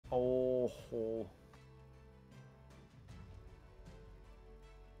Oh.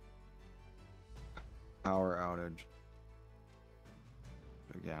 Power outage.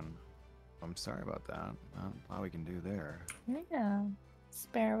 Again. I'm sorry about that. Not a lot we can do there. Yeah.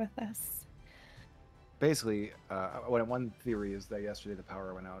 Spare with us. Basically, one theory is that yesterday the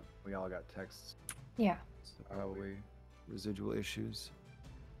power went out. We all got texts. Yeah. So probably residual issues.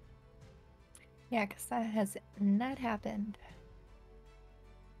 Yeah, because that has not happened.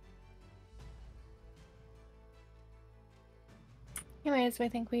 Anyways, I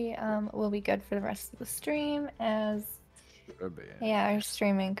think we will be good for the rest of the stream as Should be. yeah, our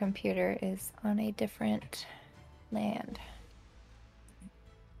streaming computer is on a different land.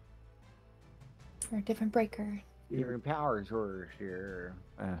 Or a different breaker. Your power source here.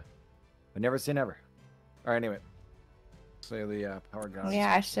 But never say never. Alright, anyway. Say the power gods. Oh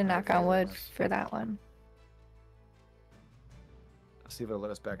yeah, I should knock on wood for that one. Let's see if it'll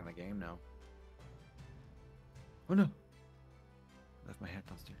let us back in the game now. Oh no. Left my hat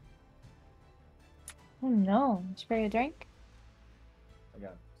downstairs. Oh no. Did you bring a drink? I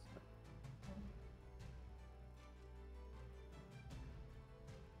got it.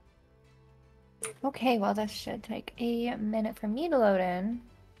 Okay, well this should take a minute for me to load in.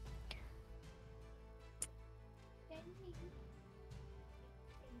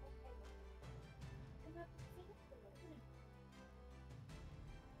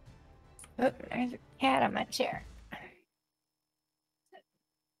 Oh, there's a cat on my chair.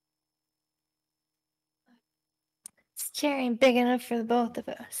 This chair ain't big enough for the both of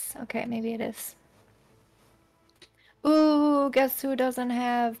us. Okay, maybe it is. Ooh, guess who doesn't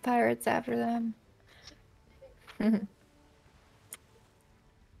have pirates after them? That's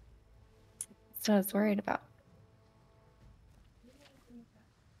what I was worried about.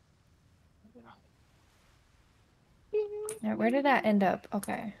 Now, where did that end up?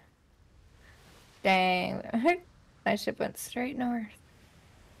 Okay. Dang. My ship went straight north.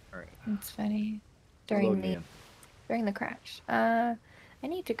 Alright. It's funny. Load me in. During the crash. I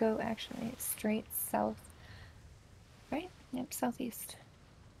need to go actually straight south. Right? Yep, southeast.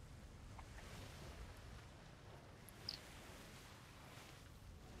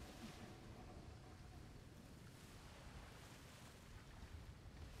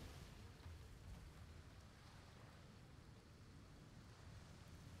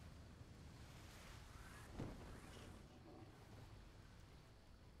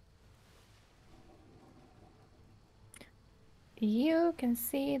 You can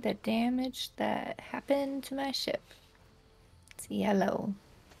see the damage that happened to my ship. It's yellow.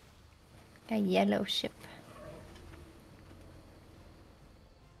 A yellow ship.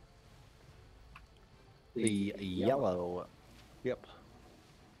 The yellow. Yep.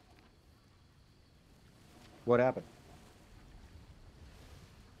 What happened?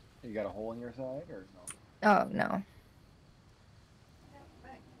 You got a hole in your side or no? Oh, no.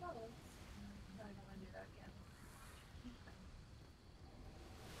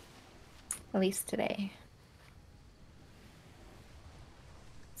 At least today.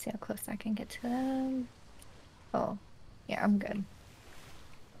 See how close I can get to them. Oh, yeah, I'm good.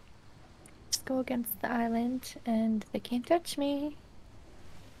 Just go against the island and they can't touch me.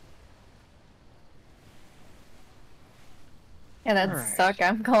 Yeah, that'd suck.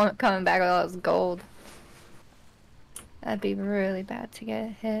 I'm coming back with all this gold. That'd be really bad to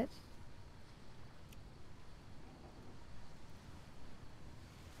get hit.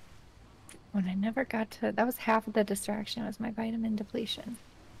 When I never got to... That was half of the distraction, was my vitamin depletion.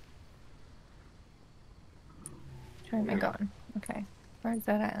 Where am I going? Okay. Where's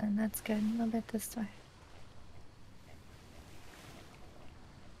that island? That's good. A little bit this way.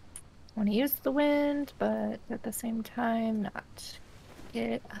 I want to use the wind, but at the same time, not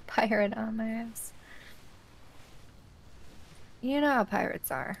get a pirate on my ass. You know how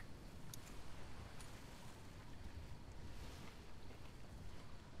pirates are.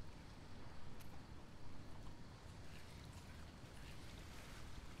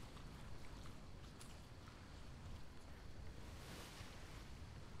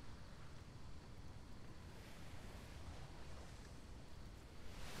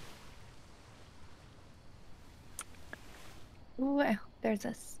 Ooh, I hope there's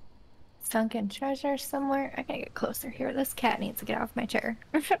a sunken treasure somewhere. I gotta get closer here. This cat needs to get off my chair.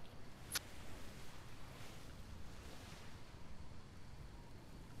 Alright,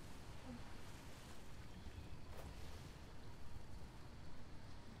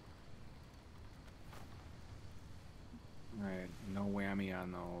 no whammy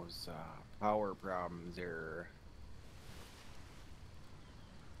on those power problems there.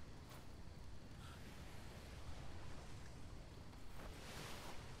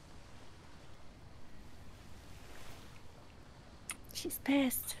 She's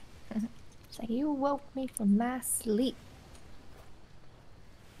pissed. She's like, you woke me from my sleep.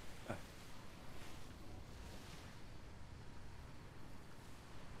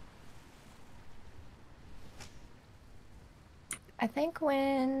 I think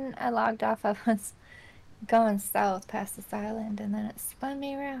when I logged off, I was going south past this island, and then it spun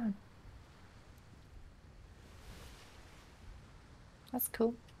me around. That's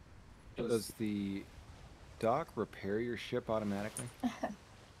cool. Does the dock repair your ship automatically?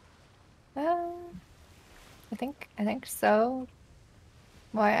 I think so.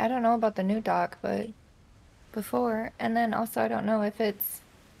 Well, I don't know about the new dock, but before, and then also I don't know if it's.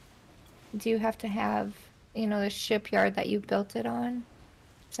 Do you have to have, you know, the shipyard that you built it on?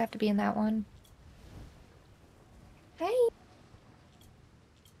 Does it have to be in that one? Hey.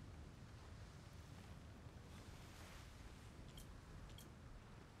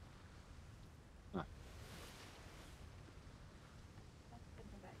 Huh.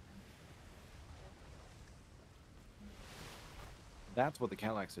 That's what the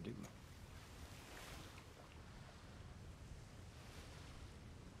cat likes to do.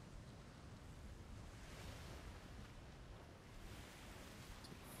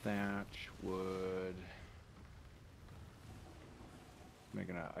 Thatch, wood.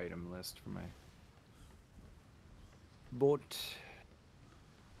 Making an item list for my boat.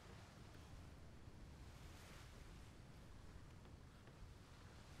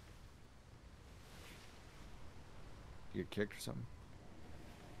 You get kicked or something?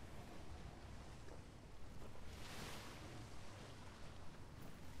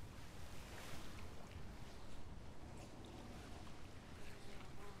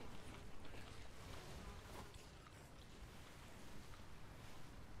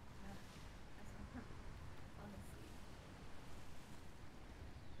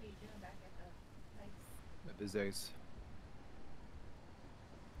 The Bizace.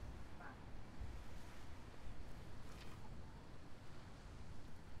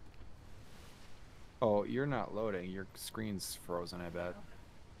 Oh, you're not loading. Your screen's frozen, I bet.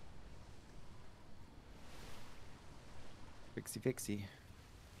 Fixie fixie.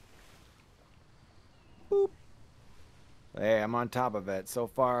 Boop. Hey, I'm on top of it. So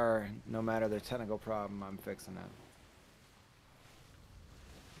far, no matter the technical problem, I'm fixing it.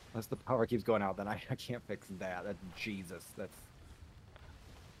 Unless the power keeps going out, then I can't fix that. That's Jesus. That's.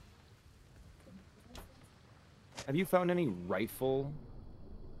 Have you found any rifle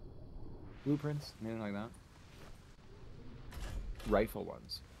blueprints? Anything like that? Rifle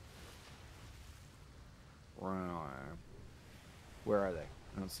ones. Right. Where are they?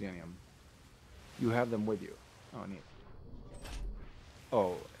 I don't see any of them. You have them with you. Oh, neat.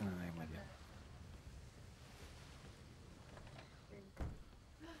 Oh, and then I'm with you.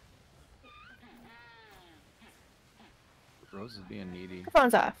 Rose is being needy. Her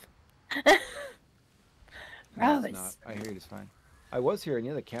phone's off. No, Rose. it's not. I hear you just fine. I was here, and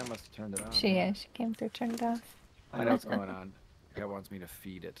yeah, the cat must have turned it on. She came through, turned it off. I know what's going on. The cat wants me to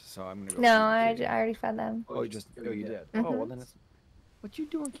feed it, so I'm gonna go. No, I already fed them. Oh, you just. Oh, you did. Mhm. Oh, well then it's. What you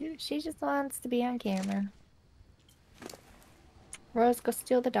doing, kitty? She just wants to be on camera. Rose, go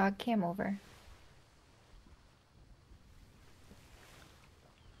steal the dog cam over.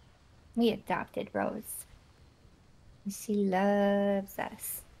 We adopted Rose. She loves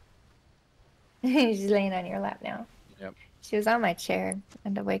us. She's laying on your lap now. Yep. She was on my chair. I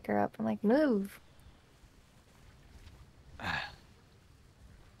had to wake her up. I'm like, move.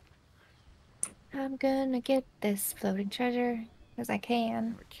 I'm gonna get this floating treasure because I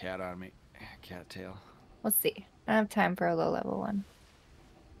can. A cat on me. Cat tail. We'll see. I have time for a low level one.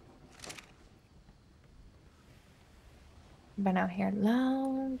 Been out here a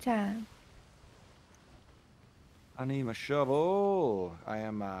long time. I need my shovel. I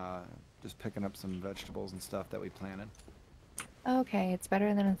am just picking up some vegetables and stuff that we planted. Okay, it's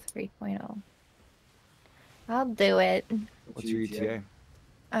better than a 3.0. I'll do it. What's your ETA?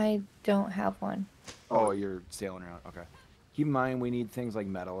 I don't have one. Oh, you're sailing around. Okay. Keep in mind, we need things like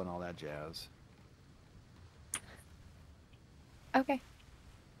metal and all that jazz. Okay.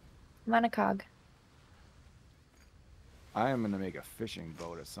 I'm on a cog. I am going to make a fishing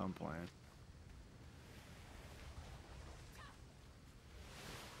boat at some point.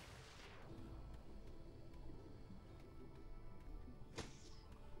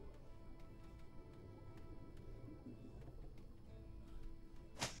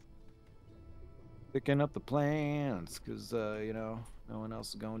 Picking up the plans, because, you know, no one else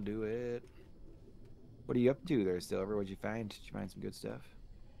is going to do it. What are you up to there, Silver? What'd you find? Did you find some good stuff?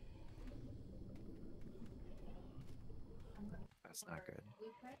 That's not good.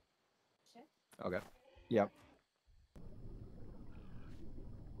 Okay. Yep.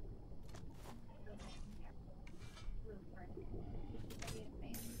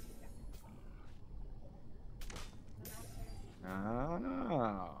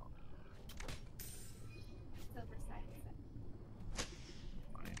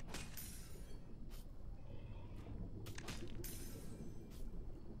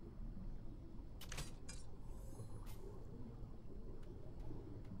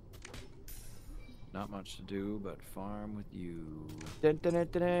 Not much to do but farm with you. Dun, dun, dun,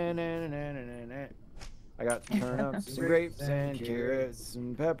 dun, dun, dun, dun, dun, dun. I got turnips and grapes and carrots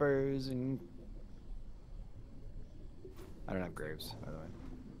and peppers and... I don't have grapes, by the way.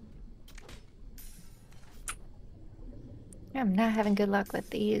 I'm not having good luck with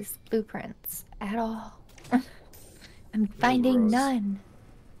these blueprints at all. I'm finding Rose. none.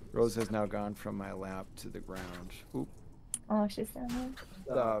 Rose has now gone from my lap to the ground. Oop. Oh, she's down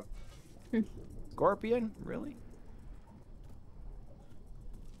there. The scorpion? Really?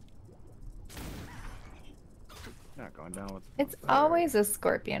 Not going down with... It's always a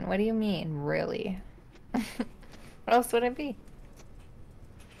scorpion. What do you mean, really? What else would it be?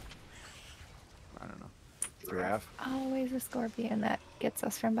 I don't know. Giraffe? Always a scorpion that gets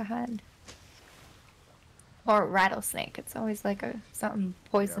us from behind. Or rattlesnake. It's always like something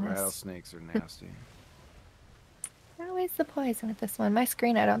poisonous. Yeah, rattlesnakes are nasty. Always the poison with this one. My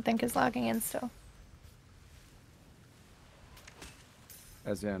screen I don't think is logging in still.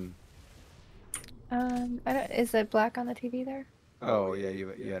 As in... is it black on the TV there? Oh, yeah, you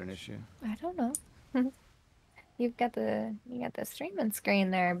had an issue. I don't know. You got the streaming screen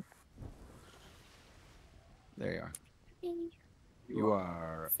there. There you are. You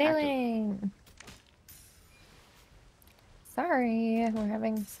are active. Sailing. Sorry, we're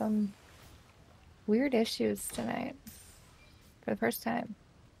having some weird issues tonight. For the first time.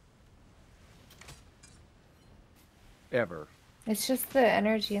 Ever. It's just the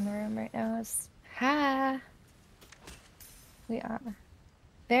energy in the room right now is high. We are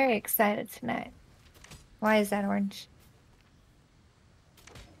very excited tonight. Why is that orange?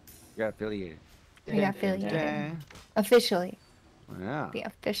 You got affiliated. We got affiliated. Officially. Yeah. The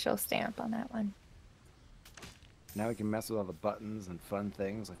official stamp on that one. Now we can mess with all the buttons and fun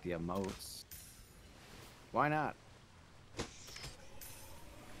things like the emotes. Why not?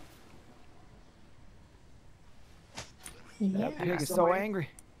 Yeah. That pig is so angry.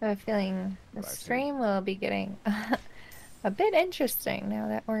 I have a feeling the Bye, pig. stream will be getting a bit interesting now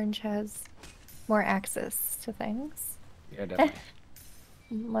that Orange has more access to things. Yeah, definitely.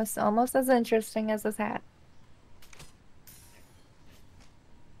 Almost as interesting as his hat.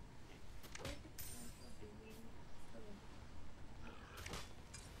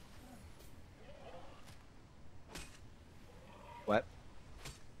 What?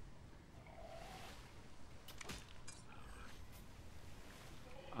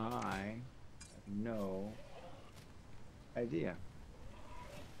 I have no idea.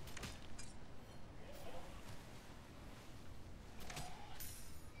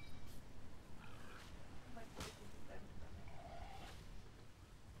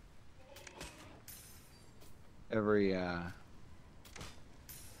 Every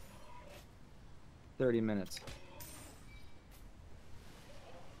 30 minutes.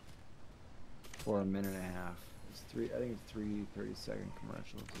 For a minute and a half. It's I think it's 3 30-second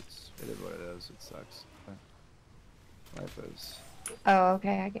commercials. It is what it is. It sucks. But life is. Oh,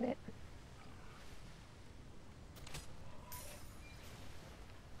 okay, I get it.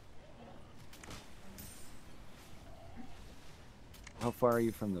 How far are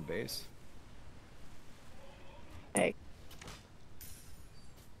you from the base? Hey.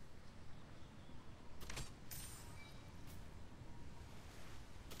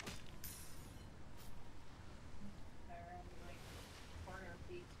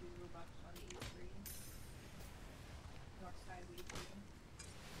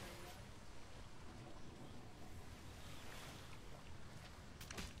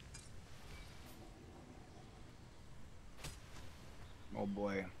 Oh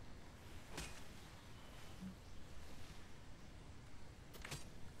boy.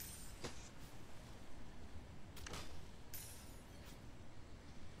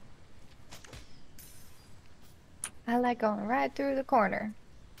 I like going right through the corner.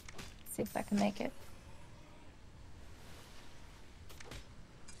 See if I can make it.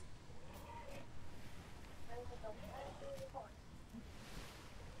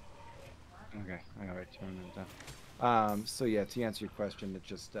 Okay, I gotta turn it down. So yeah, to answer your question, it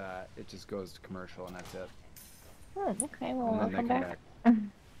just goes to commercial and that's it. Oh, okay, well, And then welcome they come back. back.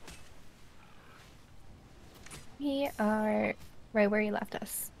 We are right where you left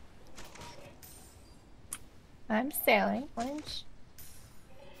us. I'm sailing. Orange.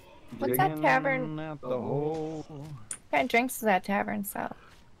 What's that Digging tavern? At the hole. What kind of drinks does that tavern sell?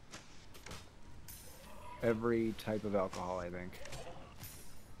 Every type of alcohol, I think.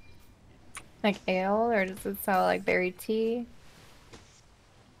 Like ale, or does it sell like berry tea?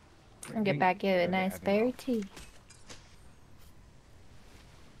 I'll get back you a nice berry tea.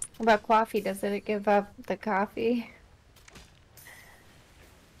 What about coffee? Does it give up the coffee?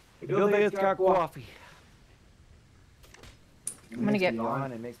 Billy, it's got coffee. I'm gonna get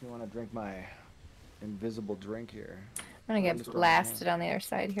yawn. It makes me want to drink my invisible drink here. I'm gonna get blasted on the other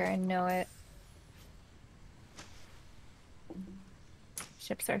side here. I know it.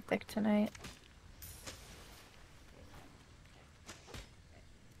 Ships are thick tonight.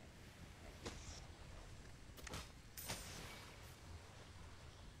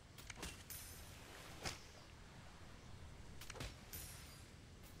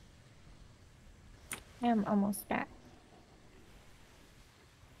 I'm almost back.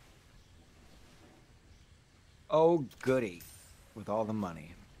 Oh, goody. With all the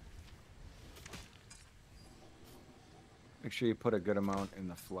money. Make sure you put a good amount in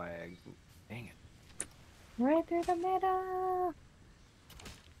the flag. Dang it. Right through the middle.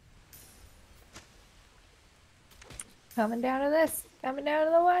 Coming down to this. Coming down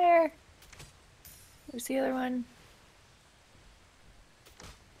to the wire. Where's the other one? I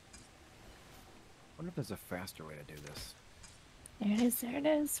wonder if there's a faster way to do this. There it is. There it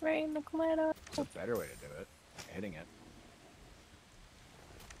is. Right in the middle. There's a better way to do it. Hitting it.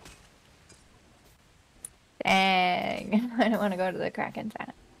 Dang. I don't want to go to the Kraken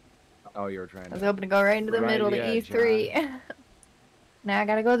side. Oh, you were trying to... I was hoping to go right into the middle to E3. Now I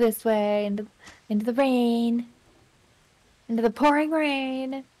gotta go this way, into the rain. Into the pouring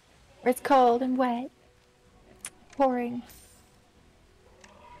rain. Where it's cold and wet. Pouring.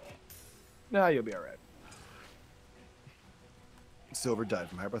 No, you'll be alright. Silver died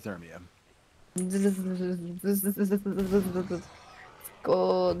from hypothermia.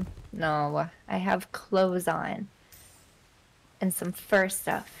 Gold. No, I have clothes on. And some fur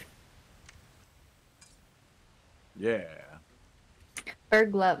stuff. Yeah. Fur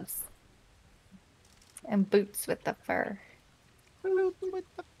gloves. And boots with the fur. Boots with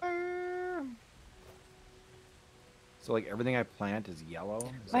the fur. So, like, everything I plant is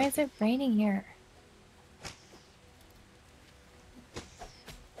yellow? Why is it raining here?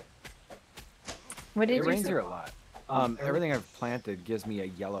 What did it you rains say? here a lot. Everything I've planted gives me a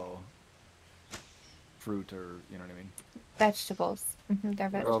yellow fruit, or, you know what I mean? Vegetables. They're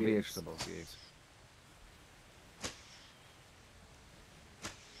Oh, vegetables. vegetables,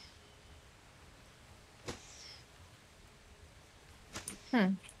 yes.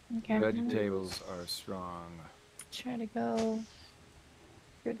 Okay. Vegetables are strong. Try to go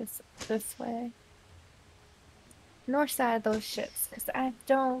through this way. North side of those ships, because I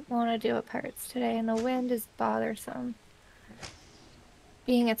don't want to deal with pirates today, and the wind is bothersome.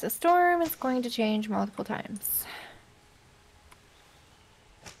 Being it's a storm, it's going to change multiple times.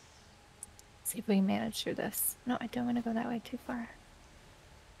 See if we can manage through this. No, I don't want to go that way too far.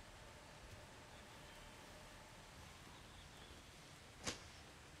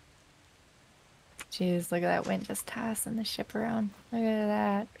 Jeez, look at that wind just tossing the ship around. Look at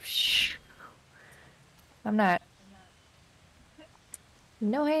that. I'm not.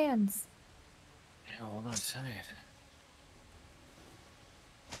 No hands. Yeah, hold on a second.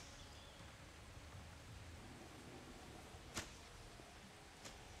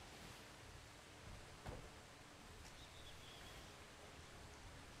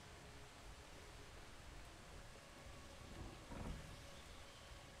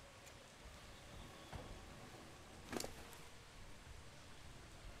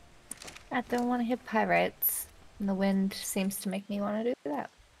 I don't want to hit pirates, and the wind seems to make me want to do that.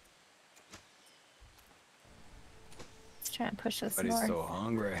 Let's try and push this But he's north. so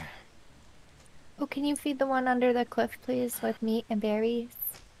hungry. Oh, can you feed the one under the cliff, please, with meat and berries?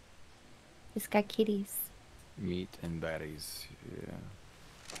 It's got kitties. Meat and berries,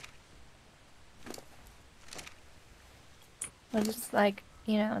 yeah. Well, just like,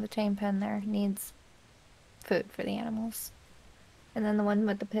 you know, the tame pen there needs food for the animals. And then the one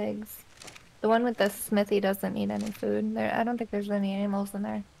with the pigs. The one with the smithy doesn't need any food. I don't think there's any animals in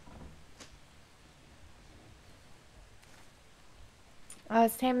there. I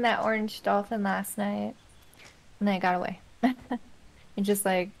was taming that orange dolphin last night, and then it got away. It just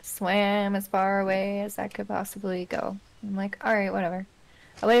like swam as far away as I could possibly go. I'm like, alright, whatever.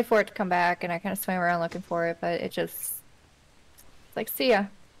 I waited for it to come back, and I kind of swam around looking for it, but it just, like, see ya.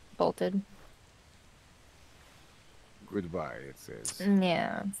 Bolted. Goodbye, it says.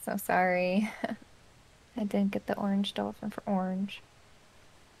 Yeah, so sorry. I didn't get the orange dolphin for orange.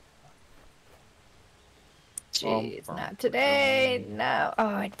 Jeez, not today. No.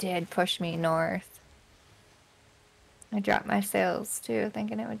 Oh, it did push me north. I dropped my sails too,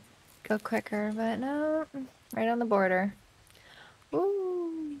 thinking it would go quicker, but no. Right on the border.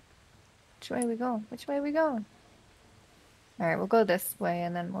 Ooh. Which way we go? Which way we going? Alright, we'll go this way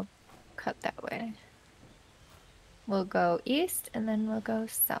and then we'll cut that way. we'll go east, and then we'll go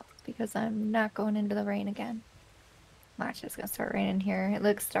south because I'm not going into the rain again. Watch, it's gonna start raining here. It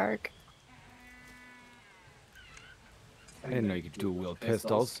looks dark. I didn't know you could dual-wield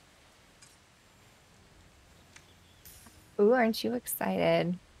pistols. Ooh, aren't you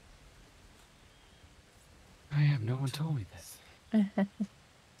excited? I am. No one told me this.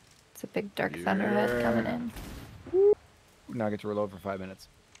 It's a big dark thunderhead coming in. Now I get to reload for 5 minutes.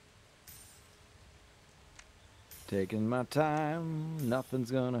 Taking my time.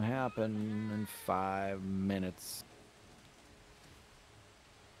 Nothing's gonna happen in 5 minutes.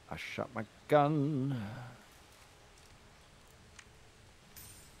 I shot my gun.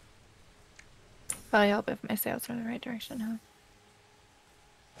 Probably help if my sails are in the right direction, huh?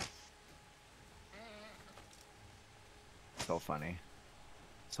 So funny.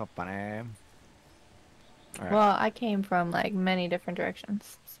 So funny. All right. Well, I came from like many different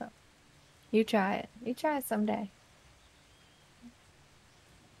directions, so you try it. You try it someday.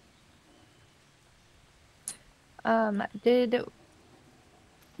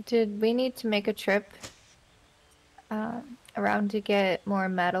 Did we need to make a trip around to get more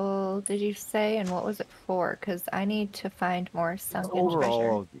metal, did you say? And what was it for? Because I need to find more sunken treasure.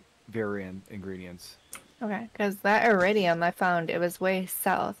 Overall, variant ingredients. Okay, because that iridium I found, it was way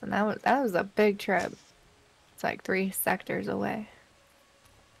south, and that was a big trip. It's like 3 sectors away.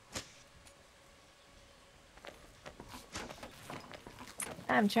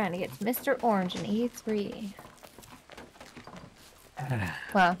 I'm trying to get to Mr. Orange in E3.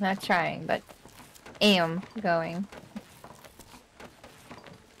 Well, not trying, but am going.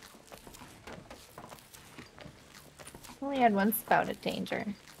 Only had 1 spouted danger,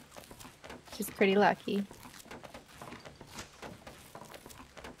 which is pretty lucky.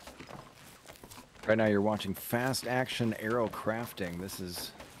 Right now you're watching fast action arrow crafting. This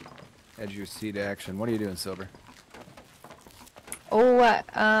is edge of your seat action. What are you doing, Silver? Oh,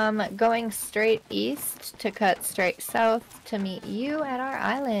 going straight east to cut straight south to meet you at our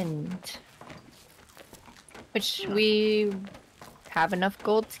island. Which we have enough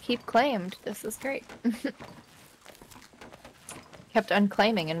gold to keep claimed. This is great. Kept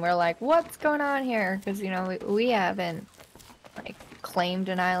unclaiming, and we're like, what's going on here? Because, you know, we haven't, like, claimed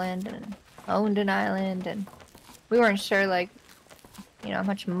an island and owned an island, and we weren't sure, like, you know, how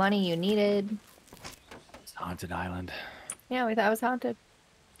much money you needed. It's haunted island. Yeah, we thought it was haunted.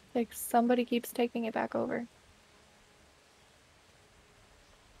 Like, somebody keeps taking it back over.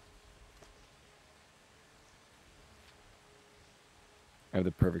 I have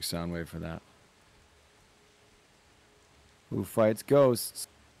the perfect sound wave for that. Who fights ghosts?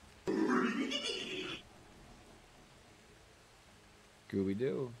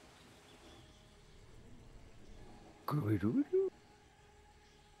 Scooby-Doo. Scooby-Doo.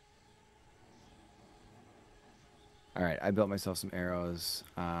 Alright, I built myself some arrows.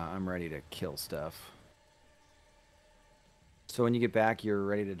 I'm ready to kill stuff. So when you get back, you're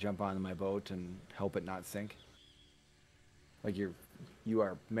ready to jump onto my boat and help it not sink? Like you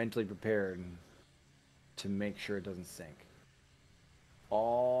are mentally prepared to make sure it doesn't sink.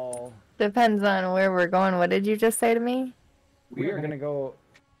 All... Depends on where we're going. What did you just say to me? We are going to go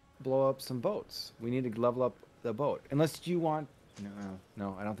blow up some boats. We need to level up the boat. Unless you want...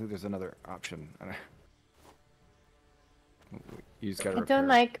 No, I don't think there's another option. You just gotta repair. I don't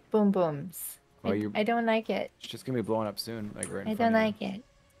like boom booms. Well, I don't like it. It's just going to be blowing up soon. Like right in I front don't of you. like it.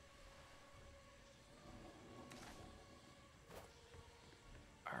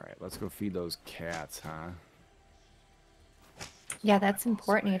 Alright, let's go feed those cats, huh? Yeah, that's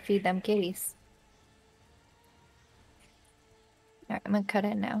important. You feed them kitties. Alright, I'm gonna cut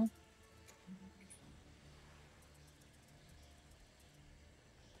it now.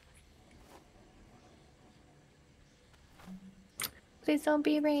 Please don't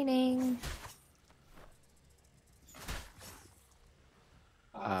be raining.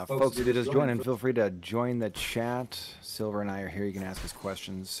 Folks, if you just join in, feel free to join the chat. Silver and I are here. You can ask us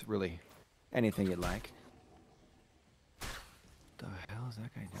questions. Really, anything you'd like. What the hell is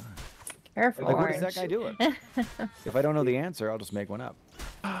that guy doing? Careful, Like, what Orange. is that guy doing? If I don't know the answer, I'll just make one up.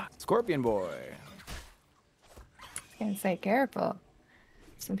 Scorpion Boy. I can say careful.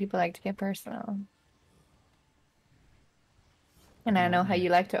 Some people like to get personal. And I know how you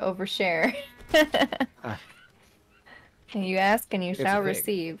like to overshare. And you ask and you It's shall a pig.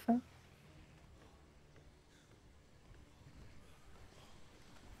 receive. I'm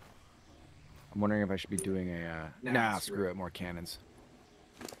wondering if I should be doing a... Nah, screw it. More cannons.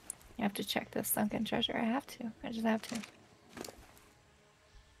 You have to check this sunken treasure. I have to. I just have to.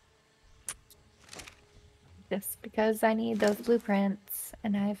 Just because I need those blueprints,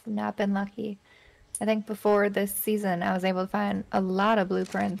 and I've not been lucky I think before this season, I was able to find a lot of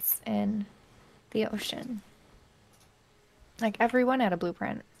blueprints in the ocean. Like everyone had a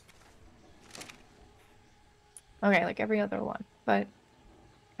blueprint. Okay, like every other one, but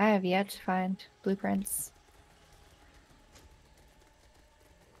I have yet to find blueprints.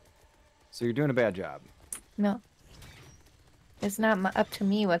 So you're doing a bad job. No. It's not up to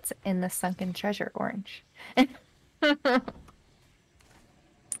me what's in the sunken treasure, Orange. It's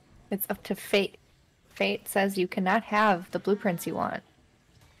up to fate. Fate says you cannot have the blueprints you want.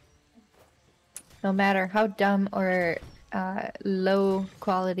 No matter how dumb or low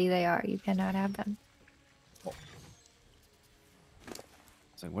quality they are, you cannot have them.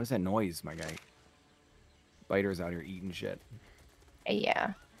 It's like, what is that noise, my guy? Biter's out here eating shit.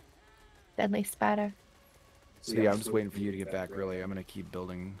 Yeah. Deadly spider. So yeah, I'm just waiting for you to get back, really. I'm gonna keep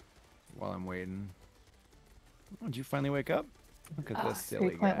building while I'm waiting. Oh, did you finally wake up? Look at this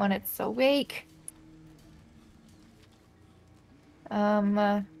silly 3.1, guy. it's so weak.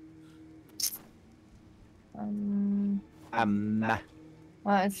 Well,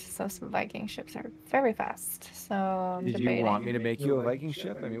 it's just those Viking ships are very fast, so I'm Did debating. you want me to make you a Viking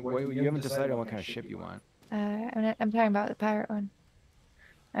ship? I mean, you haven't decided on what kind of ship you want. I'm talking about the pirate one.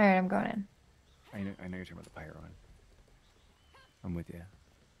 All right, I'm going in. I know you're talking about the pirate one. I'm with you.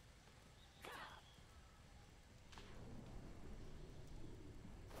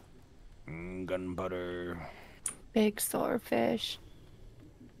 Gunpowder. Big swordfish.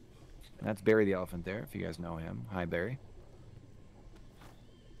 That's Barry the elephant there, if you guys know him. Hi, Barry.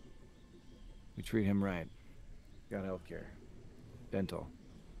 We treat him right. Got healthcare. Dental.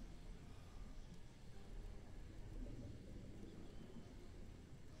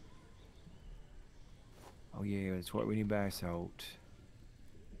 Oh yeah, it's what we need back out.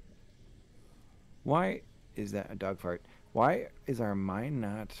 Why is that a dog fart? Why is our mine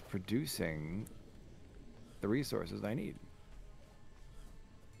not producing the resources I need?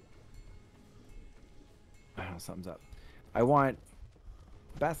 I don't know, something's up. I want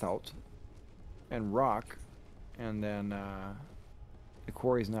basalt and rock, and then the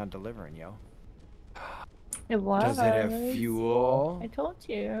quarry's not delivering, yo. It was. Does it have fuel? I told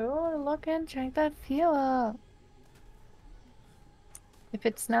you. Look and check that fuel. If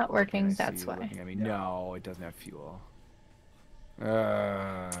it's not Can I working, see that's you why. looking at me? No, it doesn't have fuel.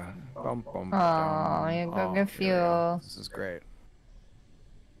 Bum, bum, Oh, you go oh, get here we go. fuel. This is great.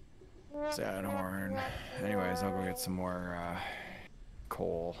 Sad horn. Anyways, I'll go get some more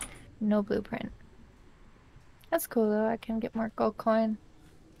coal. No blueprint. That's cool though. I can get more gold coin.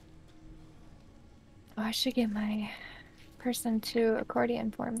 Oh, I should get my person to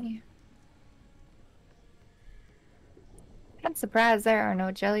accordion for me. I'm surprised there are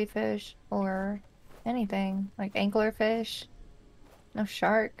no jellyfish or anything like anglerfish. No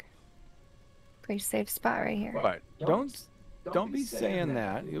shark. Pretty safe spot right here. But don't be saying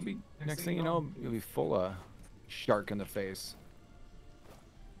that. You'll be next thing you know, you'll be full of shark in the face.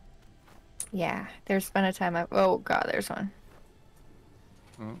 Yeah, there's been a time oh god, there's one.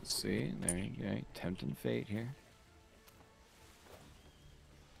 Oh, see, there you go. Tempting fate here.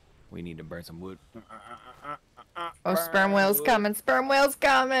 We need to burn some wood. Oh, sperm whale's coming! Sperm whale's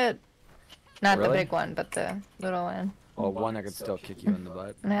coming! Not Really? the big one, but the little one. Well, one that could still kick you in the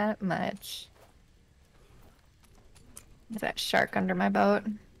butt. Not much. There's that shark under my boat.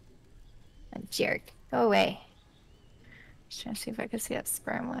 A jerk. Go away. Just trying to see if I could see that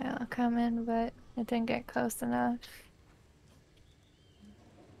sperm whale coming, but it didn't get close enough.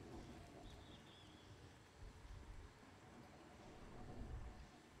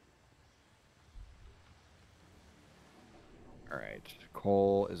 Alright,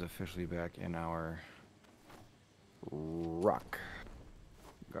 coal is officially back in our rock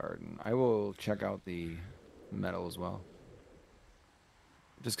garden. I will check out the metal as well.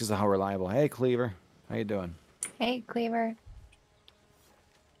 Just because of how reliable. Hey, Cleaver. How you doing? Hey, Cleaver.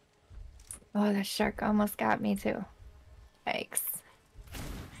 Oh, that shark almost got me too. Yikes.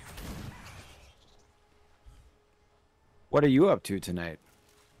 What are you up to tonight?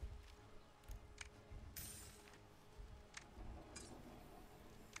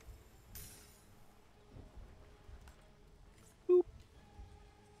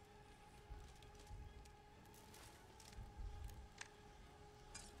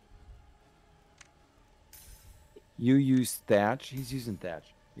 You use thatch. He's using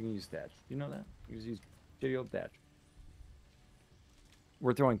thatch. You can use thatch. You know that? You just use shitty old thatch.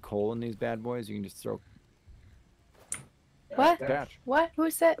 We're throwing coal in these bad boys. You can just throw What? thatch. What?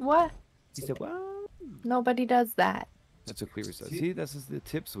 Who said what? He said, well, Nobody does that. that's what Cleaver says. See, this is the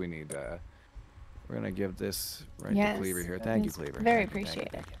tips we need. We're going to give this right Yes, to Cleaver here. Thank you, it's Cleaver. very Thank you, thank you,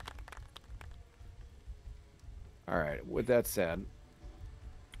 appreciated. thank you. All right. With that said,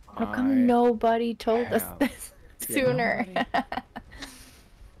 How come nobody told us have- this Yeah, sooner? nobody.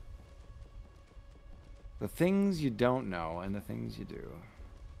 The things you don't know and the things you do.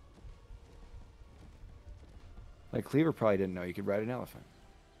 Like Cleaver probably didn't know you could ride an elephant.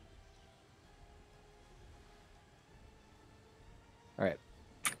 All right.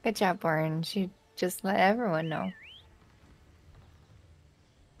 Good job, Warren. She just let everyone know.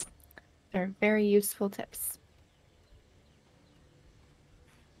 They're very useful tips.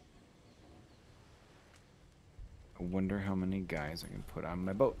 I wonder how many guys I can put on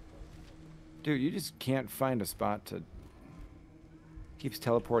my boat. Dude, you just can't find a spot to... Keeps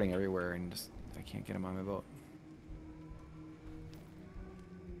teleporting everywhere and just... I can't get him on my boat.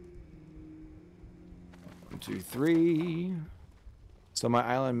 One, two, three. So my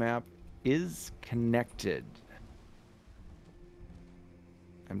island map is connected.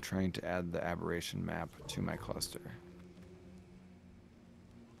 I'm trying to add the aberration map to my cluster.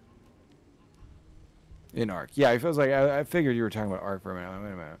 In Ark. Yeah, it feels like I figured you were talking about Ark for a minute.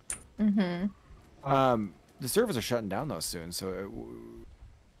 Wait a minute. Mm-hmm. The servers are shutting down though soon, so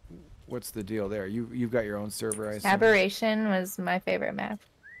what's the deal there? You've got your own server, I assume? Aberration was my favorite map.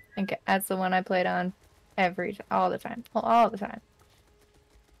 I think that's the one I played on all the time. Well, all the time.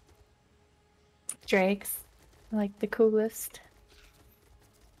 Drakes, like the coolest.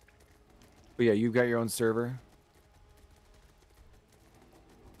 But yeah, you've got your own server.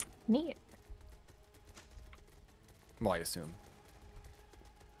 Neat. Well, I assume.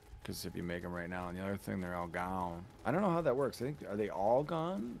 Because if you make them right now, and the other thing, they're all gone. I don't know how that works. I think, are they all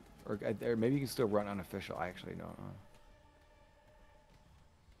gone? Or maybe you can still run unofficial. I actually don't know.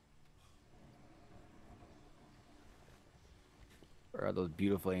 Or are those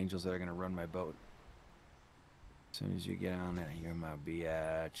beautiful angels that are going to run my boat? As soon as you get on there, you're my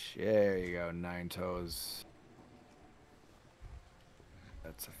biatch. There you go, 9 toes.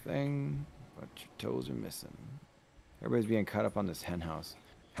 That's a thing, but your toes are missing. Everybody's being cut up on this hen house.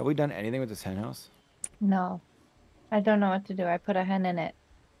 Have we done anything with this hen house? No. I don't know what to do. I put a hen in it.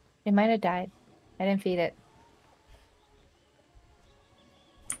 It might have died. I didn't feed it.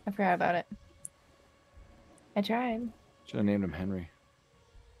 I forgot about it. I tried. Should have named him Henry.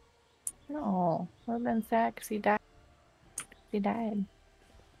 No. Would have been sad because he died. He died.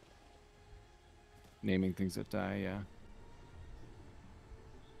 Naming things that die, yeah.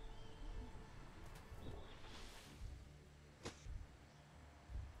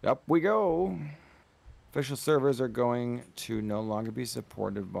 Up we go. Official servers are going to no longer be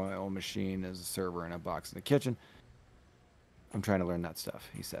supported by my own machine as a server in a box in the kitchen. I'm trying to learn that stuff,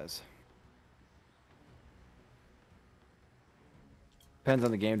 he says. Depends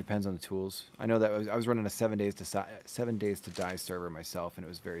on the game, depends on the tools. I know that I was running a 7 days to die server myself, and it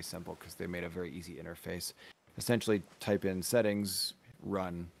was very simple because they made a very easy interface. Essentially, type in settings,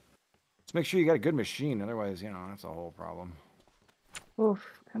 run. Just make sure you got a good machine, otherwise, you know, that's a whole problem. Oof.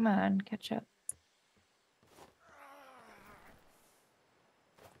 Come on. Catch up.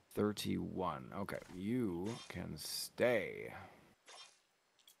 31. Okay, you can stay.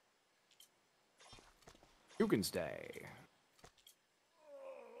 You can stay.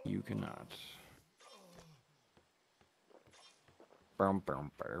 You cannot. Bum,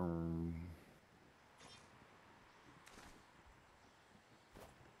 bum, bum.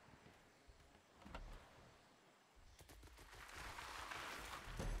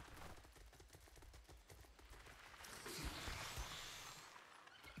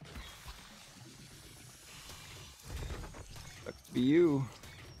 Let's be you.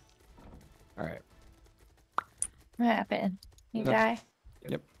 All right. What happened? You No. die?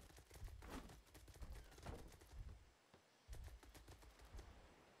 Yep.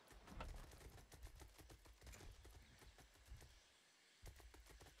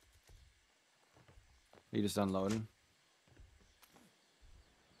 You just unloading?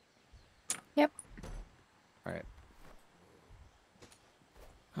 Yep. All right.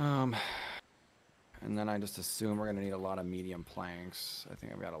 And then I just assume we're gonna need a lot of medium planks. I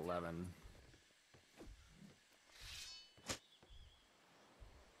think I've got 11.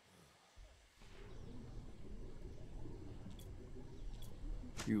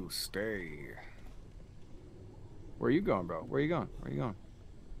 You stay. Where are you going, bro? Where are you going? Where are you going?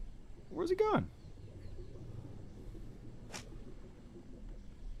 Where's he going?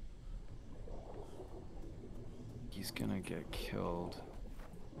 He's gonna get killed.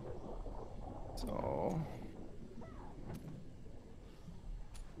 So...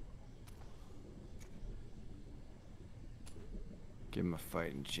 give him a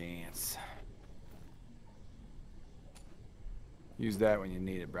fighting chance. Use that when you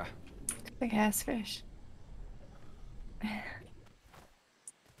need it, bruh. Big ass fish.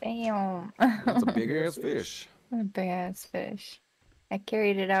 Damn. That's a big ass fish. A big ass fish. I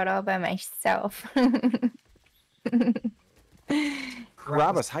carried it out all by myself.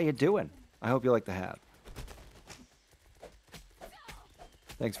 Robus, how you doing? I hope you like the hat.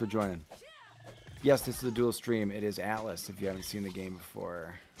 Thanks for joining. Yes, this is a dual stream. It is Atlas, if you haven't seen the game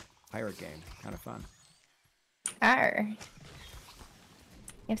before. Pirate game. Kind of fun. R.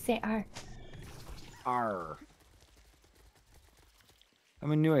 You say R. R.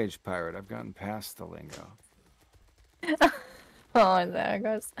 I'm a new age pirate. I've gotten past the lingo. Oh, that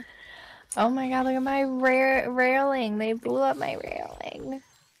goes. Oh my god, look at my railing. They blew up my railing.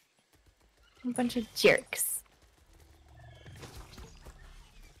 A bunch of jerks.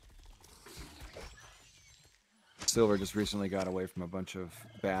 Silver just recently got away from a bunch of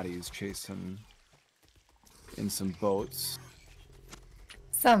baddies chasing in some boats.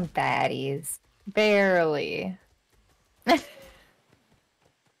 Some baddies. Barely.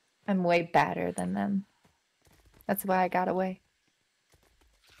 I'm way badder than them. That's why I got away.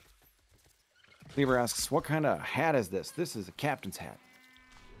 Cleaver asks, what kind of hat is this? This is a captain's hat.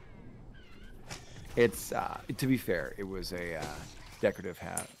 It's, to be fair, it was a decorative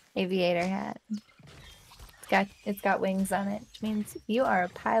hat. Aviator hat. It's got wings on it, which means you are a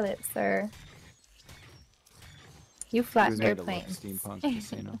pilot, sir. You It fly was made to look airplanes. steampunk, just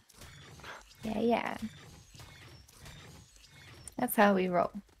so you know. Yeah, yeah. That's how we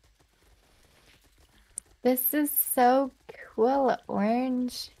roll. This is so cool,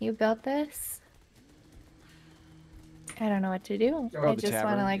 Orange. You built this? I don't know what to do. Oh, I the just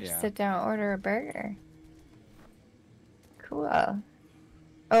want to tavern? like Yeah. sit down and order a burger. Cool.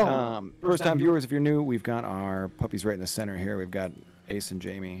 Oh, First time viewers, if you're new, we've got our puppies right in the center here. We've got Ace and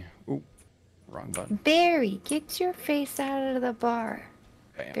Jamie. Ooh, wrong button. Barry, get your face out of the bar.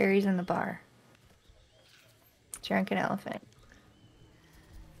 Bam. Barry's in the bar. Drunken elephant.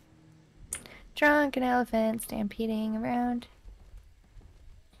 Drunken elephant stampeding around.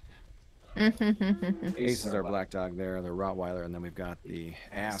 Ace is our black dog there, the Rottweiler, and then we've got the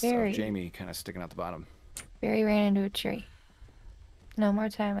ass Barry. of Jamie kind of sticking out the bottom. Barry ran into a tree. No more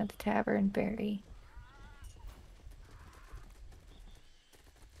time at the tavern, Barry.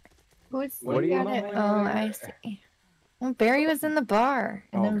 What do you got know? it? Oh, I see. Well, Barry was in the bar,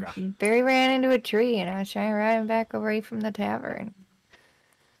 and Oh, then God. Barry ran into a tree, and I was trying to ride him back away from the tavern.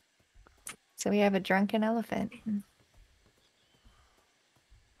 So we have a drunken elephant.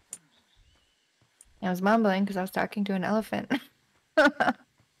 I was mumbling because I was talking to an elephant. That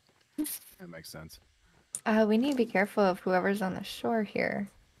makes sense. We need to be careful of whoever's on the shore here.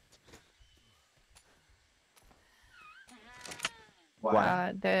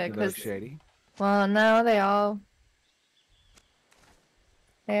 Why? They look Because shady. well, no, they all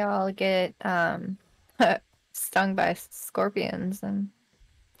get stung by scorpions and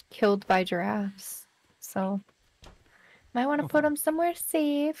killed by giraffes. So might want to put them somewhere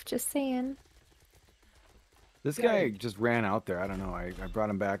safe. Just saying. This guy just ran out there. I don't know. I brought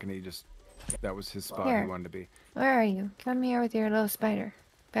him back, and that was his spot Here. he wanted to be. Where are you? Come here with your little spider.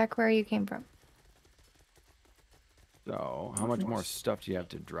 Back where you came from. So, how much more stuff do you have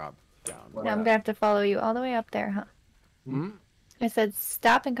to drop down? Now I'm gonna have to follow you all the way up there, huh? Hmm? I said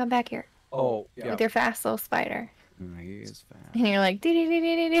stop and come back here Oh, yeah. with your fast little spider. He is fast. And you're like, dee dee dee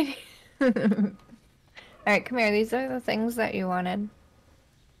dee dee dee. Alright, come here. These are the things that you wanted.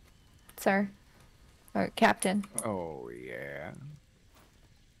 Sir. Or Captain. Oh, yeah.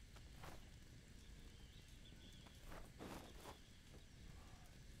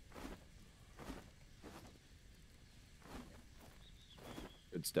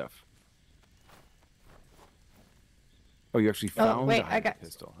 Good stuff. Oh, you actually found wait, a I got-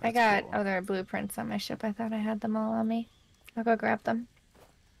 pistol. I That's got cool. other blueprints on my ship. I thought I had them all on me. I'll go grab them.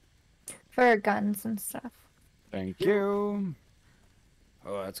 For guns and stuff. Thank you.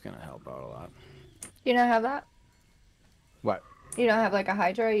 Oh, that's gonna help out a lot. You don't have that? What? You don't have like a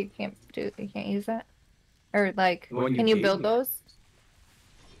Hydra? You can't use that? Or like, The one you can you gave build me. those?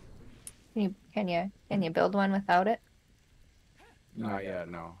 Can you build one without it? Not yet,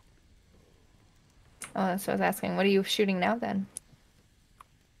 no. Oh, that's what I was asking. What are you shooting now then?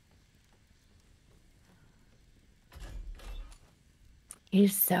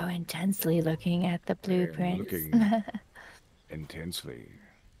 He's so intensely looking at the blueprints. looking intensely.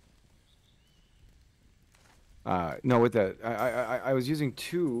 No, with that, I was using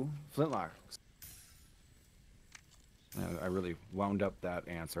 2 flintlocks. I really wound up that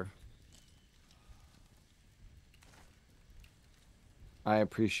answer. I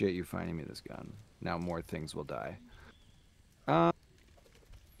appreciate you finding me this gun. Now more things will die.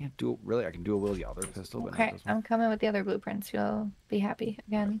 can't do really. I can dual wield the other pistol, but not Okay, this one. I'm coming with the other blueprints. You'll be happy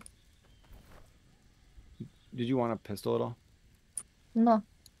again. Did you want a pistol at all? No,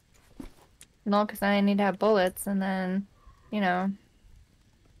 no, because I need to have bullets, and then, you know,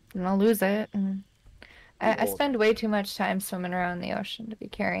 and I'll lose it. And I spend way too much time swimming around the ocean to be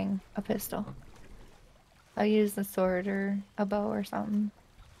carrying a pistol. I'll use a sword or a bow or something.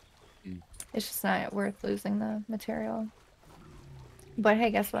 Mm. It's just not worth losing the material. But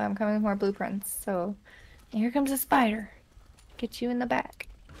hey, guess what? I'm coming with more blueprints. So here comes a spider. Get you in the back.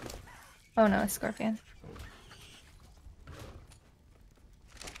 Oh no, a scorpion.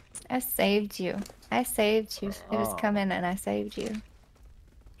 I saved you. I saved you. It was Oh. coming and I saved you.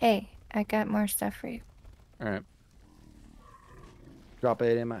 Hey, I got more stuff for you. All right. Drop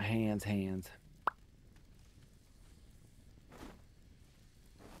it in my hands.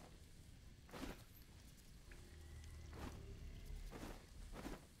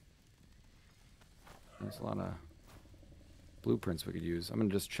 There's a lot of blueprints we could use. I'm gonna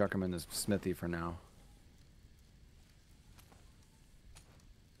just chuck them in this smithy for now.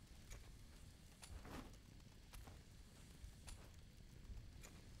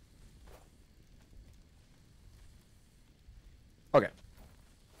 Okay.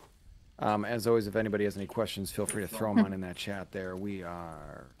 As always, if anybody has any questions, feel free to throw them on in that chat there. We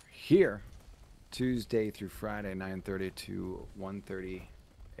are here Tuesday through Friday, 9:30 to 1:30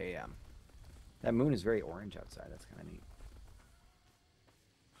 a.m. That moon is very orange outside. That's kind of neat.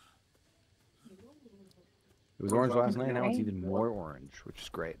 It was orange last night. Now it's even more orange, which is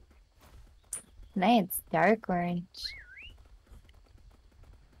great. Nice, dark orange.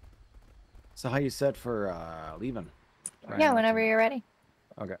 So how you set for leaving? Yeah, whenever you're ready.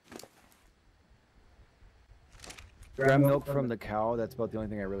 Okay. Grab milk from the cow. That's about the only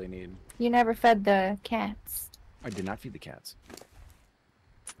thing I really need. You never fed the cats. I did not feed the cats.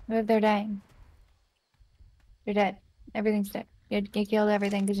 They're dying. They're dead. Everything's dead. You killed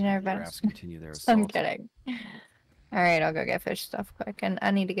everything because you never fed Giraffes them. continue their I'm assault. kidding. Alright, I'll go get fish stuff quick. And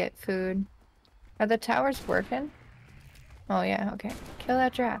I need to get food. Are the towers working? Oh yeah, okay. Kill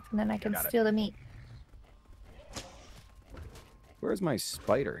that giraffe and then I can steal the meat. Where's my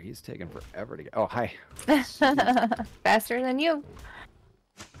spider? He's taking forever to get. Oh, hi. Faster than you.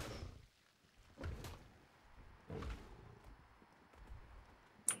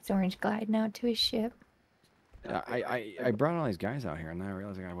 He's orange gliding out to his ship. I brought all these guys out here, and then I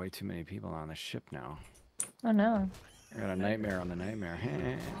realized I got way too many people on the ship now. Oh no. I got a nightmare on the nightmare.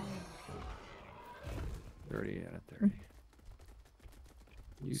 30 out of 30.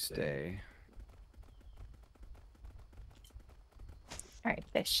 You stay. Alright,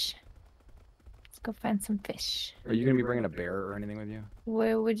 fish. Let's go find some fish. Are you gonna be bringing a bear or anything with you?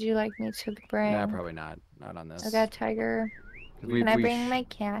 Where would you like me to bring? Nah, probably not. Not on this. I got a tiger. Can I bring my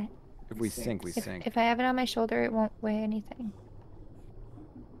cat? If we sink, we sink. If I have it on my shoulder, it won't weigh anything.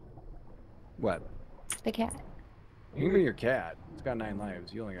 What? The cat. You can bring your cat. It's got 9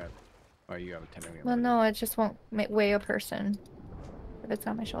 lives. You only got. Oh, you have a 10. Well, no, it just won't weigh a person if it's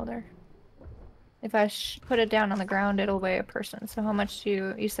on my shoulder. If I put it down on the ground, it'll weigh a person. So how much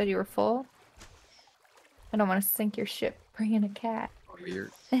do you said you were full? I don't want to sink your ship bringing a cat.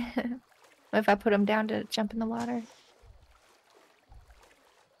 Weird. If I put him down to jump in the water.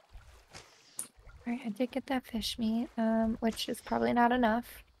 Alright, I did get that fish meat, which is probably not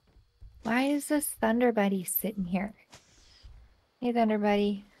enough. Why is this Thunder Buddy sitting here? Hey, Thunder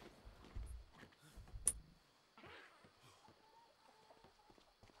Buddy.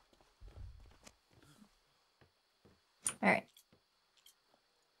 Alright.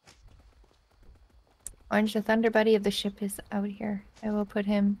 Orange, the Thunder Buddy of the ship is out here. I will put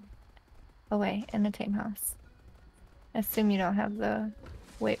him away in a tame house. Assume you don't have the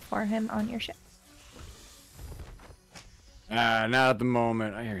weight for him on your ship. Not at the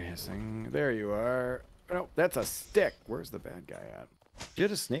moment. I hear hissing. There you are. No, that's a stick. Where's the bad guy at? You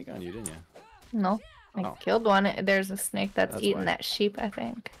had a snake on you, didn't you? No. I killed one. There's a snake that's eating why. that sheep, I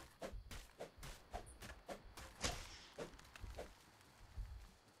think.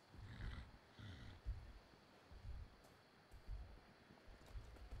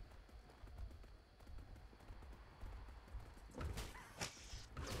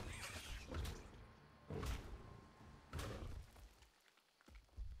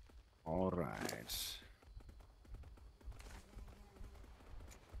 All right.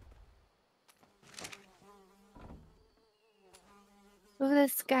 Ooh, the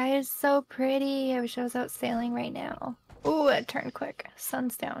sky is so pretty. I wish I was out sailing right now. Ooh, it turned quick.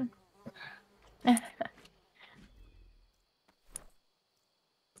 Sun's down. Alright,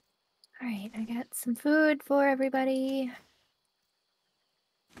 I got some food for everybody.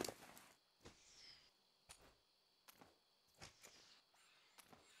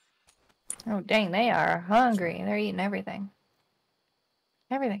 Oh, dang, they are hungry. They're eating everything.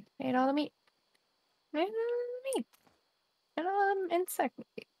 Everything. They ate all the meat. They ate all the meat. And all the insect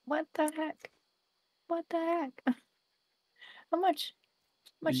meat. What the heck? What the heck? How much?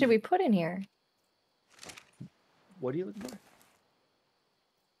 How much did we put in here? What are you looking for?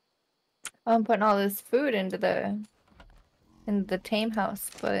 Oh, I'm putting all this food into the tame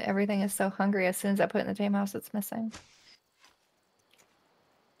house, but everything is so hungry. As soon as I put it in the tame house, it's missing.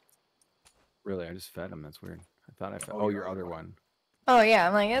 Really, I just fed him. That's weird. I thought I fed. Oh, your other one. Oh yeah,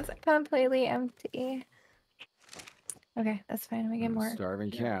 I'm like, it's completely empty. Okay, that's fine. We get more.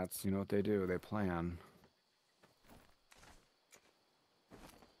 Starving cats. You know what they do? They plan.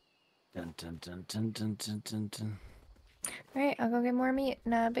 Dun, dun, dun, dun, dun, dun, dun, dun. All right, I'll go get more meat.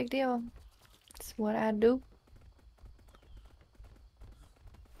 Not a big deal. It's what I do.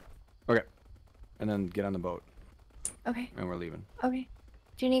 Okay, and then get on the boat, Okay. and we're leaving. Okay.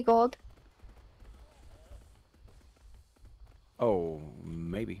 Do you need gold? Oh,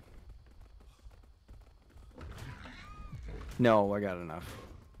 maybe. No, I got enough.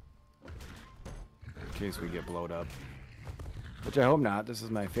 In case we get blowed up. Which I hope not. This is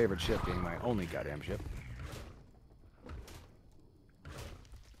my favorite ship, being my only goddamn ship.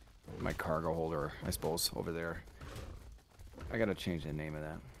 My cargo holder, I suppose, over there. I gotta change the name of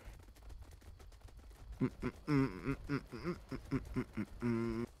that.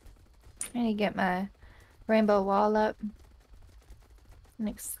 I need to get my rainbow wall up and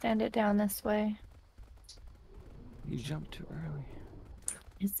extend it down this way. You jumped too early.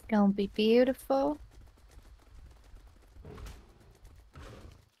 It's gonna be beautiful.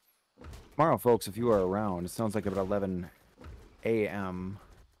 Tomorrow, folks, if you are around, it sounds like about 11 a.m.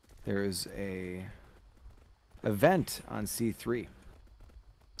 there is a event on C3.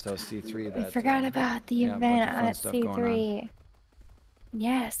 So C3 that I forgot about the event at C3.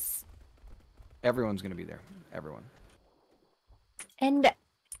 Yes. Everyone's gonna be there. Everyone. And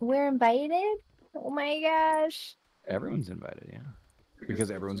we're invited? Oh my gosh. Everyone's invited, yeah.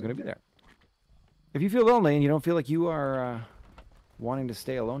 Because everyone's gonna be there. If you feel lonely and you don't feel like you are wanting to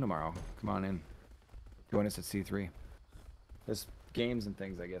stay alone tomorrow, come on in. Join us at C3. There's games and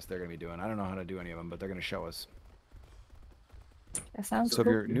things I guess they're gonna be doing. I don't know how to do any of them, but they're gonna show us. That sounds So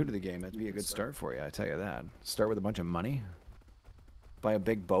cool. if you're new to the game, that'd be a good start for you, I tell you that. Start with a bunch of money. Buy a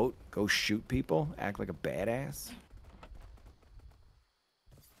big boat, go shoot people, act like a badass.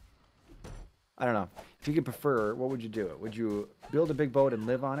 I don't know. If you could prefer, what would you do? Would you build a big boat and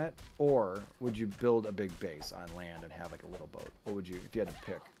live on it? Or would you build a big base on land and have like a little boat? What would you, if you had to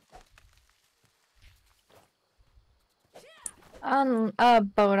pick? A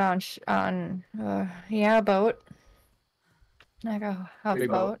boat a boat. Like a Big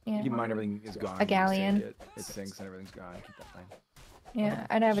houseboat, yeah. You mind everything is gone. A galleon. It sinks and everything's gone. Keep that fine. Yeah,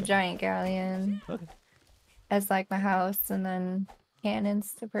 I'd have a giant galleon Okay. as like my house, and then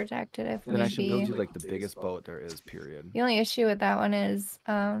cannons to protect it if And then I need should build be. you like the biggest boat there is, period. The only issue with that one is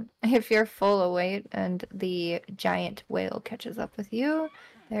if you're full of weight and the giant whale catches up with you,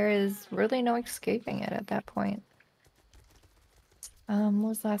 there is really no escaping it at that point. What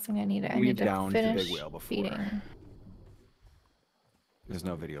was the last thing I needed? I We need to downed the big finish whale before. feeding. There's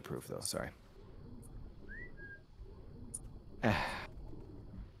no video proof though, sorry.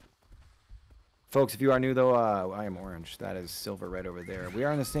 Folks, if you are new though, I am orange. That is silver right over there. We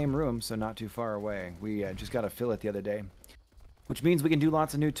are in the same room, so not too far away. We just got a fill it the other day. Which means we can do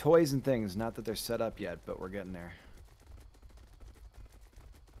lots of new toys and things. Not that they're set up yet, but we're getting there.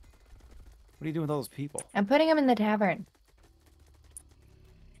 What are you doing with all those people? I'm putting them in the tavern.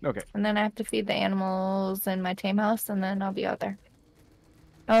 Okay. And then I have to feed the animals in my tame house, and then I'll be out there.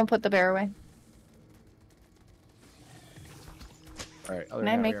 I won't put the bear away. All right. Can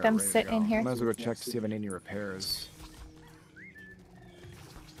I make them sit in here? Might as well go check to see if I need any repairs.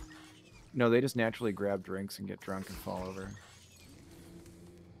 No, they just naturally grab drinks and get drunk and fall over.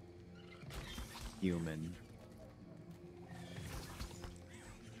 Human.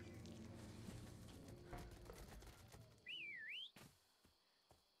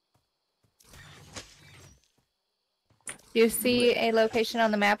 Do you see a location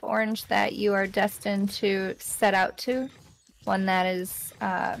on the map, Orange, that you are destined to set out to? One that is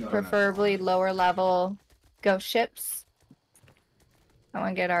preferably lower level ghost ships. I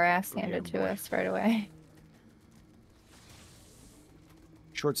want to get our ass handed to us right away.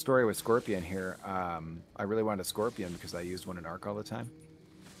 Short story with Scorpion here. I really wanted a Scorpion because I used one in Ark all the time.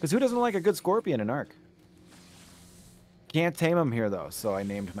 Because who doesn't like a good Scorpion in Ark? Can't tame him here though, so I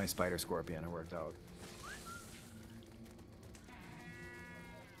named my Spider Scorpion. It worked out.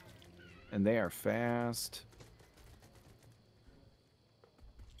 And they are fast.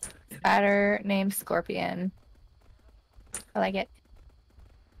 Spider named Scorpion. I like it.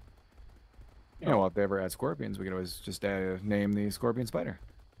 You know, if they ever add scorpions, we can always just name the scorpion spider.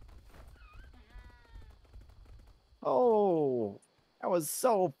 Oh, that was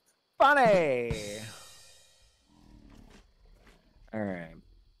so funny. All right.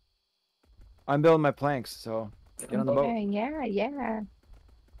 I'm building my planks, so get on the boat. Yeah.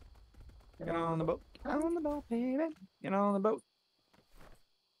 Get on the boat. Get on the boat, baby. Get on the boat.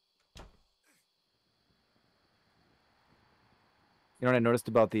 You know what I noticed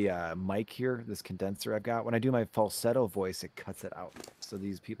about the mic here, this condenser I've got? When I do my falsetto voice, it cuts it out. So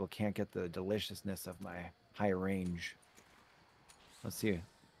these people can't get the deliciousness of my high range. Let's see.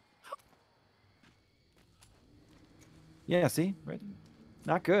 Yeah, see? Right.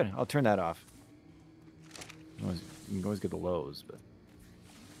 Not good. I'll turn that off. You can always get the lows, but...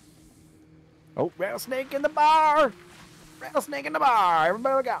 Oh, rattlesnake in the bar! Rattlesnake in the bar!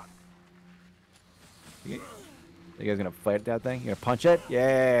 Everybody look out! You guys gonna fight that thing? You gonna punch it?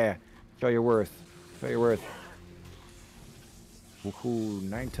 Yeah! Show your worth. Show your worth. Woohoo,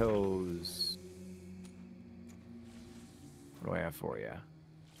 9 toes. What do I have for you?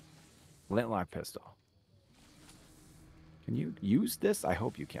 Flintlock pistol. Can you use this? I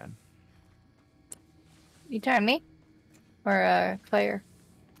hope you can. You talking me? Or a player?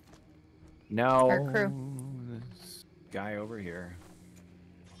 No. Or crew? This guy over here.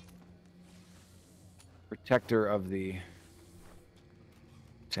 Protector of the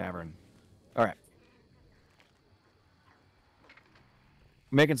tavern. All right.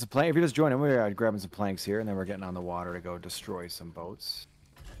 Making some planks. If you just join in, we're grabbing some planks here, and then we're getting on the water to go destroy some boats.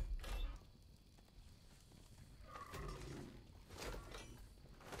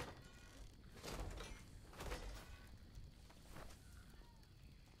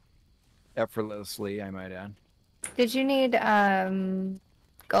 Effortlessly, I might add. Did you need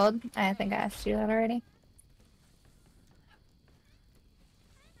gold? I think I asked you that already.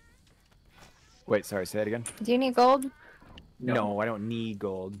 Wait, sorry, say that again. Do you need gold? No, I don't need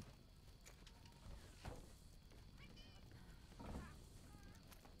gold.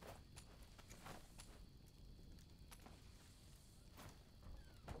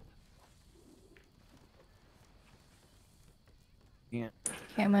 Yeah.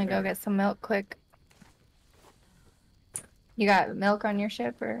 Okay, I'm gonna go get some milk quick. You got milk on your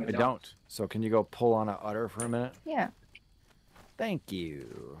ship, or? I don't. So can you go pull on a udder for a minute? Yeah. Thank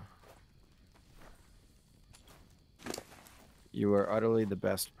you. You are utterly the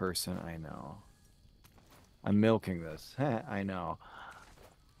best person I know. I'm milking this. I know.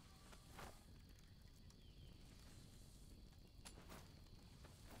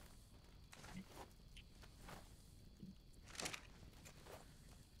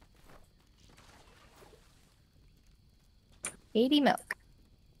 $80 milk.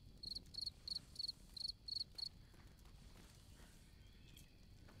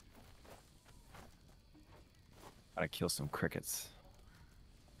 Gotta kill some crickets.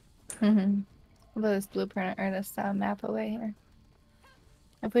 Mm-hmm. I'll put this blueprint or this map away here.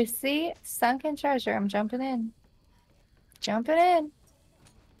 If we see sunken treasure, I'm jumping in. Jumping in.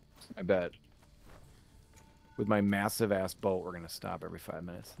 I bet. With my massive ass boat, we're gonna stop every 5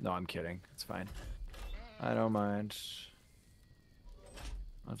 minutes. No, I'm kidding. It's fine. I don't mind.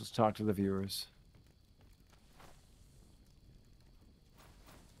 I'll just talk to the viewers.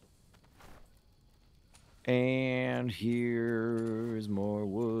 And here's more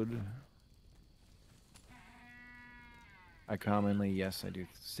wood. I commonly, yes, I do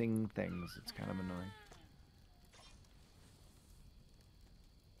sing things. It's kind of annoying.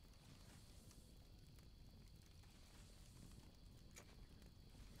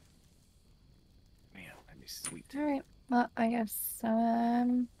 Man, that'd be sweet. All right. Well, I guess A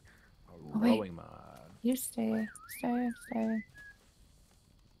wait. rowing mod. You stay.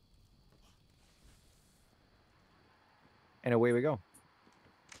 And away we go.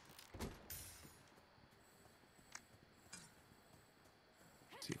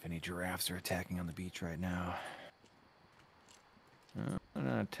 See if any giraffes are attacking on the beach right now. They're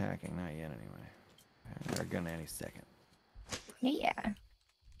not attacking, not yet anyway. They're gonna any second. Yeah.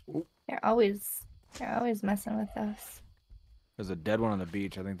 Ooh. They're always messing with us. There's a dead one on the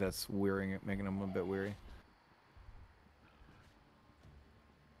beach. I think that's wearying it, making them a bit weary.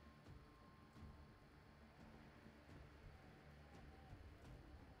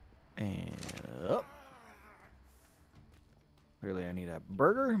 And up. Clearly I need a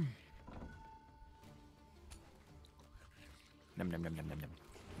burger. Nom nom nom nom nom nom.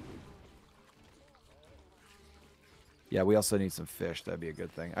 Yeah, we also need some fish. That'd be a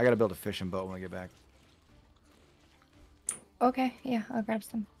good thing. I gotta build a fishing boat when we get back. Okay, yeah, I'll grab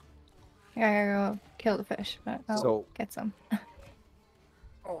some. I gotta go kill the fish, but I'll So- get some.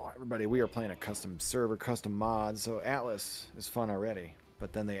 Oh, everybody, we are playing a custom server, custom mod. So Atlas is fun already,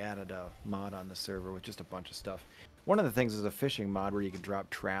 but then they added a mod on the server with just a bunch of stuff. One of the things is a fishing mod where you can drop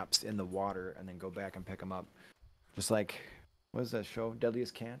traps in the water and then go back and pick them up. Just like, what is that show?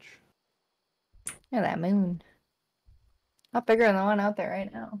 Deadliest Catch? Yeah, that moon. Not bigger than the one out there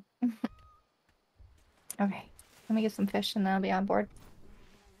right now. Okay, let me get some fish and then I'll be on board.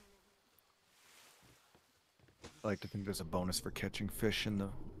 I like to think there's a bonus for catching fish in the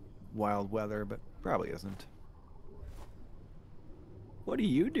wild weather, but probably isn't. What are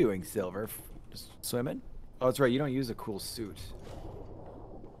you doing, Silver? Just swimming? Oh, that's right. You don't use a cool suit.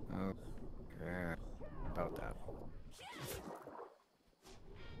 Okay. About that.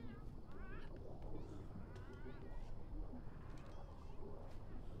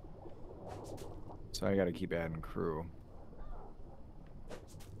 So I gotta keep adding crew.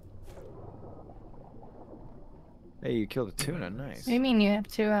 Hey, you killed a tuna. Nice. What do you mean you have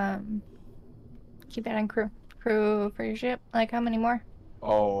to keep adding crew for your ship? Like how many more?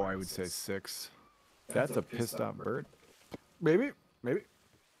 Oh, I would say 6. That's a pissed off bird. Maybe. Maybe.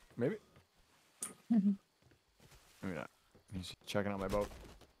 Maybe. Mhm. Maybe not. He's checking out my boat.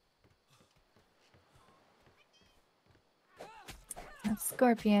 A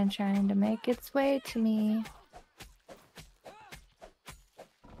scorpion trying to make its way to me.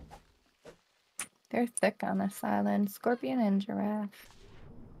 They're thick on this island. Scorpion and giraffe.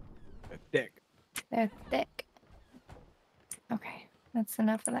 Dick. They're thick. Okay, that's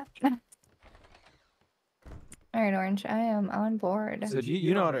enough of that. Alright, Orange, I am on board. So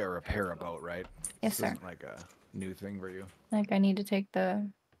you know how to repair a boat, right? Yes, This sir. isn't like a new thing for you. Like, I need to take the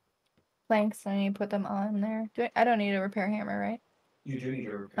planks and I need to put them on there. I don't need a repair hammer, right? You do need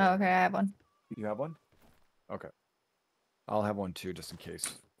a repair. Oh, okay, I have one. You have one? Okay. I'll have one too, just in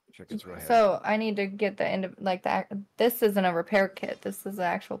case. Check gets real heavy. So I need to get the end of like that. This isn't a repair kit. This is the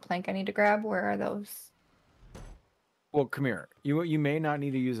actual plank I need to grab. Where are those? Well, come here. You may not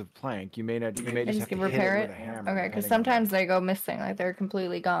need to use a plank. You may not. You may I just just have can to repair hit it it. with a hammer. Okay, because depending on- sometimes they go missing, like they're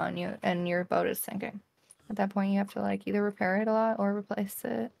completely gone. And your boat is sinking. At that point, you have to like either repair it a lot or replace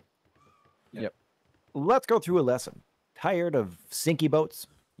it. Yep. Let's go through a lesson. Tired of sinky boats?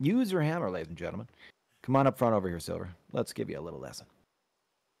 Use your hammer, ladies and gentlemen. Come on up front over here, Silver. Let's give you a little lesson.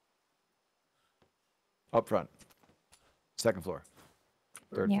 Up front. Second floor.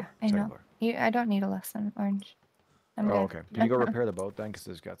 Third Yeah, floor. I Second know. floor. I don't need a lesson, Orange. I'm Oh, good. okay. Can you go repair the boat then? Because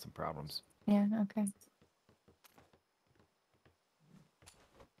it's got some problems. Yeah, okay.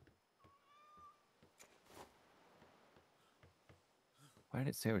 Why did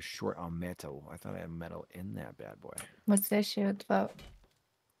it say I was short on metal? I thought I had metal in that bad boy. What's the issue with the boat?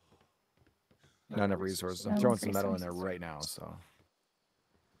 Not enough resources. I'm Not throwing enough some metal in there resources. right now, so.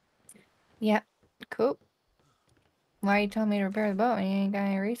 Yeah, cool. Why are you telling me to repair the boat when you ain't got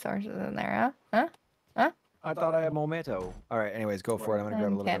any resources in there, huh? Huh? I thought I had more metal. All right, anyways, go for it. I'm going to grab a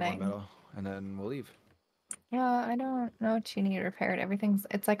I'm little bit kidding. more metal, and then we'll leave. Well, I don't know what you need repaired.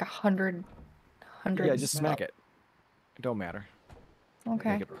 It's like 100. Yeah, just smack it. It don't matter.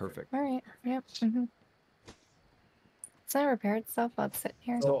 Okay. Make it perfect. All right. Yep. It's not repaired itself. I'll sit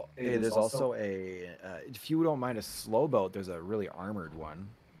here. So, hey, there's also a, if you don't mind a slow boat, there's a really armored one.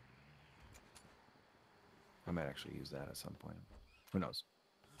 I might actually use that at some point. Who knows?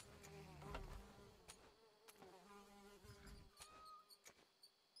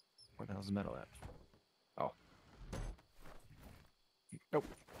 Where the hell's the metal at? Oh. Nope.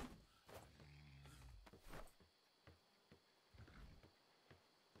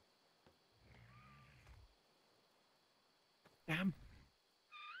 Damn.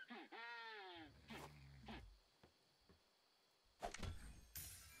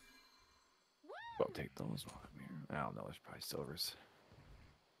 I'll take those while I'm here. I don't know, there's probably silvers.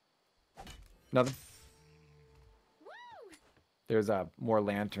 Nothing. There's more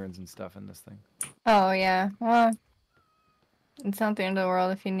lanterns and stuff in this thing. Oh yeah. Well, it's not the end of the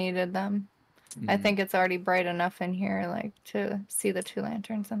world if you needed them. I think it's already bright enough in here, like to see the 2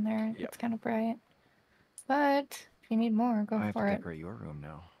 lanterns in there. Yep. It's kind of bright. But if you need more, go I have for to it. decorate your room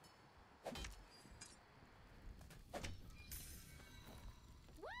now.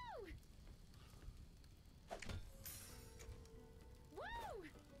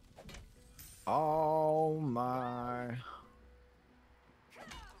 Oh my.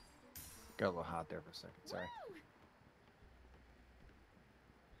 Got a little hot there for a second, sorry.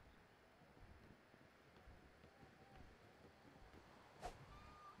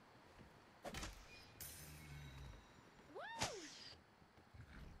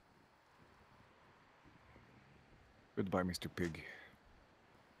 Goodbye, Mr. Pig.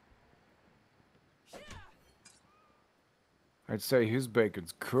 I'd say his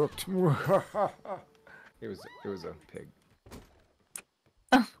bacon's cooked. It was a pig.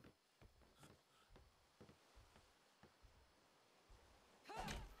 Oh.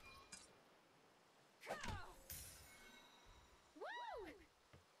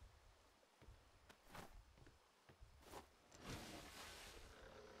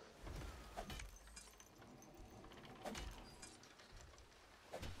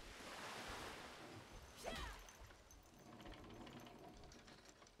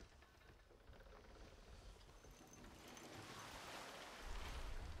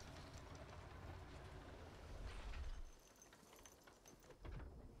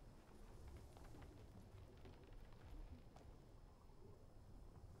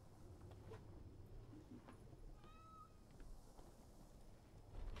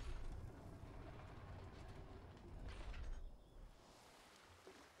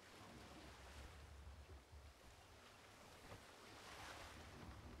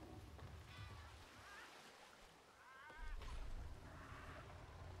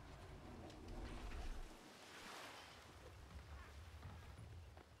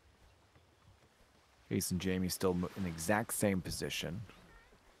 Ace and Jamie still in the exact same position.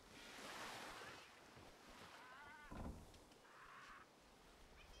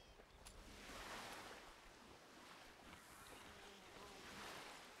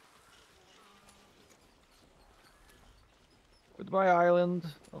 Goodbye, island.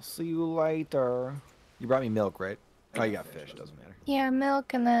 I'll see you later. You brought me milk, right? Oh, you got fish. Doesn't matter. Yeah,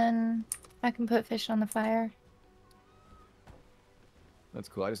 milk, and then I can put fish on the fire. That's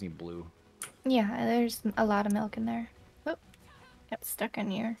cool. I just need blue. Yeah, there's a lot of milk in there. Oh, got stuck on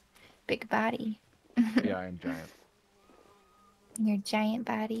your big body. Yeah, I am giant. Your giant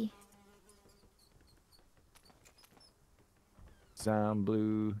body. Some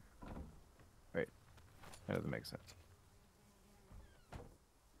blue. Wait, that doesn't make sense.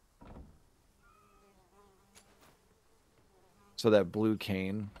 So that blue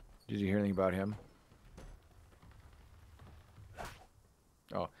cane, did you hear anything about him?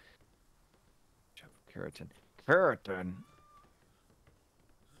 Oh. Keratin. Keratin!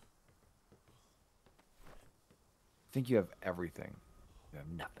 I think you have everything. You have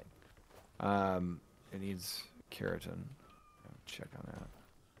nothing. It needs keratin. Check on that.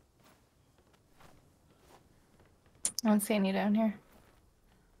 I don't see any down here.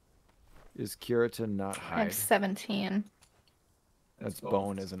 Is keratin not I hide? have 17. That's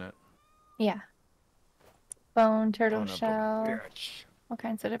bone, isn't it? Yeah. Bone, turtle Son of a shell, bitch. all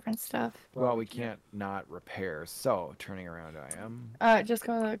kinds of different stuff. Well, we can't not repair. So, turning around, I am. Just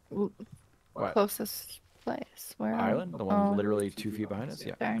go to the What? closest place. Where Island? The one literally 2 feet behind us?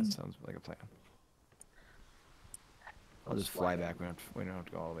 Yeah, darn. that sounds like a plan. I'll just fly back. We don't have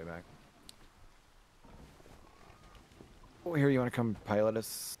to go all the way back. Oh, here, you want to come pilot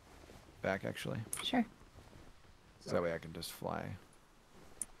us back, actually? Sure. So that way I can just fly.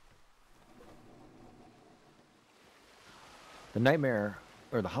 The Nightmare,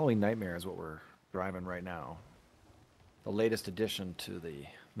 or the Halloween Nightmare is what we're driving right now. The latest addition to the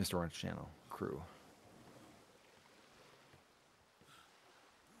Mr. Orange Channel crew.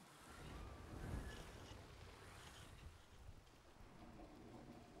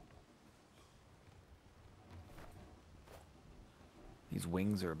 These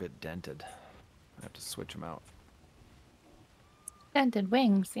wings are a bit dented. I have to switch them out. Dented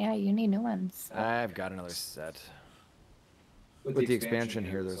wings. Yeah, you need new ones. I've got another set. With the expansion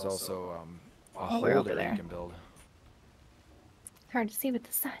here, there's also a Oh, we're over holder there. you can build. Hard to see with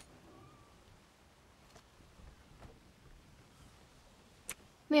the sun.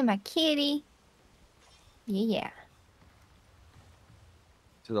 Me and my kitty. Yeah.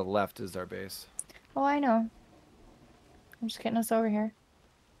 To the left is our base. Oh, I know. I'm just getting us over here.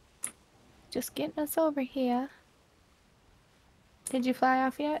 Just getting us over here. Did you fly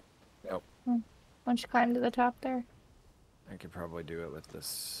off yet? Nope. Why don't you climb to the top there? I could probably do it with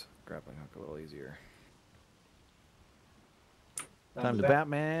this grappling hook a little easier. Time to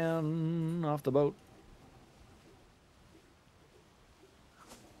Batman off the boat.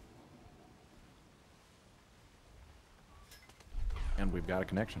 And we've got a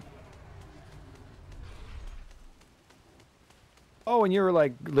connection. Oh, and you were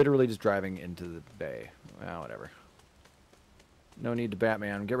like literally just driving into the bay. Well, whatever. No need to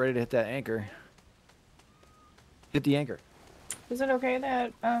Batman. Get ready to hit that anchor. Hit the anchor. Is it okay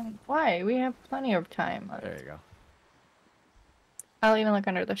that, why? We have plenty of time. There you go. I'll even look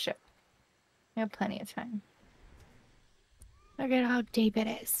under the ship. We have plenty of time. Look at how deep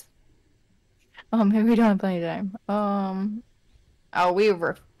it is. Oh, maybe we don't have plenty of time. Oh, we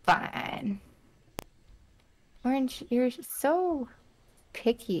were fine. Orange, you're so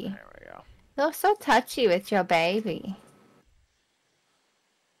picky. There we go. You're so touchy with your baby.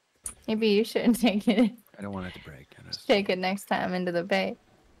 Maybe you shouldn't take it. I don't want it to break. Dennis. Take it next time into the bay.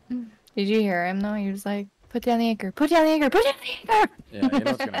 Did you hear him though? He was like, "Put down the anchor. Put down the anchor. Put down the anchor." Yeah, you know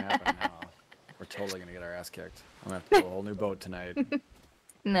what's gonna happen now. We're totally gonna get our ass kicked. I'm gonna have to go a whole new boat tonight.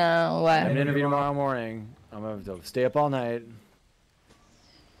 No, I have what? an interview tomorrow morning. I'm gonna have to stay up all night.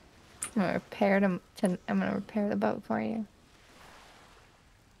 I'm gonna repair I'm gonna repair the boat for you.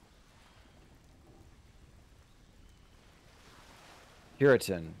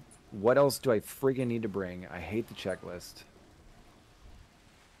 Puritan, what else do I freaking need to bring? I hate the checklist.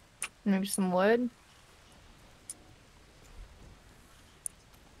 Maybe some wood.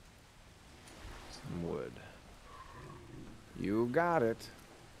 Some wood. You got it.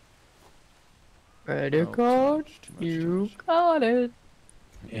 Ready, Oh, coach? too much, You got it.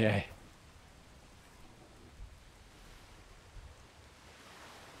 Yeah.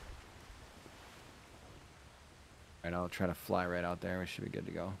 Alright, I'll try to fly right out there. We should be good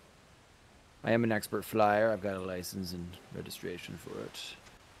to go. I am an expert flyer. I've got a license and registration for it.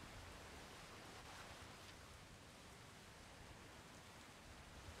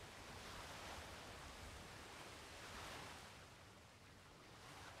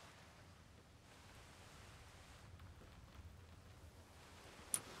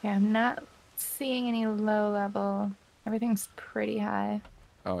 Yeah, I'm not seeing any low level. Everything's pretty high.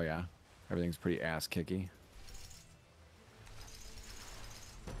 Oh yeah. Everything's pretty ass kicky.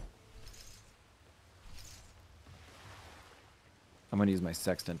 I'm gonna use my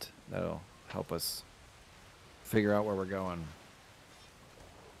sextant. That'll help us figure out where we're going.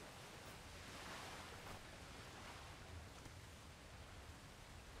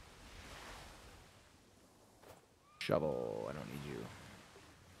 Shovel, I don't need you.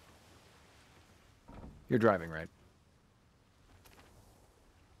 You're driving, right?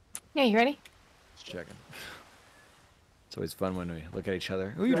 Yeah, you ready? Just checking. It's always fun when we look at each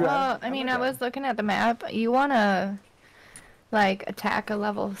other. Who you Well, driving? I mean, I I'm was looking at the map. You wanna like attack a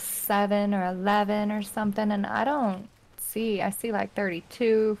level 7 or 11 or something, and I don't see. I see like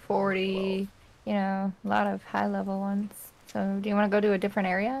 32, 40. You know, a lot of high level ones. So, do you want to go to a different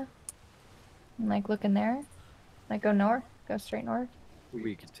area? And like look in there? Like go north? Go straight north?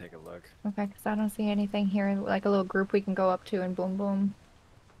 We could take a look. Okay, because I don't see anything here. Like a little group we can go up to and boom boom.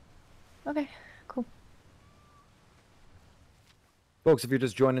 Okay, cool. Folks, if you're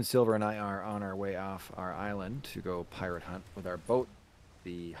just joining, Silver and I are on our way off our island to go pirate hunt with our boat,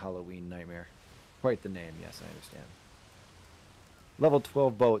 the Halloween Nightmare. Quite the name, yes, I understand. Level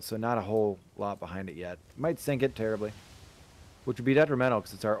 12 boat, so not a whole lot behind it yet. Might sink it terribly, which would be detrimental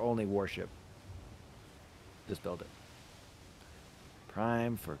because it's our only warship. Just build it.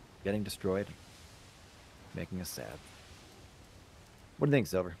 Prime for getting destroyed, making us sad. What do you think,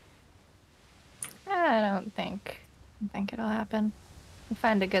 Silver? I don't think it'll happen. We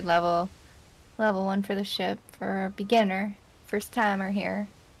find a good level 1 for the ship for a beginner, first timer here,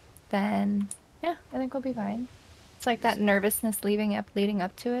 then yeah, I think we'll be fine. It's like that nervousness leading up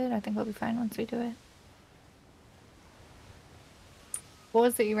to it. I think we'll be fine once we do it. What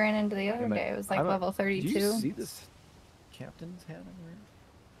was it you ran into the other day? It was like level 32. Do you see this captain's hat I'm wearing?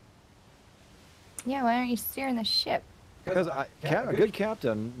 Yeah, why aren't you steering the ship? Because a good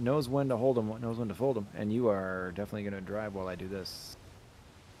captain knows when to hold them, knows when to fold them, and you are definitely going to drive while I do this.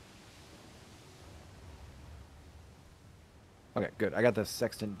 Okay, good. I got the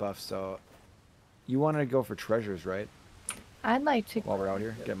sextant buff, so you wanted to go for treasures, right? I'd like to While we're out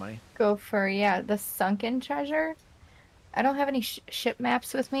here, get money. go for, yeah, the sunken treasure. I don't have any ship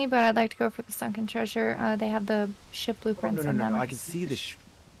maps with me, but I'd like to go for the sunken treasure. They have the ship blueprints in them. I can see the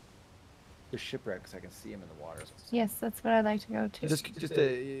shipwrecks. I can see them in the water. Yes, that's what I'd like to go to.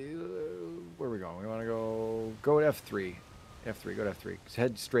 Where are we going? We want to go to F3. F3, go to F3.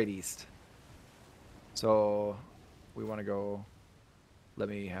 Head straight east. So we want to go. Let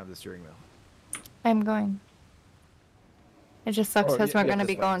me have the steering wheel. I'm going. It just sucks Oh, because yeah, we're going to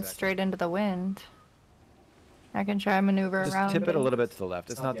this be way, going exactly. straight into the wind. I can try maneuver Just around. tip it a little bit to the left.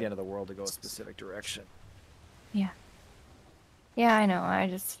 It's not the end of the world to go a specific direction. Yeah. Yeah, I know. I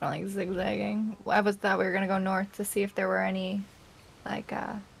just don't like zigzagging. I thought we were going to go north to see if there were any, like,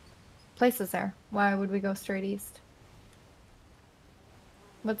 places there. Why would we go straight east?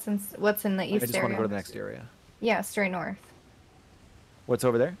 What's in the east I just area? want to go to the next area. Yeah, straight north. What's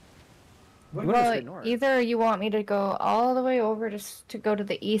over there? We wanna go Well, straight north. either you want me to go all the way over to go to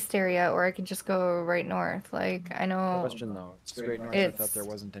the east area, or I can just go right north. Like, I know, Question though. Straight north. I It's- thought there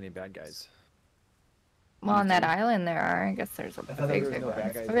wasn't any bad guys. well, on that island there are. I guess there's a thought big, there was big no bad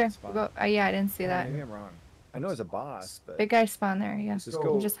ones. guys Okay, in the we'll go. Yeah, I didn't see that. Maybe I'm wrong. I know there's a boss, but Big guy spawn there, yeah. let's just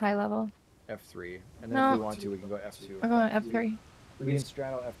go Just high level. F3, and then if we No. want to, we can go F2. We're going F3. We can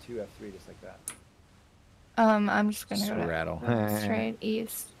straddle F2, F3 just like that. I'm just gonna Straddle. go to straight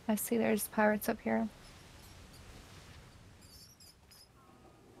east. I see there's pirates up here.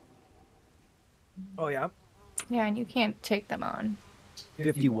 Oh yeah. Yeah, and you can't take them on.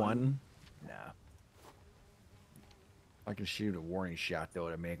 51. Nah. I can shoot a warning shot though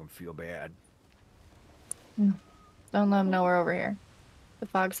to make them feel bad. Don't let them know we're over here. The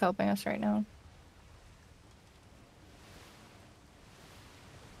fog's helping us right now.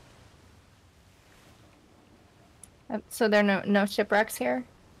 So there are no shipwrecks here?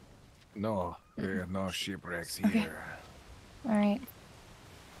 No, there are no shipwrecks here. Alright.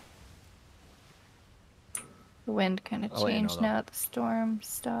 The wind kind of I'll let you know, changed though. now that the storm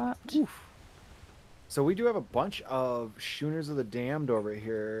stopped. Oof. So we do have a bunch of Schooners of the Damned over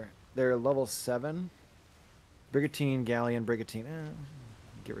here. They're level 7. Brigantine, Galleon, Brigantine,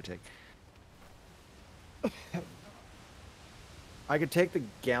 give or take. I could take the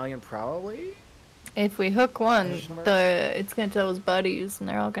Galleon probably. If we hook one, Question mark? it's gonna tell his buddies and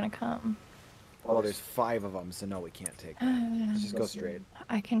they're all gonna come. Oh, there's 5 of them, so no, we can't take them. Let's just go straight.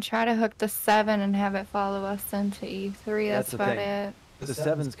 I can try to hook the 7 and have it follow us into E3. That's That's the about thing. it. The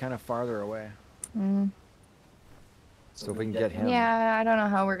 7's kind of farther away, Mm. so if we can get him. Yeah, I don't know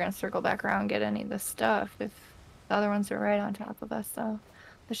how we're gonna circle back around and get any of this stuff if the other ones are right on top of us. So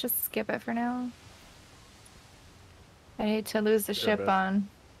let's just skip it for now. I hate to lose the Sure, ship but- on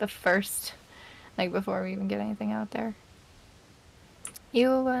the first, like before we even get anything out there.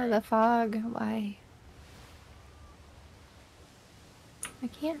 The fog. Why? I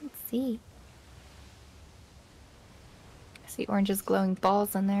can't see. I see orange's glowing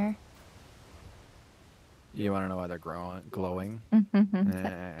balls in there. You want to know why they're glowing?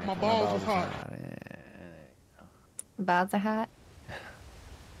 Mm-hmm. My balls are hot. Balls are hot.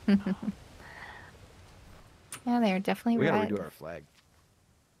 Yeah, they are definitely We gotta red. redo our flag.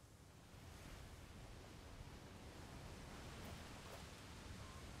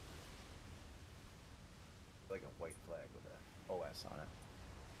 Like a white flag with a OS on it.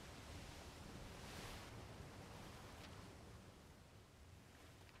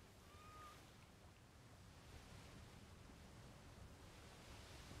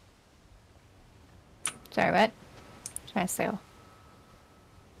 Sorry, what? Trying to sail.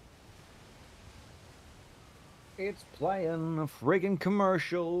 It's playing a friggin'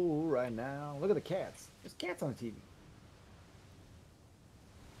 commercial right now. Look at the cats. There's cats on the TV.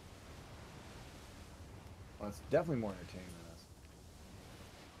 Well, it's definitely more entertaining than us.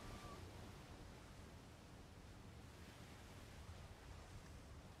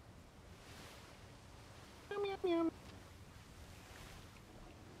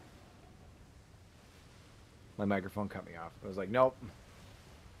 My microphone cut me off. I was like, nope.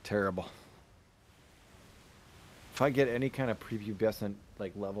 Terrible. If I get any kind of prepubescent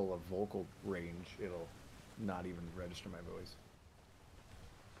like level of vocal range, it'll not even register my voice.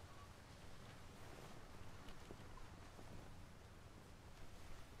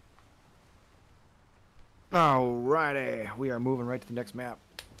 Alrighty, we are moving right to the next map.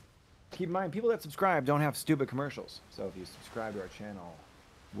 Keep in mind, people that subscribe don't have stupid commercials. So if you subscribe to our channel,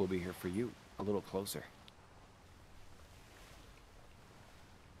 we'll be here for you a little closer.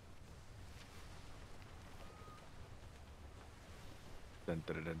 Dun,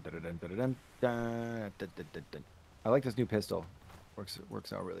 dun, dun, dun, dun, dun, dun, dun, dun, dun, dun, dun. I like this new pistol.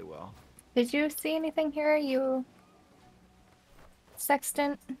 Works out really well. Did you see anything here, you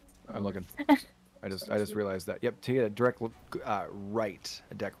sextant? I'm looking. I just realized that. Yep, take a direct right,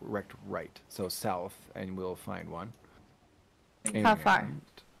 a direct right, so south, and we'll find one. How far?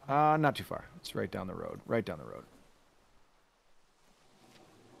 Not too far. It's right down the road. Right down the road.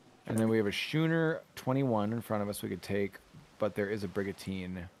 And then we have a Schooner 21 in front of us we could take, but there is a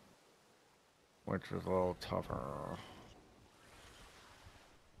Brigantine, which is a little tougher.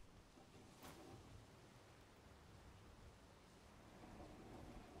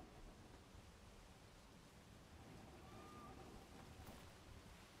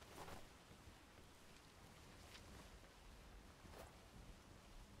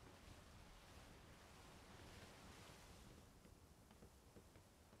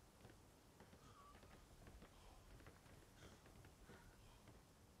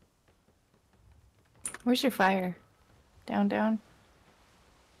 Where's your fire? Down, down.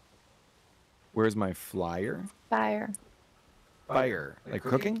 Where's my flyer? Fire. Fire. Like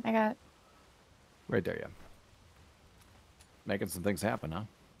cooking? I got. Right there, yeah. Making some things happen, huh?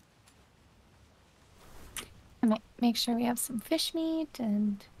 Make sure we have some fish meat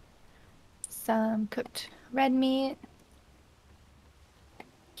and some cooked red meat.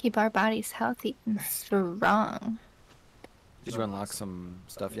 Keep our bodies healthy and strong. Did you unlock some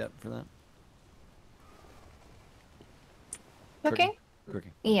stuff yet for that? Cooking?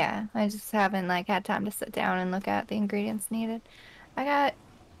 Cooking. Yeah, I just haven't like had time to sit down and look at the ingredients needed. I got,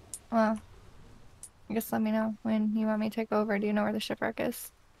 well, I guess let me know when you want me to take over. Do you know where the shipwreck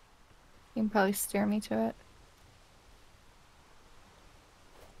is? You can probably steer me to it.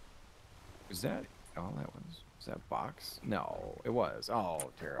 Is that all that was? Is that box? No, it was.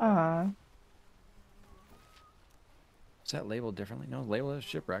 Oh, terrible. Is that labeled differently? No, labeled as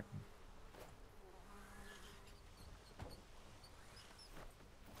shipwreck.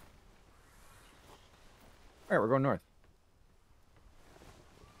 All right, we're going north.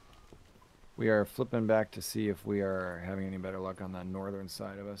 We are flipping back to see if we are having any better luck on the northern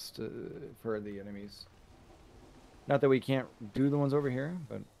side of us for the enemies. Not that we can't do the ones over here,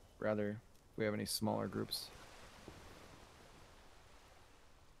 but rather if we have any smaller groups.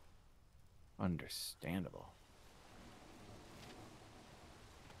 Understandable.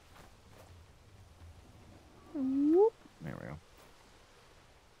 There we go.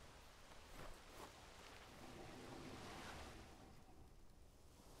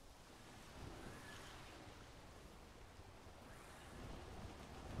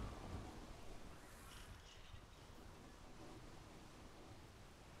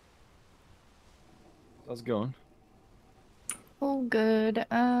 How's it going? Oh, good.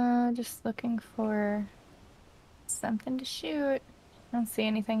 Just looking for something to shoot. I don't see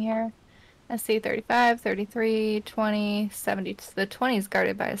anything here. I see 35, 33, 20, 70. The 20 is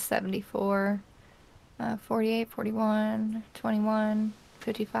guarded by a 74. 48, 41, 21,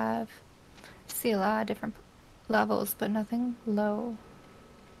 55. See a lot of different levels, but nothing low.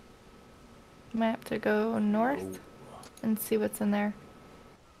 Might have to go north and see what's in there.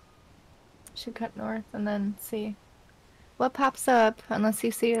 Should cut north and then see what pops up, unless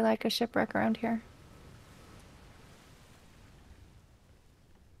you see like a shipwreck around here.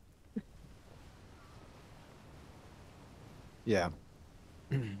 Yeah.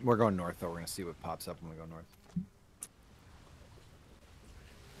 We're going north, though. We're going to see what pops up when we go north.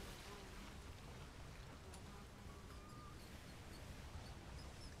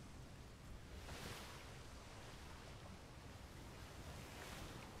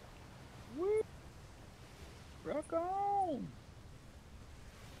 Woo! Rock on!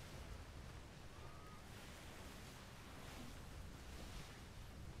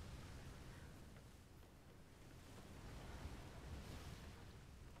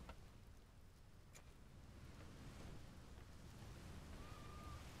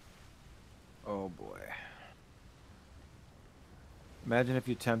 Oh boy. Imagine if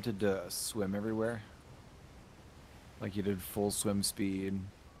you attempted to swim everywhere. Like you did full swim speed,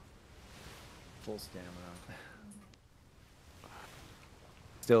 full stamina.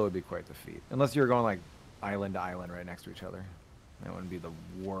 Still, it would be quite the feat. Unless you were going like island to island right next to each other. That wouldn't be the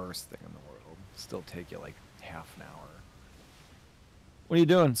worst thing in the world. Still take you like half an hour. What are you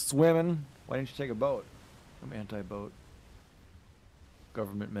doing? Swimming? Why didn't you take a boat? I'm anti-boat.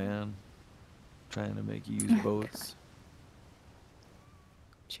 Government man. Trying to make you use boats.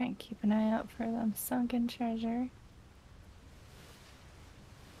 Try and keep an eye out for them sunken treasure.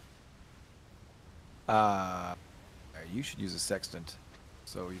 You should use a sextant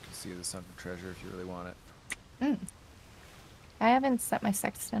so you can see the sunken treasure if you really want it. I haven't set my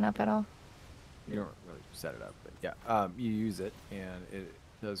sextant up at all. You don't really set it up, but yeah, you use it and it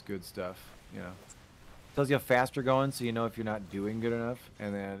does good stuff. You know, tells you how fast you're going, so you know if you're not doing good enough,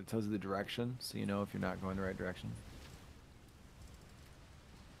 and then it tells you the direction, so you know if you're not going the right direction.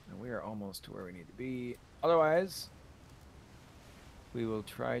 And we are almost to where we need to be. Otherwise, we will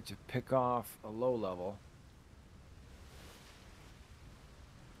try to pick off a low level.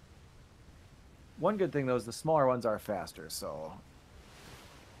 One good thing though is the smaller ones are faster, so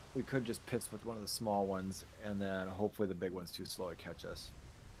we could just piss with one of the small ones, and then hopefully the big one's too slow to catch us.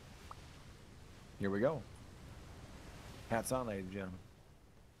 Here we go. Hats on, ladies and gentlemen.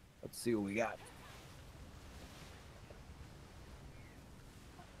 Let's see what we got.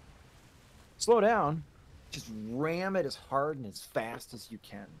 Slow down. Just ram it as hard and as fast as you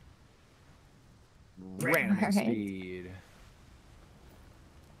can. Ram Right. speed.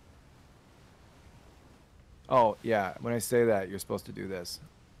 Oh, yeah. When I say that, you're supposed to do this.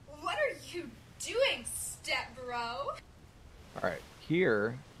 What are you doing, step bro? All right.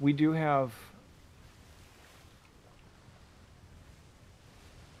 Here, we do have...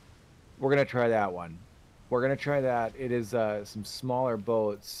 We're going to try that one. We're going to try that. It is some smaller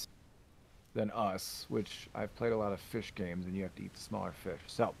boats than us, which I've played a lot of fish games, and you have to eat the smaller fish.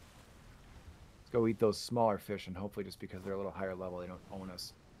 So, Go eat those smaller fish, and hopefully just because they're a little higher level, they don't own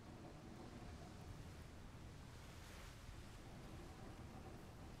us.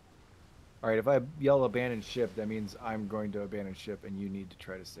 All right, if I yell abandoned ship, that means I'm going to abandon ship, and you need to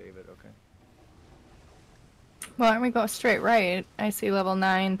try to save it, okay? Well, aren't we go straight right? I see level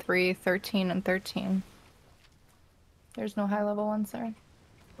 9, 3, 13, and 13. There's no high level ones there.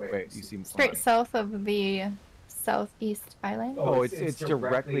 Wait, you seem Straight south of the southeast island? Oh, it's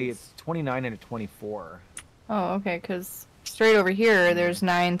directly, it's 29 and a 24. Oh, okay, because straight over here, there's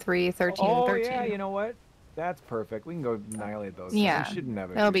 9, 3, 13, and Oh, 13. yeah, you know what? That's perfect. We can go annihilate those. Yeah, We shouldn't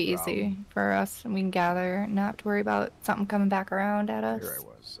have a that'll huge be problem. easy for us. We can gather, not have to worry about something coming back around at us. Here I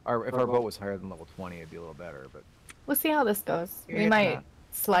was. If our boat was higher than level 20, it'd be a little better, but... We'll see how this goes. We It's might not.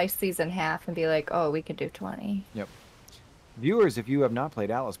 slice these in half and be like, oh, we could do 20. Yep. Viewers, if you have not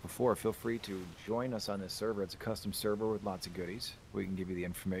played Atlas before, feel free to join us on this server. It's a custom server with lots of goodies. We can give you the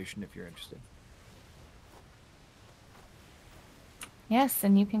information if you're interested. Yes,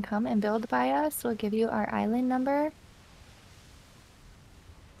 and you can come and build by us. We'll give you our island number.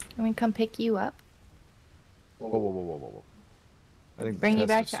 And we come pick you up. Whoa, whoa, whoa, whoa, whoa, whoa. I think the Bring you test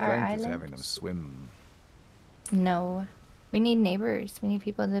back of to our strength is island? having them swim. No. We need neighbors. We need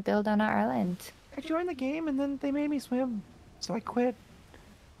people to build on our island. I joined the game and then they made me swim, so I quit.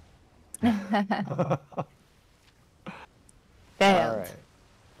 Failed. Alright.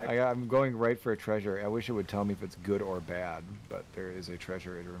 I'm going right for a treasure. I wish it would tell me if it's good or bad, but there is a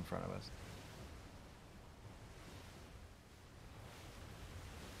treasure in front of us.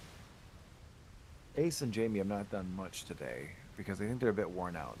 Ace and Jamie have not done much today because I think they're a bit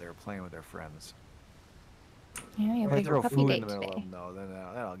worn out. They were playing with their friends. Yeah, you If have I a big throw puppy food day in the middle of today. them, though, then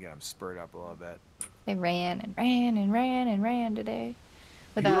that'll get them spurred up a little bit. They ran and ran and ran and ran today.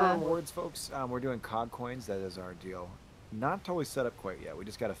 With Viewer a rewards, folks. We're doing COG coins. That is our deal. Not totally set up quite yet. We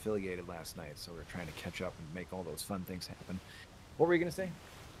just got affiliated last night, so we're trying to catch up and make all those fun things happen. What were you gonna say?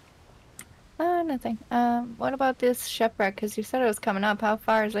 nothing. What about this shipwreck? Because you said it was coming up. How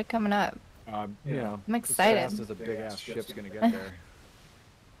far is it coming up? You know, I'm as fast excited. as a big ass ship's gonna get there.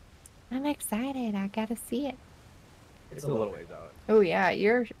 I'm excited. I gotta see it. It's a little ways out. Oh yeah,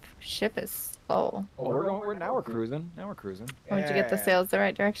 your ship is slow. Oh, now we're cruising. Now we're cruising. Once you get the sails the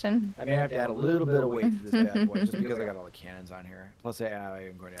right direction. I may have to add a little bit of weight to this bad boy, just because I got all the cannons on here. Plus, I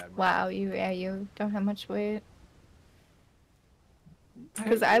am going to add more. Wow, you don't have much weight.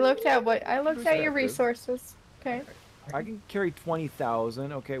 Because I looked at your resources. Okay. I can carry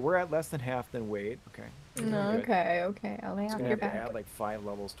 20,000. Okay, we're at less than half than weight. Okay. We're doing good. Okay. I'll lay It's off gonna your have to back. add like 5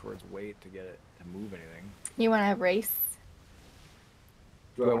 levels towards weight to get it to move anything. You want to race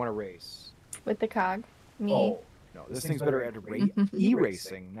Do I want to race? with the cog? Me. Oh, no, this thing's better at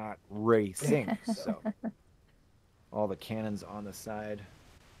e-racing, not racing. So, all the cannons on the side,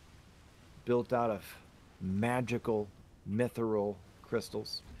 built out of magical, mithril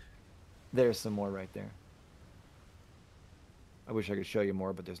crystals. There's some more right there. I wish I could show you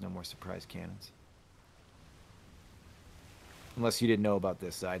more, but there's no more surprise cannons. Unless you didn't know about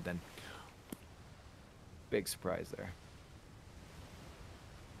this side, then big surprise there.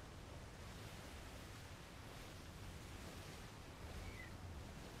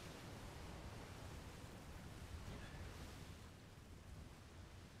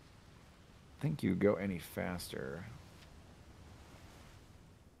 Think you go any faster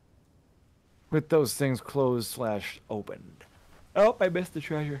with those things closed / opened. Oh, I missed the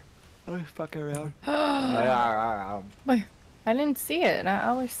treasure. I was fucking around. Wait, I didn't see it. I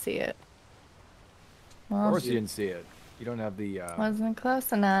always see it. Of Well, course you didn't see it. You don't have the, wasn't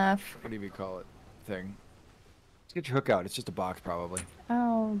close enough. what do you call it, thing. Let's get your hook out. It's just a box, probably.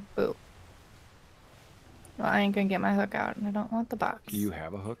 Oh, boo. Well, I ain't gonna get my hook out, and I don't want the box. Do you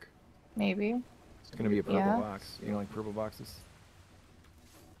have a hook? Maybe. It's gonna be a purple Yeah. box. You don't like purple boxes?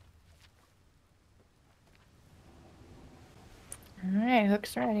 Alright,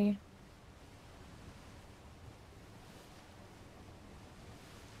 hook's ready.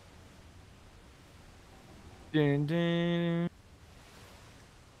 Dun, dun.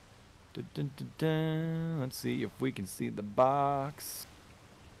 Dun, dun, dun, dun. Let's see if we can see the box.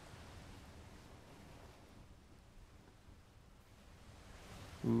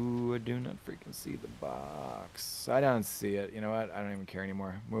 Ooh, I do not freaking see the box. I don't see it. You know what? I don't even care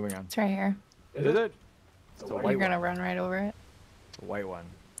anymore. Moving on. It's right here. Is it? It's a You're white gonna one. run right over it. It's a white one.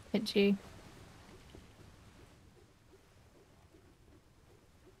 Hit G.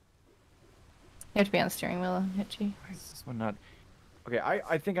 You have to be on the steering wheel and hit G. Why is this one not? Okay,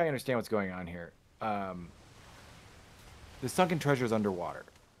 I think I understand what's going on here. The sunken treasure is underwater.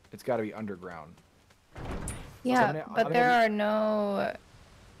 It's got to be underground. Yeah, I'm gonna but have there you- are no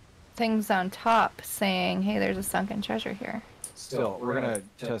things on top saying, "Hey, there's a sunken treasure here." Still, we're gonna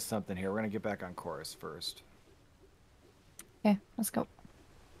test something here. We're gonna get back on course first. Okay, let's go.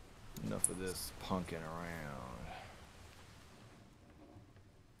 Enough of this punking around.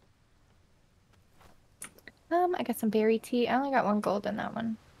 I got some berry tea. I only got 1 gold in that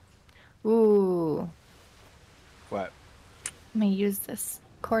one. Ooh, What? I'm gonna use this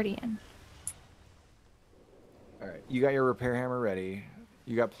accordion. All right. You got your repair hammer ready.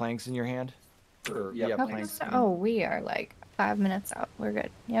 You got planks in your hand? Or, yeah, How planks. close are- Oh, we are like 5 minutes out. We're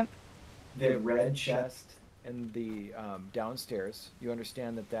good. Yep. The red chest and the downstairs, you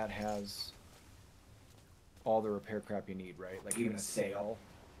understand that that has all the repair crap you need, right? Like even a sail.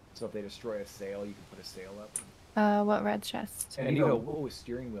 So if they destroy a sail, you can put a sail up. What red chest? And you know, oh, a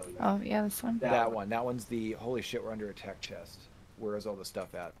steering wheel. Oh, yeah, this one. That one. That one's the holy shit, we're under attack chest. Where's all the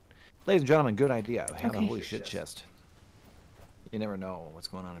stuff at? Ladies and gentlemen, good idea. We have a Okay. holy shit chest. You never know what's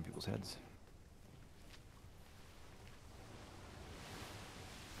going on in people's heads.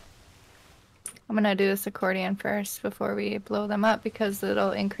 I'm gonna do this accordion first before we blow them up because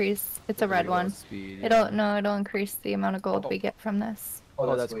it'll increase. It's a red Pretty low one. speed, It'll yeah. no, it'll increase the amount of gold we get from this.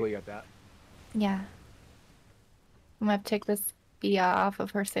 Oh, that's cool. You got that. Yeah. I'm gonna have to take this Bia off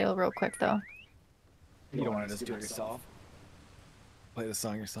of her sail real quick though. You don't want to just do it yourself? Play the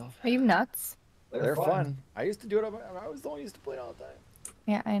song yourself? Are you nuts? They're fun. I used to do it. I was the one who used to play it all the time.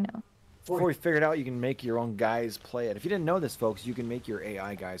 Yeah, I know. Before we figured out you can make your own guys play it. If you didn't know this, folks, you can make your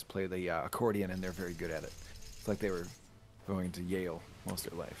AI guys play the accordion, and they're very good at it. It's like they were going to Yale most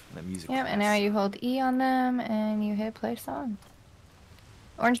of their life in that music Yep, class. and now you hold E on them and you hit play song.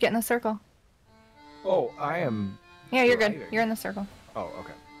 Orange, get in the circle. Oh, I am... Yeah, you're good. driving. You're in the circle. Oh,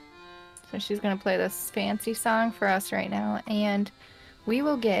 okay. So she's gonna play this fancy song for us right now, and we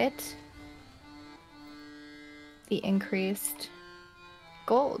will get the increased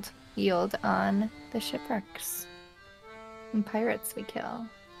gold yield on the shipwrecks and pirates we kill.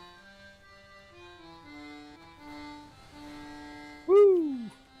 Woo!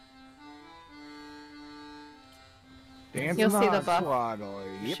 Dancing You'll see on the buff throttle.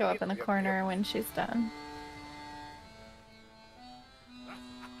 Yep, show up yep, in the yep, corner yep. when she's done.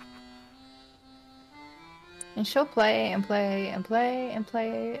 And she'll play and play and play and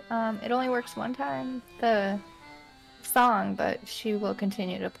play. It only works one time, the song, but she will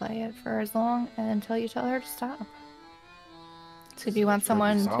continue to play it for as long until you tell her to stop. So do you want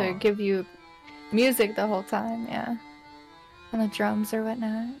someone to song. give you music the whole time? Yeah. On the drums or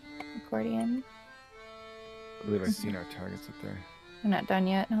whatnot. Accordion. I believe I've seen our targets up there. We're not done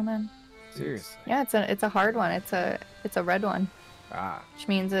yet. Hold on. Seriously. Yeah, it's a hard one. It's a red one, Ah. which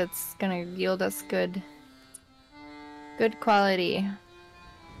means it's gonna yield us good quality. I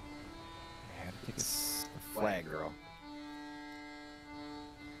had to take a flag, girl.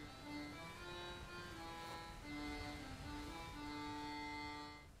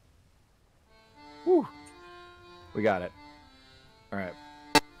 Whew. We got it. All right.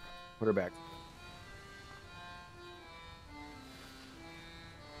 Put her back.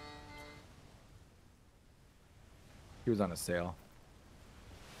 He was on a sail.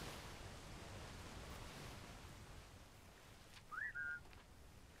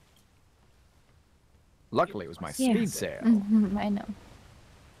 Luckily, it was my Yeah. speed sail. I know.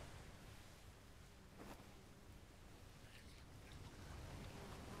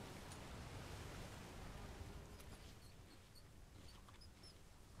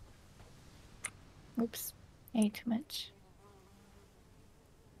 Oops, ate too much.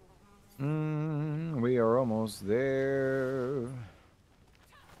 We are almost there.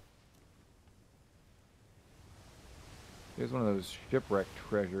 There's one of those shipwreck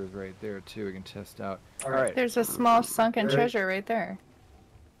treasures right there too. We can test out. All right. There's a small sunken treasure right there.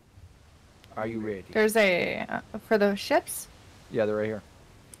 Are you ready? There's a for the ships. Yeah, they're right here.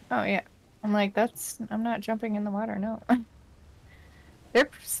 Oh yeah. I'm like I'm not jumping in the water. No. They're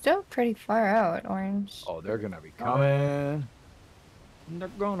still pretty far out. Orange. Oh, they're gonna be coming. They're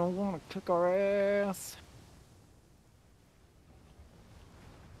gonna wanna kick our ass.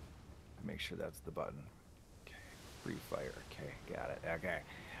 Make sure that's the button. Okay, free fire. Okay, got it. Okay,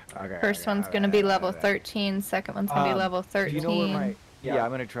 okay. First okay, one's okay, gonna be okay, level okay. 13. Second one's gonna be level Do 13. you know where my? Yeah,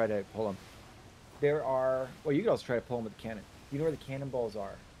 I'm gonna try to pull them. There are. Well, you can also try to pull them with the cannon. You know where the cannonballs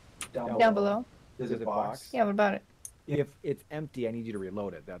are? Down below. There's a box. Yeah. What about it? If it's empty, I need you to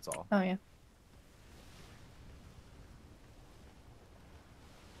reload it. That's all. Oh yeah.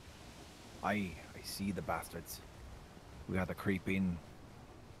 I see the bastards. We got the creep in.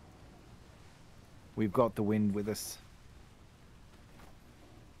 We've got the wind with us.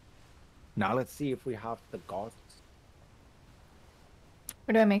 Now let's see if we have the gods.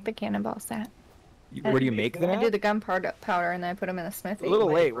 Where do I make the cannonballs at? Where do you make them I do at? the gunpowder and then I put them in the smithy. A little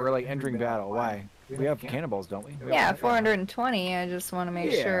late. We're like entering battle. Why? We have cannonballs, don't we? Yeah, 420. I just want to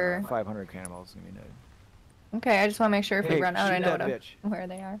make sure. 500 cannonballs. I mean, Okay, I just want to make sure if we Hey, run out, I shoot know that bitch. where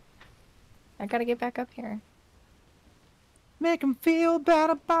they are. I gotta get back up here. make him feel bad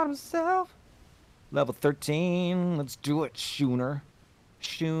about himself. Level 13. Let's do it sooner.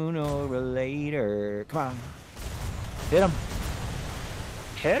 Sooner or later. Come on. Hit him.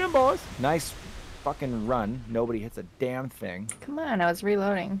 Hit him, boys. Nice fucking run. Nobody hits a damn thing. Come on, I was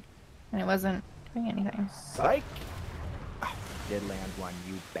reloading, and it wasn't doing anything. Psych. Oh, did land one,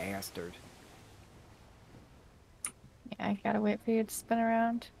 you bastard. Yeah, I gotta wait for you to spin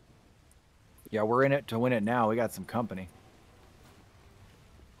around. Yeah, we're in it to win it now. We got some company.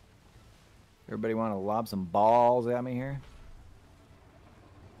 Everybody want to lob some balls at me here?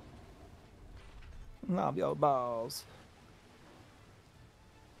 Lob your balls.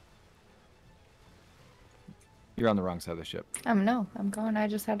 You're on the wrong side of the ship. No, I'm going. I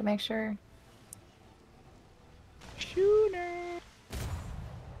just had to make sure. Shooter.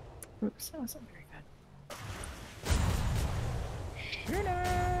 Oops, that wasn't very good.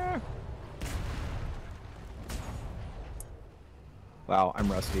 Shooter. Wow,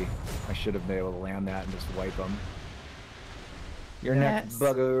 I'm rusty. I should have been able to land that and just wipe them. You're next, Yes.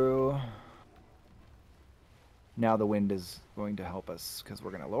 buggeroo. Now the wind is going to help us because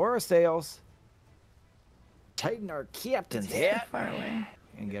we're going to lower our sails, tighten our captain's So hat, far away.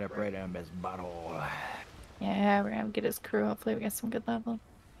 and get up right on his butthole. Yeah, we're gonna get his crew. Hopefully, we get some good level.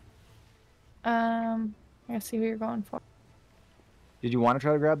 I gotta see who you're going for. Did you want to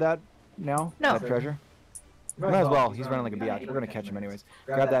try to grab that now? No. That treasure? Might as well. He's running like a biatch. We're going to catch him anyways.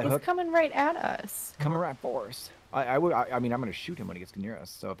 Grab that He's hook. coming right at us. Coming right for us. I mean, I'm going to shoot him when he gets near us.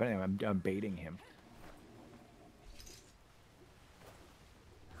 So if anything, I'm baiting him.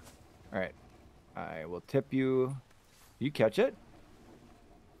 All right. I will tip you. You catch it?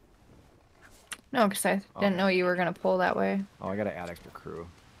 No, because I didn't know you were gonna pull that way. Oh, I got to add extra crew.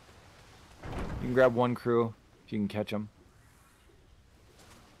 You can grab one crew if you can catch him.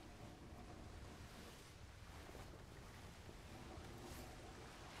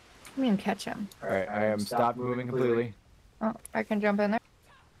 I mean, catch him. All right. I am stopped moving completely. Oh, I can jump in there.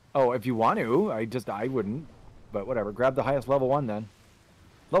 Oh, if you want to. I wouldn't. But whatever. Grab the highest level one then.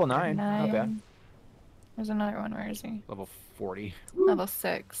 Level 9. Not bad. There's another one. Where is he? Level 40. Level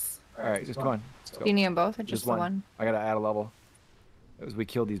 6. All right, just come on. Let's go. Do you need them both or just the one? I gotta add a level. As we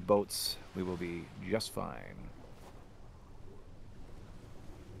kill these boats, we will be just fine.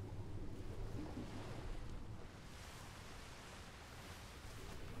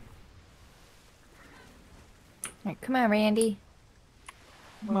 All right, come on, Randy.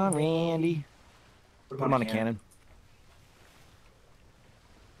 Come on, Randy. Put him on a cannon.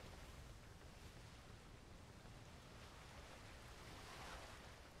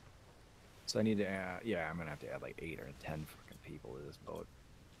 So I need to add, yeah, I'm gonna have to add like 8 or 10 fucking people to this boat.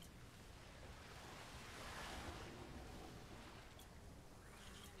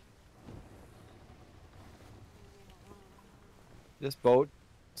 This boat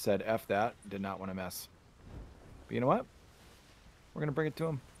said F that, did not want to mess. But you know what? We're gonna bring it to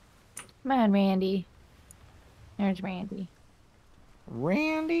him. Come on, Randy. There's Randy.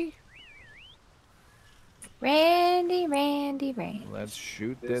 Randy? Randy, Randy, Randy. Let's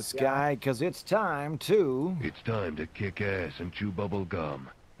shoot this guy, because it's time to... It's time to kick ass and chew bubble gum,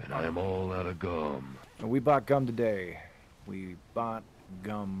 and I am all out of gum. We bought gum today. We bought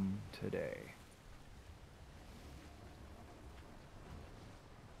gum today.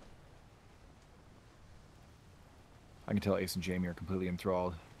 I can tell Ace and Jamie are completely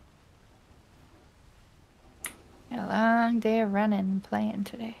enthralled. Had a long day of running and playing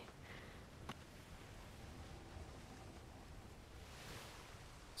today.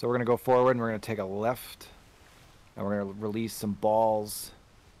 So we're going to go forward and we're going to take a left. And we're going to release some balls.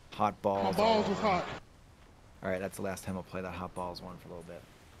 Hot balls. My balls was hot. Alright, that's the last time we'll play that hot balls one for a little bit.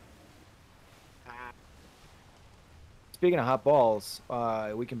 Speaking of hot balls,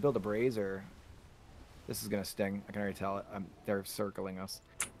 we can build a brazier. This is going to sting. I can already tell it. They're circling us.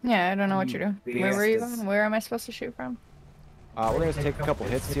 Yeah, I don't know what you're doing. Where were you bastards. going? Where am I supposed to shoot from? We're going to take a couple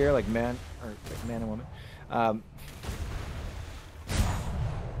hits here, like man and woman.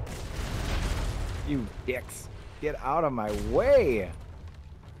 You dicks. Get out of my way.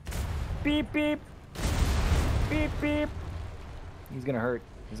 Beep, beep. Beep, beep. He's going to hurt.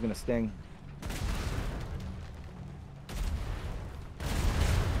 He's going to sting.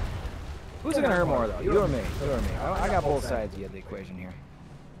 Who's it going to hurt more, though? You or me? You or me? I got both sides of the equation here.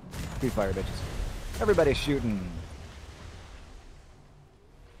 Free fire, bitches. Everybody's shooting.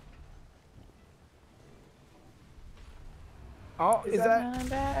 Oh, is that? Not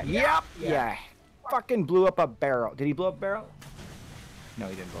back. Yep. Yeah. Fucking blew up a barrel. Did he blow up a barrel? No,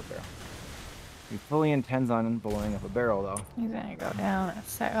 he didn't blow up a barrel. He fully intends on blowing up a barrel, though. He's gonna go down.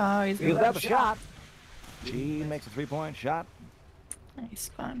 Oh, he's He gonna left a shot. She makes a 3-point shot.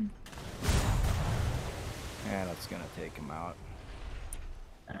 Nice fun. And it's gonna take him out.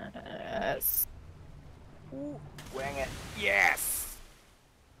 Yes. Ooh, wing it. Yes.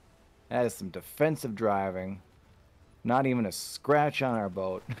 That is some defensive driving. Not even a scratch on our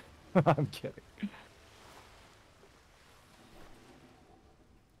boat. I'm kidding.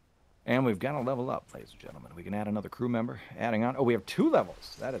 And we've got to level up, ladies and gentlemen. We can add another crew member. Adding on. Oh, we have 2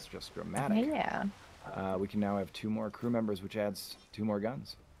 levels. That is just dramatic. Yeah. We can now have 2 more crew members, which adds 2 more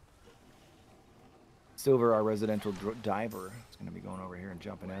guns. Silver, our residential diver, is going to be going over here and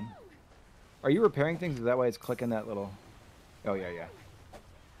jumping in. Are you repairing things? Is that why it's clicking that little... Oh, yeah, yeah.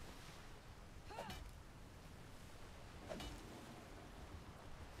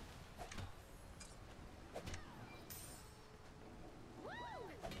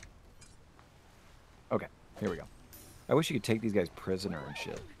 Okay, here we go. I wish you could take these guys prisoner and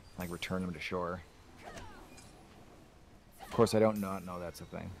shit. Like, return them to shore. Of course, I don't not know that's a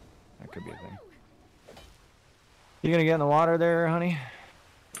thing. That could be a thing. You gonna get in the water there, honey?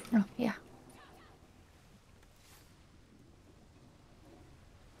 Oh, yeah.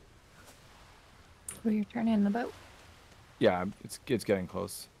 Will you turn in the boat? Yeah, it's getting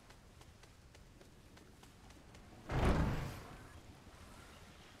close.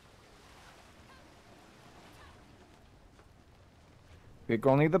 Pick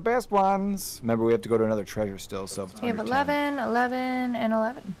only the best ones. Remember, we have to go to another treasure still, so it's We have under 10. 11, 11, and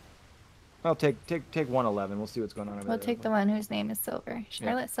 11. Well, take 111. We'll see what's going on over We'll there. take the one whose name is Silver.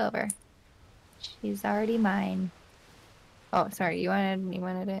 Charlotte Silver. She's already mine. Oh, sorry. You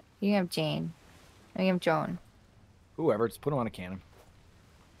wanted it? You can have Jane. I have Joan. Whoever, just put them on a cannon.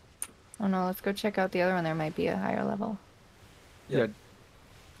 Oh no, let's go check out the other one. There might be a higher level. Yeah.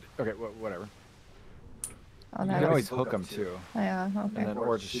 Okay, whatever. Oh, You that can was... always hook them too, Yeah, and okay. then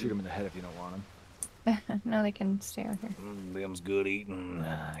or just shoot them in the head if you don't want them. No, they can stay out here. Them's good eating,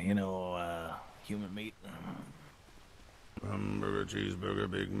 human meat. Hamburger,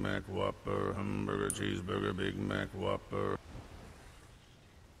 cheeseburger, Big Mac, Whopper. Hamburger, cheeseburger, Big Mac, Whopper.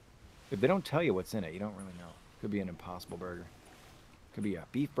 If they don't tell you what's in it, you don't really know. Could be an Impossible Burger. Could be a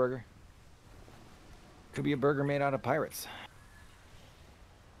beef burger. Could be a burger made out of pirates.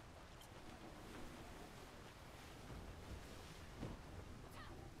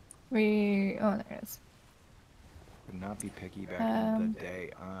 Oh, there it is. Could not be picky back in the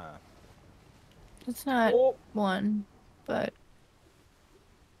day. It's not Oh. one, but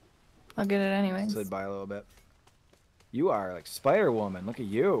I'll get it anyways. Slid by a little bit. You are like Spider-Woman. Look at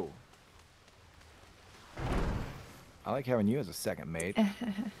you. I like having you as a second mate.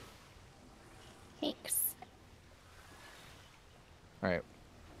 Thanks. All right.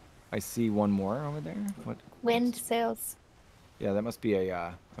 I see one more over there. What? Wind sails. Yeah, that must be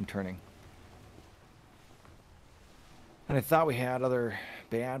a, I'm turning. And I thought we had other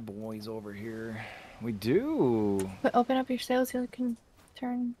bad boys over here. We do. But open up your sails, you can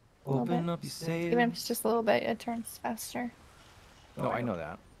turn a little Open bit. up your sails. Even if it's just a little bit, it turns faster. No, I know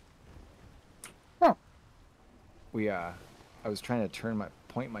that. Oh. I was trying to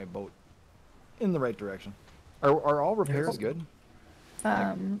point my boat in the right direction. Are all repairs good?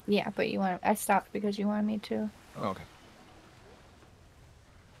 Yeah, but I stopped because you wanted me to. Oh, okay.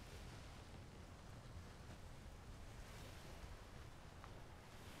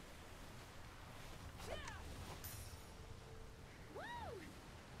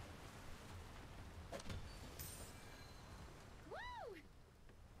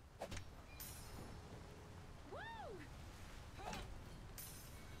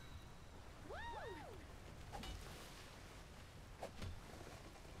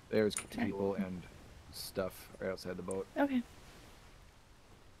 There's people and stuff right outside the boat. Okay.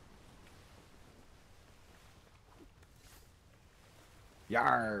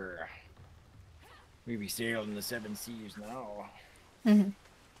 Yar! We be sailing the 7 seas now. Mm-hmm. At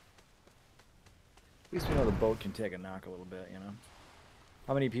least we know the boat can take a knock a little bit, you know?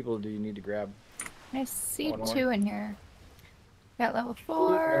 How many people do you need to grab? I see One more. 2 in here. Got level I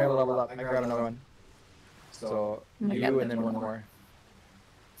 4. gotta level up. I grabbed another one. So, I you got and then level one more.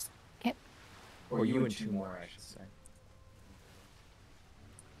 Okay. Or you and 2 more, I should say.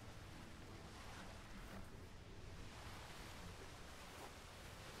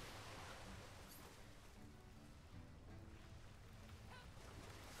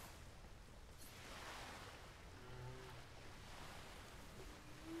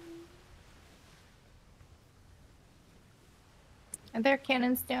 Are there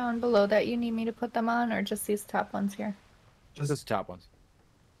cannons down below that you need me to put them on, or just these top ones here? Just the top ones.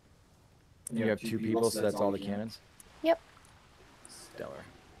 You have 2 people, so that's all the cannons. Yep. Stellar.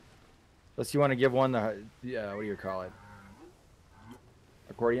 Unless you want to give one the, what do you call it?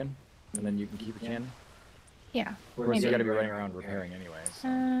 Accordion, and then you can keep a cannon. Yeah. Of course, Maybe. you got to be running around repairing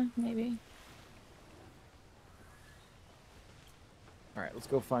anyways. Maybe. All right, let's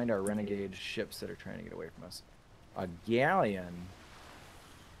go find our renegade ships that are trying to get away from us. A galleon.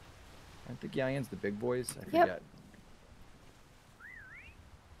 Aren't the galleons the big boys? I Yep. forget.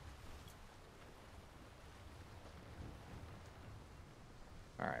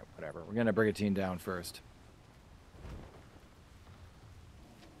 All right, whatever. We're gonna brigantine down first.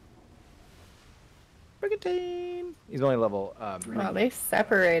 Brigantine. He's only level. Wow, they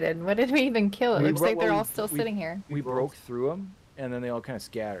separated. What did we even kill? It We looks bro- like they're well, all still sitting here. We broke through them, and then they all kind of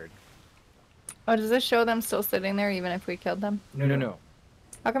scattered. Oh, does this show them still sitting there even if we killed them? No.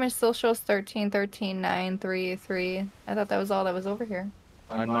 How come it still shows 13, 13, 9, 3, 3? I thought that was all that was over here.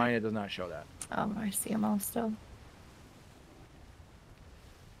 On mine, it does not show that. Oh, I see them all still.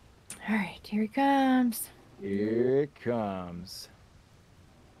 Alright, here he comes. Here it comes.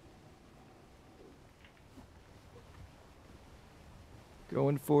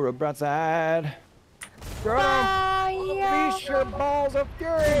 Going for a broadside. Got him! Unleash your balls of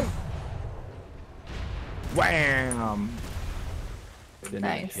fury! Wham! Didn't even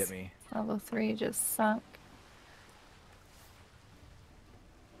Nice. hit me. Level 3 just sunk.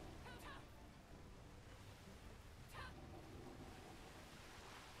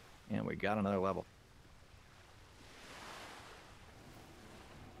 And we got another level.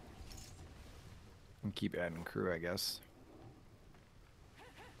 And keep adding crew, I guess.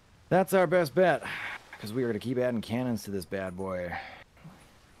 That's our best bet. Because we are going to keep adding cannons to this bad boy.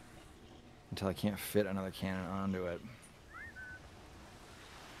 Until I can't fit another cannon onto it.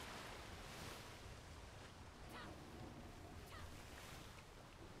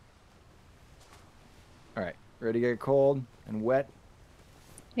 Alright, ready to get cold and wet?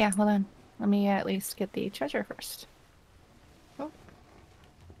 Yeah, hold on. Let me at least get the treasure first.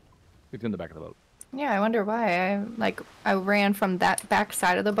 It's in the back of the boat. Yeah, I wonder why. I ran from that back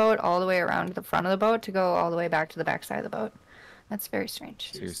side of the boat all the way around to the front of the boat to go all the way back to the back side of the boat. That's very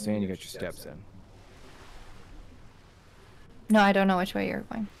strange. So you're saying you got your steps in. No, I don't know which way you're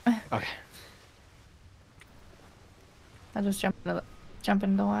going. Okay. I'll just jump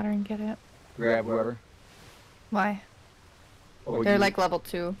into the water and get it. Grab whoever. Why? Oh, They're you- like level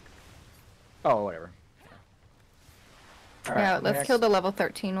 2. Oh, whatever. All right, Yeah, let's next. kill the level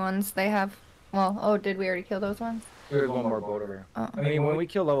 13 ones. They have... Well, oh, did we already kill those ones? There's one more boat over here. Oh. I mean, when we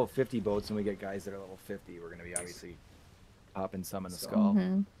kill level 50 boats and we get guys that are level 50, we're going to be obviously popping some in the skull.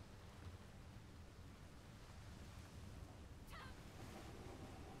 Mhm.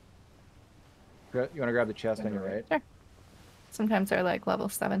 You want to grab the chest on your right? Sure. Sometimes they're like level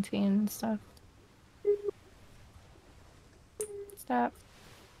 17 and stuff. Stop.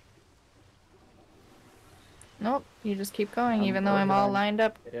 Nope, you just keep going, even though I'm all working on lined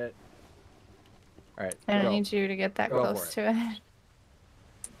up. it. All right. I don't go. need you to get that Go close for to it.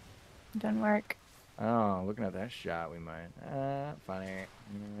 Doesn't work. Oh, looking at that shot, we might. Funny.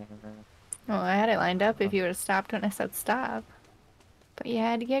 Well, I had it lined up if you would have stopped when I said stop. But you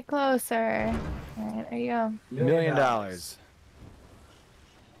had to get closer. Alright, there you go. $1 million.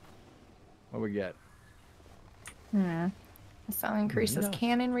 What we get? This all increases Yeah.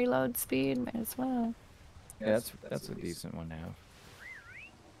 cannon reload speed. Might as well. Yeah, that's a decent one to have.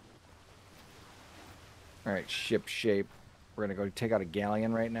 All right, ship shape. We're gonna go take out a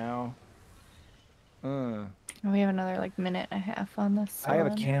galleon right now. We have another like minute and a half on this. I have a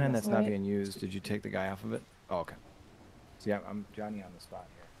one. cannon that's not Wait. being used. Did you take the guy off of it? Oh, okay. See, I'm Johnny on the spot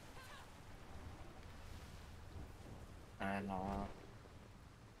here. And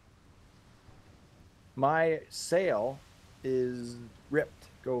my sail is ripped.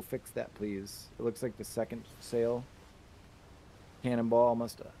 Go fix that, please. It looks like the second sail cannonball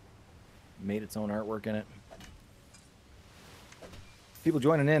must have made its own artwork in it. People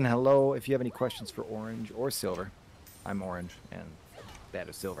joining in, hello. If you have any questions for Orange or Silver, I'm Orange, and that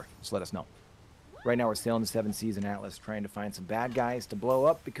is Silver. Just let us know. Right now we're sailing the Seven Seas in Atlas, trying to find some bad guys to blow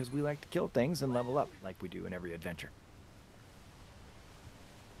up because we like to kill things and level up like we do in every adventure.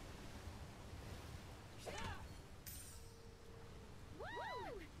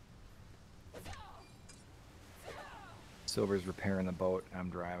 Silver's repairing the boat. I'm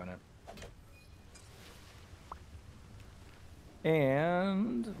driving it.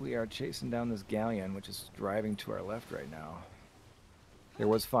 And we are chasing down this galleon, which is driving to our left right now. There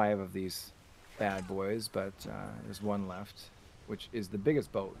was 5 of these bad boys, but there's one left. which is the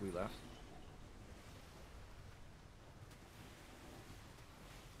biggest boat we left.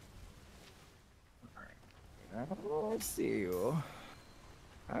 Let's see you.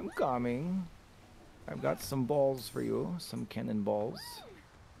 I'm coming. I've got some balls for you, some cannonballs.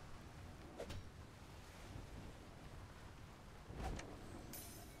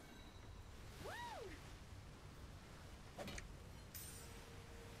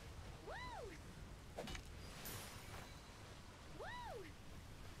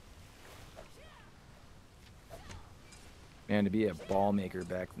 Man, to be a ball maker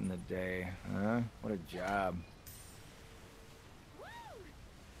back in the day, huh? What a job.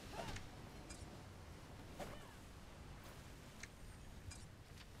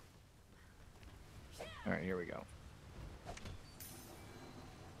 All right, here we go.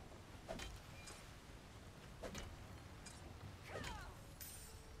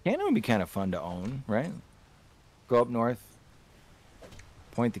 Cannon would be kind of fun to own, right? Go up north,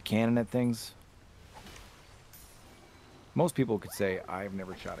 point the cannon at things. Most people could say, I've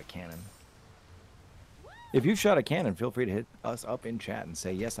never shot a cannon. If you've shot a cannon, feel free to hit us up in chat and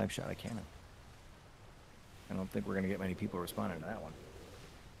say, yes, I've shot a cannon. I don't think we're going to get many people responding to that one.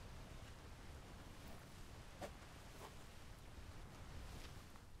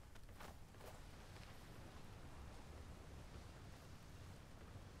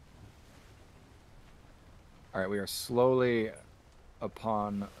 All right, we are slowly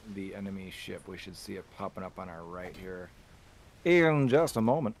upon the enemy ship. We should see it popping up on our right here in just a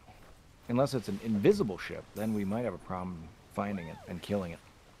moment. Unless it's an invisible ship, then we might have a problem finding it and killing it.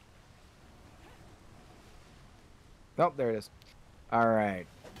 Oh, there it is. All right.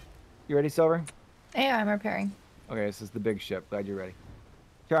 You ready, Silver? Yeah, I'm repairing. Okay, this is the big ship. Glad you're ready.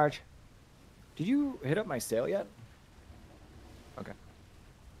 Charge. Did you hit up my sail yet? Okay.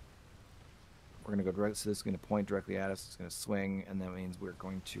 We're going to go direct, so this is going to point directly at us. It's going to swing, and that means we're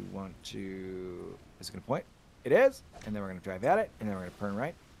going to want to... Is it going to point? It is! And then we're going to drive at it, and then we're going to turn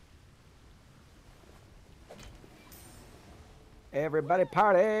right. Everybody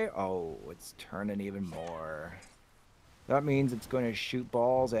party! Oh, it's turning even more. That means it's going to shoot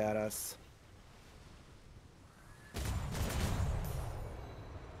balls at us.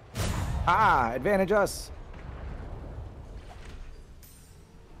 Ah! Advantage us!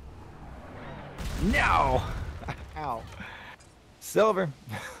 No! Ow. Silver.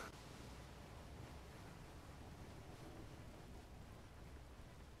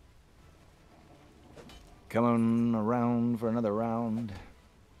 Coming around for another round.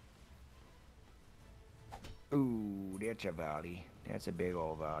 Ooh, that's a volley. That's a big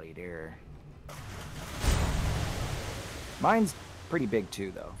old volley there. Mine's pretty big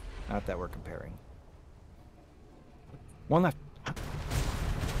too, though. Not that we're comparing. One left. For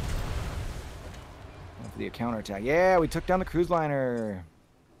the counterattack. Yeah, we took down the cruise liner.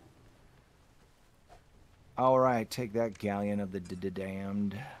 All right, take that, galleon of the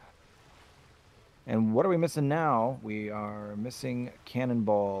damned. And what are we missing now? We are missing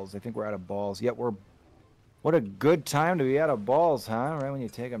cannonballs. I think we're out of balls. Yet we're... What a good time to be out of balls, huh? Right when you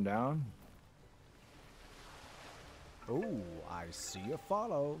take them down. Oh, I see a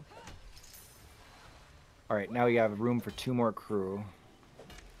follow. All right, now we have room for 2 more crew.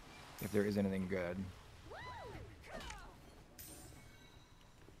 If there is anything good.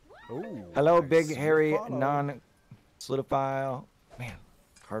 Oh, Hello, I big, see a hairy, follow. non-solidified... Man,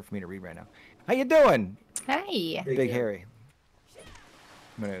 hard for me to read right now. How you doing? Hi. Big hairy.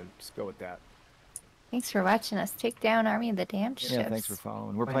 I'm gonna just go with that. Thanks for watching us take down Army of the Damned ships. Yeah, thanks for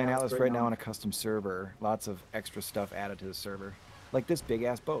following. We're playing Atlas right now on a custom server. Lots of extra stuff added to the server. Like this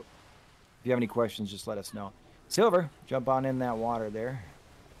big-ass boat. If you have any questions, just let us know. Silver, jump on in that water there.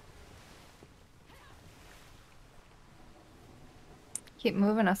 Keep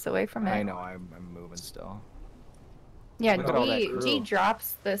moving us away from it. I know, I'm moving still. Yeah, Look at all that G crew.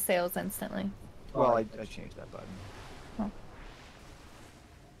 drops the sails instantly. Well, I changed that button.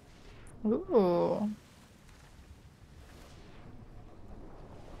 Ooh.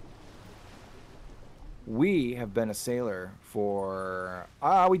 We have been a sailor for...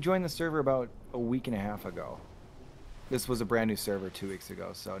 we joined the server about a week and a half ago. This was a brand new server 2 weeks ago,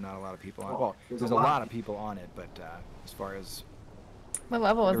 so not a lot of people on it. Well, there's a lot of people on it, but as far as... What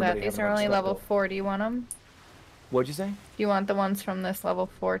level is that? Everybody These having are a only bunch of level stuff. 4. Do you want them? What'd you say? Do you want the ones from this level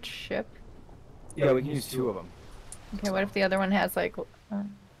 4 ship? Yeah, we can use 2 of them. Okay, what if the other one has like...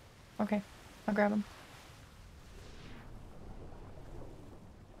 okay, I'll grab them.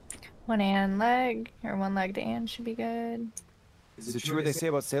 One leg, or one-legged and should be good. Is it true what they say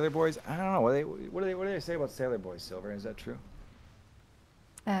about sailor boys? I don't know. What do they say about sailor boys, Silver? Is that true?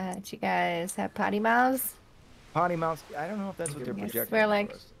 Do you guys have potty mouths? Potty mounts. I don't know if that's what they're I projecting. swear for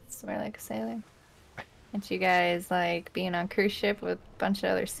like us. swear like a sailor. Aren't you guys like being on cruise ship with a bunch of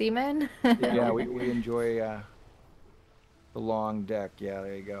other seamen? Yeah, we enjoy the long deck. Yeah,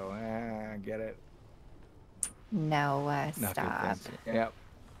 there you go. Get it. No, Not good stop. things. Yep.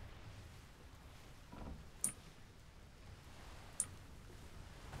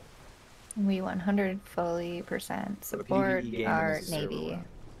 We 100 fully percent So the support PvE game our is a server navy.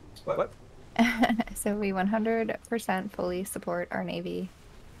 run. What? So we 100% fully support our navy.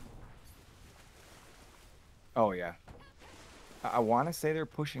 Oh yeah. I want to say they're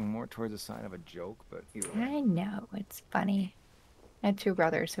pushing more towards the side of a joke, but either way. I know, it's funny. I had two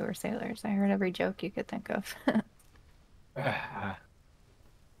brothers who were sailors. I heard every joke you could think of. Is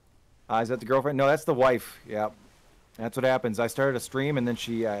that the girlfriend? No, that's the wife. Yep. That's what happens. I started a stream, and then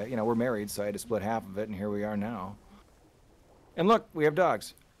she, we're married, so I had to split half of it, and here we are now. And look, we have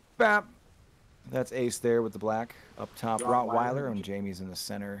dogs. Bap. That's Ace there with the black up top. Rottweiler, and Jamie's in the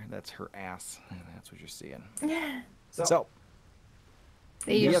center. That's her ass. That's what you're seeing. So.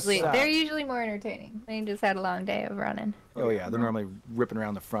 Yes, They're usually more entertaining. They just had a long day of running. Oh yeah, they're normally ripping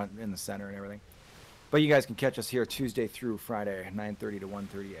around the front and the center and everything. But you guys can catch us here Tuesday through Friday, 9:30 to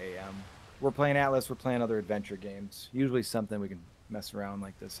 1:30 a.m. We're playing Atlas. We're playing other adventure games. Usually something we can mess around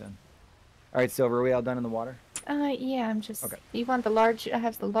like this in. All right, Silver, are we all done in the water? Yeah, I'm just. Okay. You want the large? I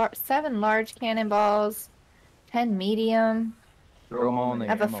have the 7 large cannonballs, 10 medium. Throw them all in the I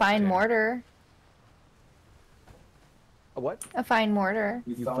have a ammo fine container. mortar. A what? A fine mortar.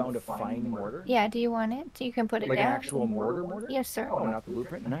 You found a fine mortar? Yeah, do you want it? You can put it Like an down. actual mortar? Yes, sir. Oh, not the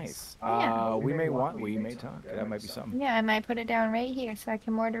blueprint? Nice. Yeah. We may talk. That might be something. Yeah, I might put it down right here so I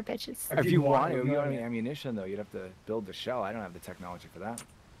can mortar bitches. If you want to, you don't have any ammunition though. You'd have to build the shell. I don't have the technology for that.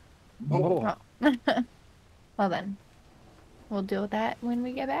 Oh, Well then, we'll deal with that when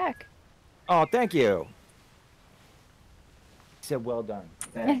we get back. oh thank you. He said, "Well done."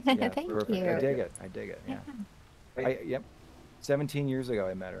 Thank Perfect. you. I dig it. I dig it. Yeah. Yep. 17 years ago,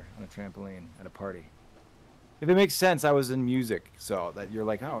 I met her on a trampoline at a party. If it makes sense, I was in music, so that you're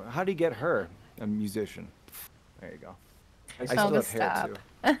like, oh, how do you get her? A musician. There you go. I still I'll have just hair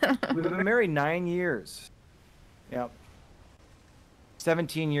too. We've been married 9 years. Yep.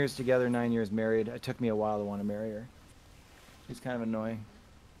 17 years together, 9 years married. It took me a while to want to marry her. She's kind of annoying.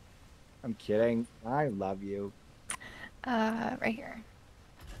 I'm kidding. I love you. Right here.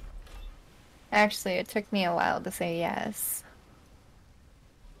 Actually, it took me a while to say yes.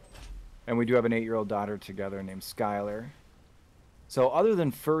 And we do have an 8-year-old daughter together named Skylar. So other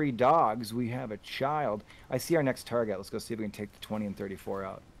than furry dogs, we have a child. I see our next target. Let's go see if we can take the 20 and 34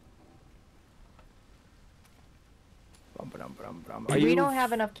 out. We don't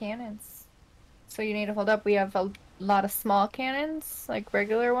have enough cannons. So you need to hold up. We have a lot of small cannons, like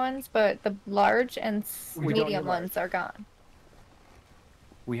regular ones, but the large and We don't medium need large. ones are gone.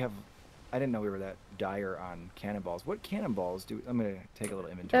 We have... I didn't know we were that dire on cannonballs. What cannonballs do... I'm going to take a little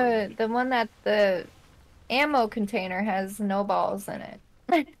inventory. The one that the ammo container has no balls in it.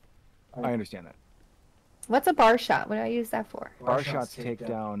 I understand that. What's a bar shot? What do I use that for? Bar shots take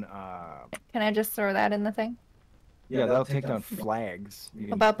down... Can I just throw that in the thing? yeah, that'll take down flags. You What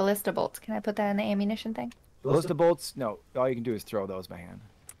can- about ballista bolts? Can I put that in the ammunition thing? Ballista bolts? No. All you can do is throw those by hand.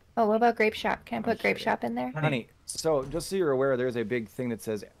 Oh, what about grape shot? Can I I'm put grape kidding. shot in there? Honey, so just so you're aware, there's a big thing that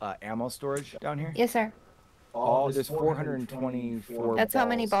says ammo storage down here. Yes, sir. There's 424 That's how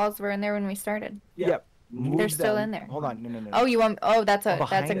many balls were in there when we started. Yep. Move They're still them. in there. Hold on. No. Oh, you want? Oh, that's a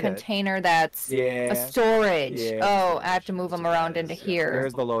Behind it. container that's Yeah. a storage. Yeah. Oh, I have to move them around into here.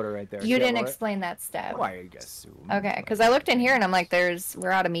 There's the loader right there. You Yeah, didn't right? explain that step. Oh, I guess. Okay, because I looked in here and I'm like,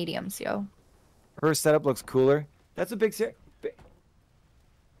 we're out of mediums, yo. Her setup looks cooler. That's a big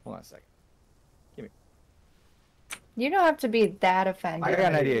Hold on a second. You don't have to be that offended. I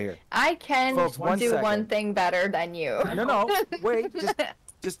got an idea here. I can Folks, one do one second. thing better than you. No. Wait.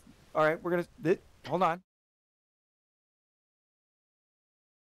 Just. All right. We're gonna. Hold on.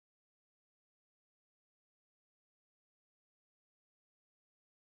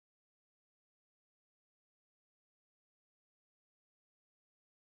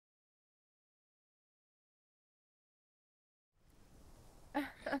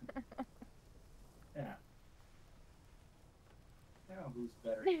 Yeah. Now who's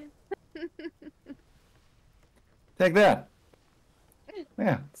better? Take that.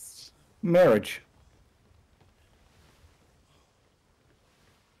 Yeah. Marriage.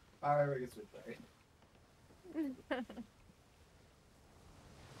 All right, I guess we're sorry.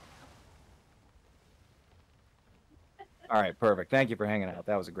 All right, perfect. Thank you for hanging out.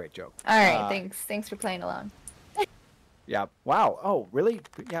 That was a great joke. All right, thanks for playing along. Yeah. Wow. Oh, really?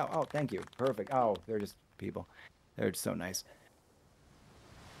 Yeah. Oh, thank you. Perfect. Oh, they're just people. They're so nice.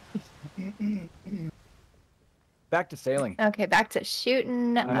 Back to sailing. Okay, back to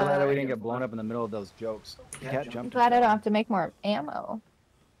shooting. I'm glad that we didn't get blown up in the middle of those jokes. The cat I'm jumped. glad I don't have to make more ammo.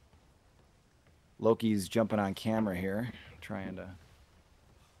 Loki's jumping on camera here, trying to.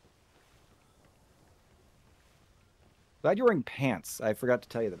 Glad you're wearing pants. I forgot to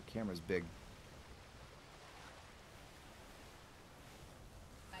tell you that the camera's big.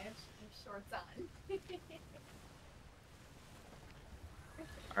 I have shorts on.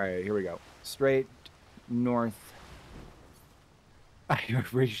 All right, here we go. Straight north. I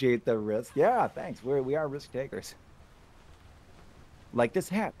appreciate the risk. Yeah, thanks. We are risk takers. Like this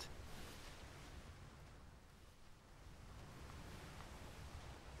hat.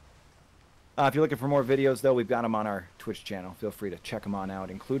 If you're looking for more videos, though, we've got them on our Twitch channel. Feel free to check them on out,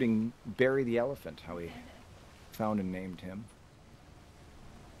 including Barry the Elephant, how we found and named him.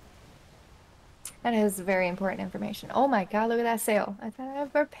 That is very important information. Oh my god, look at that sail. I thought I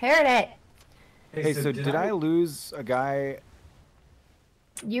prepared it. Hey, so did I lose a guy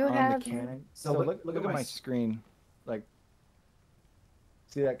You on have. the cannon? So look at my screen. Like,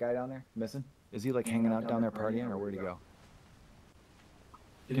 see that guy down there missing? Is he like hanging out down there partying, or where'd he go?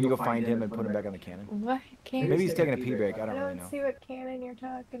 Can you go find him and put him back on the cannon? What cannon? Maybe he's taking a pee break. I I don't really know. see what cannon you're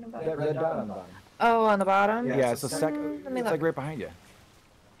talking about. That red dot on the bottom. Oh, on the bottom? Yeah, it's a sec. Let me It's look. like right behind you.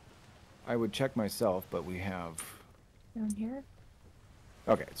 I would check myself, but we have. Down here?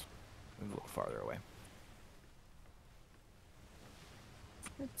 Okay, it's a little farther away.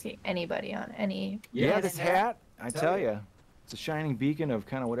 Let's see. Anybody on any. Yeah, this hat, I tell you, it's a shining beacon of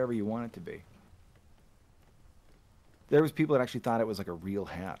kind of whatever you want it to be. There was people that actually thought it was like a real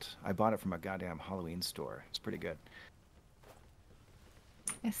hat. I bought it from a goddamn Halloween store. It's pretty good.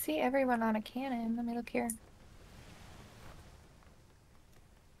 I see everyone on a cannon. Let me look here.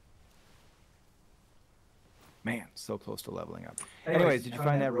 Man, so close to leveling up. Anyways, did you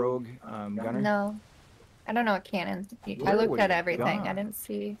find that rogue gunner? No. I don't know what cannon. I Where looked would at he everything. I gone? didn't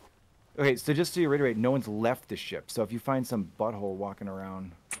see. Okay, so just to reiterate, no one's left the ship. So if you find some butthole walking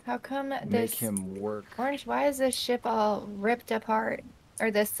around, How come make this. him work. Orange, why is this ship all ripped apart?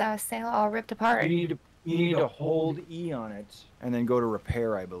 Or this sail all ripped apart? You need to hold E on it and then go to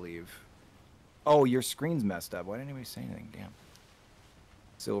repair, I believe. Oh, your screen's messed up. Why didn't anybody say anything? Damn.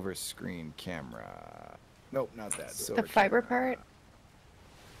 Silver screen camera. Nope, not that. Silver The fiber camera. part?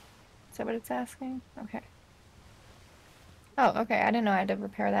 Is that what it's asking? Okay. Oh, okay. I didn't know I had to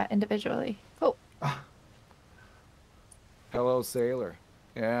repair that individually. Cool. Hello, sailor.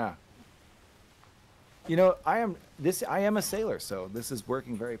 Yeah. You know, I am a sailor, so this is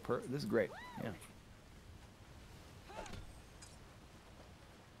working this is great. Yeah.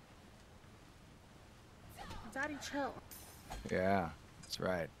 Daddy, chill. Yeah, that's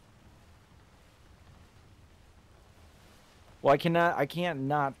right. Well, I can't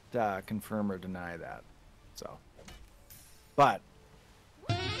not confirm or deny that. So, but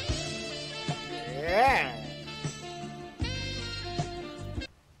yeah.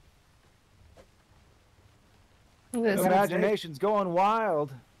 Ooh, this sounds Imagination's going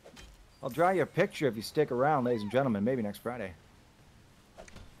wild. I'll draw you a picture if you stick around, ladies and gentlemen. Maybe next Friday.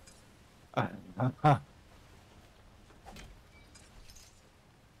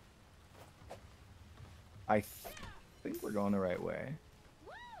 I think we're going the right way.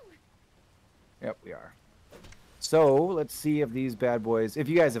 Yep, we are. So, let's see if these bad boys... If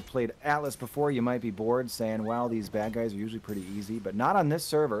you guys have played Atlas before, you might be bored saying, wow, these bad guys are usually pretty easy. But not on this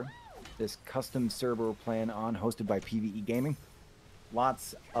server. This custom server we're playing on, hosted by PvE Gaming.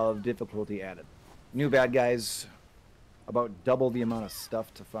 Lots of difficulty added. New bad guys, about double the amount of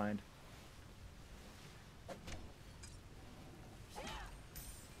stuff to find.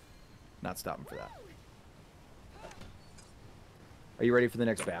 Not stopping for that. Are you ready for the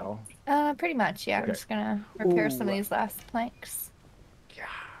next battle? pretty much, yeah. I'm Okay. just gonna repair some of Ooh. these last planks. Gosh,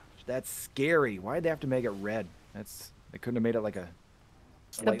 that's scary. Why'd they have to make it red? They couldn't have made it like a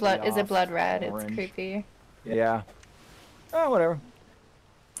The blood is it off blood red? orange. It's creepy. Yeah. Oh, whatever.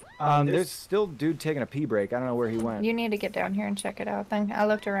 There's still dude taking a pee break. I don't know where he went. You need to get down here and check it out. Then I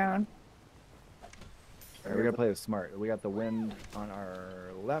looked around. Alright, we're gonna play this smart. We got the wind on our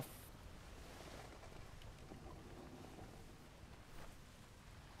left.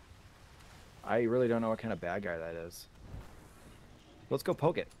 I really don't know what kind of bad guy that is. Let's go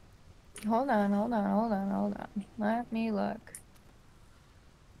poke it. Hold on, hold on, hold on, hold on. Let me look.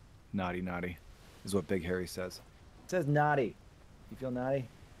 Naughty, naughty, is what Big Harry says. It says naughty. You feel naughty?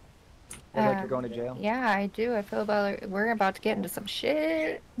 Feel like you're going to jail? Yeah, I do. I feel about we're about to get into some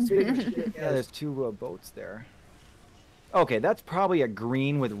shit. Yeah, there's two boats there. Okay, that's probably a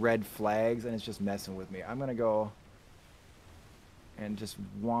green with red flags, and it's just messing with me. I'm gonna go and just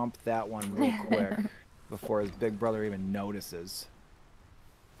womp that one real quick before his big brother even notices.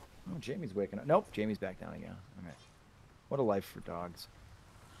 Oh, Jamie's waking up. Nope, Jamie's back down again. All right. What a life for dogs.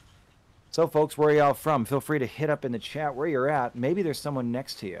 So, folks, where are y'all from? Feel free to hit up in the chat where you're at. Maybe there's someone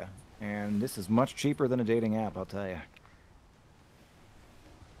next to you. And this is much cheaper than a dating app, I'll tell you.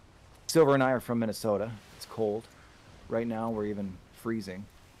 Silver and I are from Minnesota. It's cold. Right now, we're even freezing.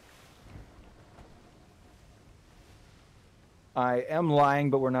 I am lying,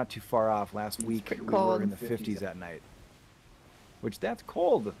 but we're not too far off. Last week, pretty we were cold. in the 50s at night. Which, that's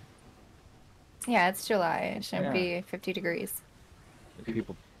cold. Yeah, it's July. It shouldn't Yeah. be 50 degrees.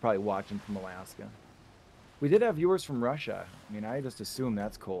 People probably watching from Alaska. We did have viewers from Russia. I mean, I just assume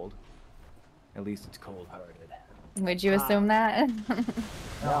that's cold. At least it's cold-hearted. Would you assume that?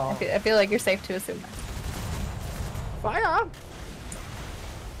 No. I feel like you're safe to assume that. Fire!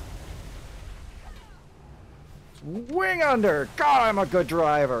 Wing under! God, I'm a good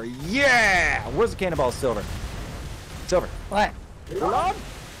driver! Yeah! Where's the cannonball, Silver? Silver. What? Reload?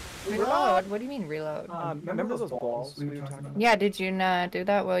 Reload? What do you mean reload? Remember those balls we were talking about? Yeah, did you not do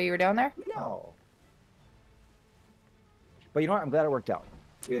that while you were down there? No. But you know what? I'm glad it worked out.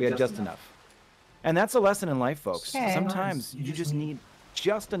 We had just enough. And that's a lesson in life, folks. Okay. Sometimes you just need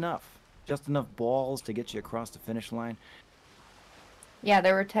just enough balls to get you across the finish line. Yeah,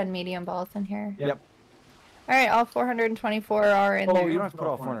 there were 10 medium balls in here. Yep. All right, all 424 are in there. Oh, you don't have to put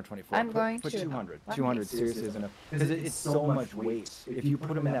all 424. I'm going put to. 200. 200 seriously is enough. Because it's so much weight. If you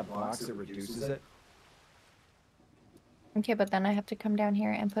put them in that box, it reduces it. Okay, but then I have to come down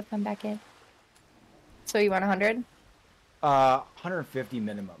here and put them back in. So you want 100? 150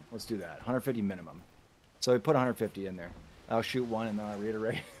 minimum. Let's do that. 150 minimum. So we put 150 in there. I'll shoot one and then I'll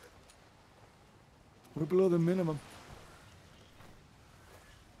reiterate. We're below the minimum.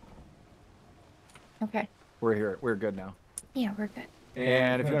 Okay. We're here. We're good now. Yeah, we're good.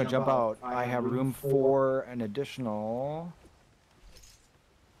 And if you want to jump out, I have room for an additional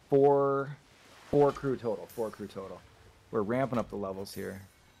four crew total. 4 crew total. We're ramping up the levels here.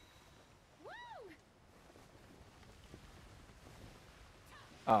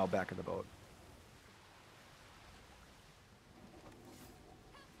 Oh, back of the boat.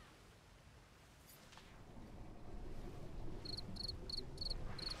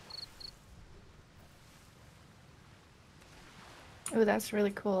 Ooh, that's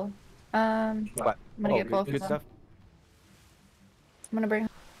really cool. What? I'm gonna get both good of them. stuff. I'm gonna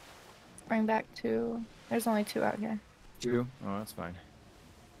bring back 2. There's only 2 out here. 2? Oh, that's fine.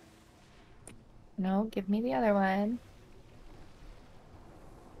 No, give me the other one.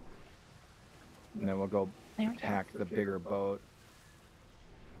 And then we'll go There we go. attack the bigger boat.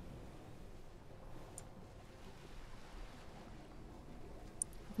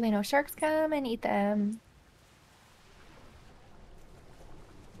 Hopefully no sharks come and eat them.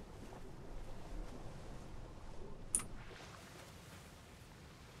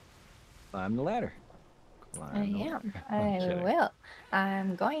 Climb the ladder. I Climb the am. ladder. I Kidding. will.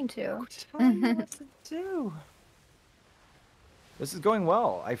 I'm going to. Tell me what to do. This is going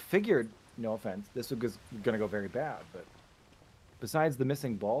well. I figured, no offense, this was going to go very bad, but besides the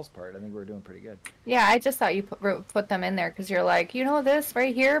missing balls part, I think we're doing pretty good. Yeah, I just thought you put them in there because you're like, you know this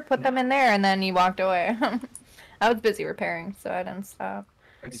right here, put them in there, and then you walked away. I was busy repairing, so I didn't stop.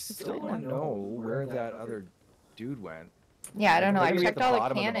 I still don't know where that other dude went. Yeah, I don't know. I Maybe at checked the all the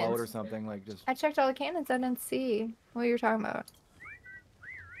bottom of the boat or cannons. something, like just. I checked all the cannons. I didn't see what you were talking about.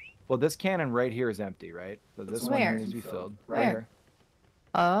 Well, this cannon right here is empty, right? So this one Where? here needs to be filled. Where? Right here.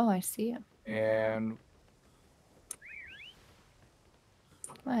 Oh, I see it. And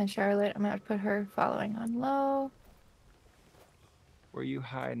Come on, Charlotte. I'm gonna put her following on low. where you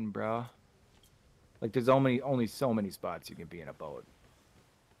hiding, bro? Like, there's only so many spots you can be in a boat.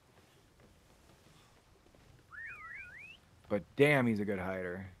 But damn, he's a good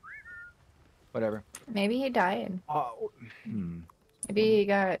hider. Whatever. Maybe he died. Or Maybe he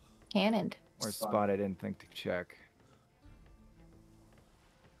got cannoned. a spot I didn't think to check.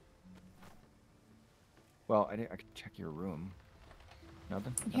 Well, I could check your room.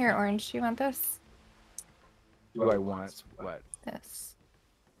 Nothing? Here, Orange. Do you want this? Do I want what? This.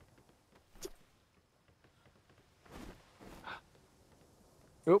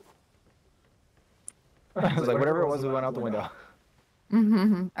 Oop. I was like, whatever it was, we went out the window.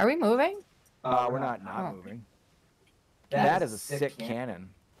 Mm-hmm. Are we moving? We're not Oh. moving. That is a sick cannon.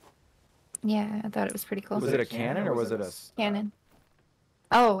 Yeah, I thought it was pretty cool. Was it a cannon or was it a Cannon.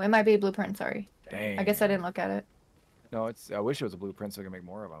 Oh, it might be a blueprint. Sorry. Dang. I guess I didn't look at it. No, it's. I wish it was a blueprint so I could make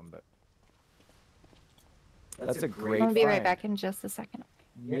more of them, but That's a great I'll be right find. back in just a second.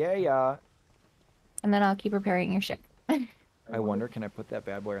 Yeah. And then I'll keep repairing your ship. I wonder, can I put that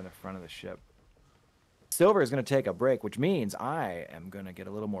bad boy on the front of the ship? Silver is going to take a break, which means I am going to get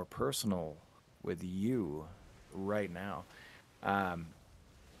a little more personal with you right now.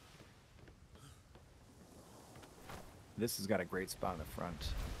 This has got a great spot in the front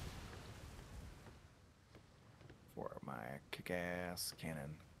for my kick-ass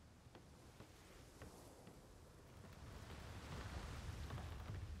cannon.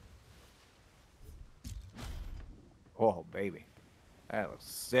 Oh, baby. That looks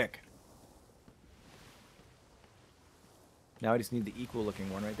sick. Now I just need the equal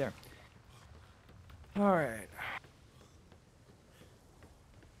looking one right there. All right.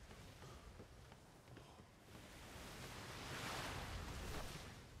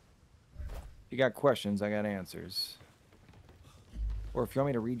 If you got questions, I got answers. Or if you want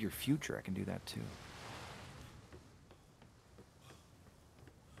me to read your future, I can do that too.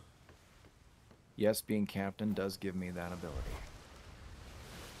 Yes, being captain does give me that ability.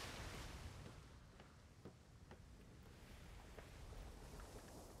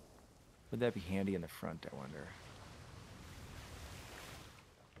 Would that be handy in the front, I wonder?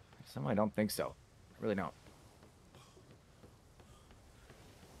 Somehow I don't think so. I really don't.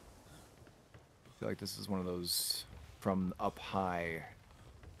 I feel like this is one of those from up high,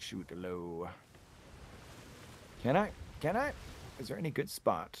 shoot low. Can I? Can I? Is there any good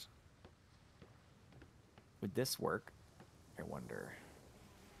spot? Would this work? I wonder.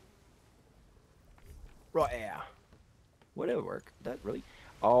 Right, yeah. Would it work? That really?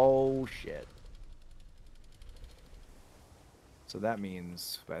 Oh, shit. So that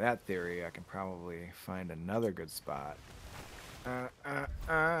means, by that theory, I can probably find another good spot.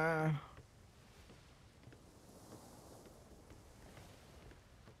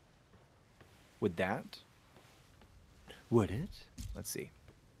 Would that? Would it? Let's see.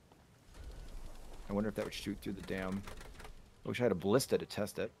 I wonder if that would shoot through the dam. I wish I had a ballista to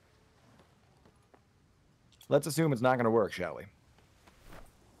test it. Let's assume it's not going to work, shall we?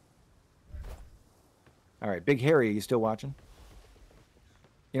 All right, Big Harry, are you still watching?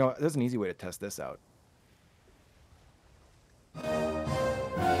 You know, there's an easy way to test this out.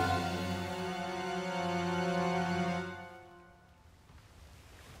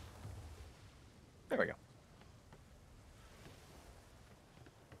 There we go.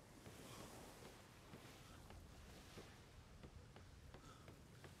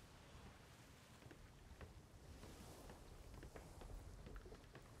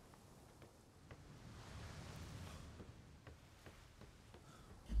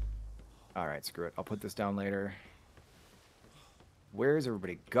 All right, screw it. I'll put this down later. Where is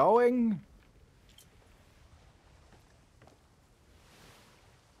everybody going?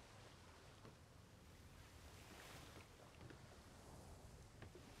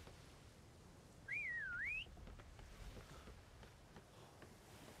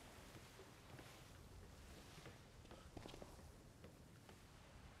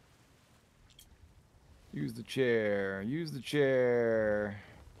 Use the chair. Use the chair.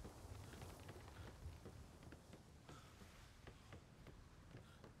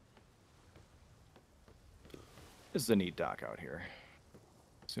 This is a neat dock out here.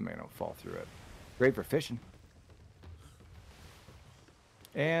 Assuming I don't fall through it. Great for fishing.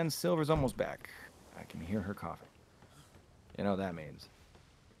 And Silver's almost back. I can hear her coughing. You know what that means.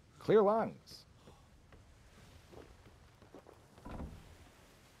 Clear lungs.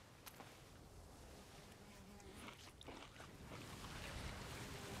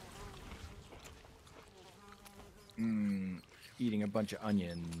 Eating a bunch of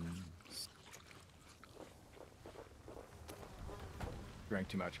onions. Drank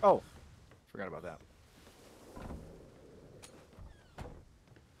too much. Oh, forgot about that.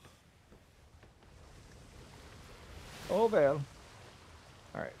 Oh, well.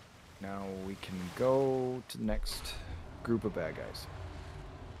 All right. Now we can go to the next group of bad guys.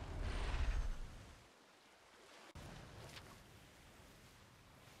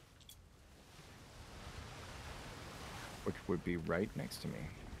 Which would be right next to me.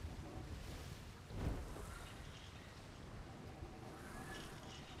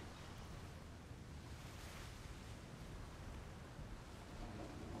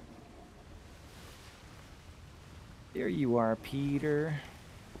 There you are, Peter.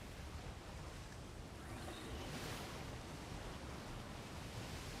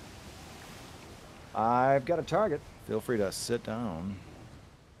 I've got a target. Feel free to sit down.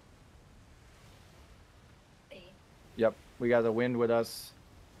 Yep, we got the wind with us.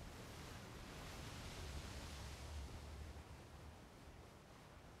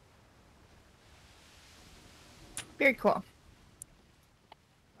 Very cool.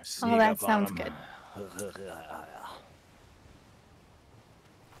 Sneak Oh, that up on sounds 'em. good.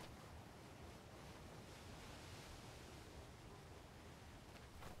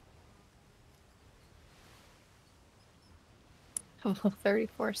 Level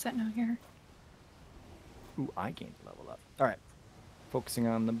 34 sitting out here. Ooh, I gained a level up. All right. Focusing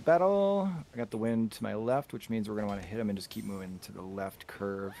on the battle. I got the wind to my left, which means we're going to want to hit him and just keep moving to the left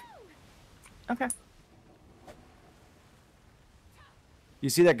curve. Okay. You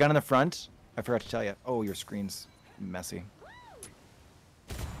see that gun in the front? I forgot to tell you. Oh, your screen's messy.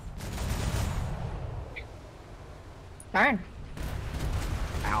 Darn.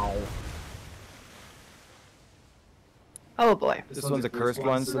 Ow. Oh boy. This one's a cursed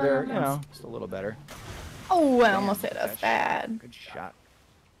one, so they're, you know, just a little better. Oh, I almost hit us That's bad. Good shot.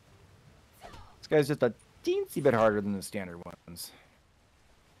 This guy's just a teensy bit harder than the standard ones.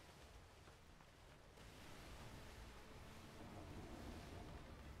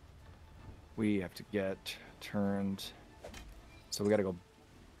 We have to get turned. So we got to go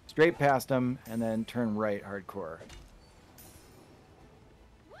straight past him and then turn right hardcore.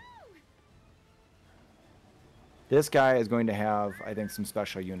 This guy is going to have, I think, some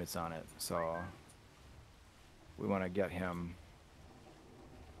special units on it. So we want to get him.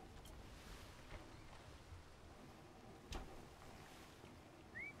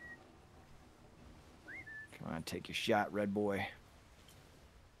 Come on, take your shot, red boy.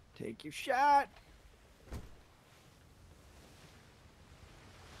 Take your shot.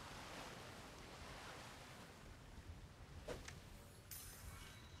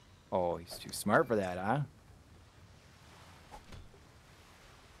 Oh, he's too smart for that, huh?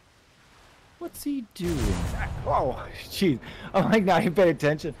 What's he doing? Oh, jeez. I'm like not even paying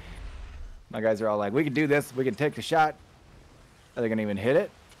attention. My guys are all like, we can do this. We can take the shot. Are they going to even hit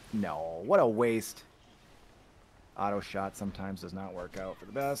it? No. What a waste. Auto shot sometimes does not work out for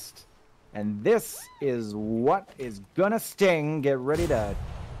the best. And this is what is going to sting. Get ready to...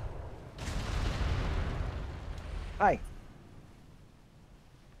 Hi.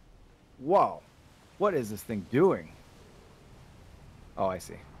 Whoa. What is this thing doing? Oh, I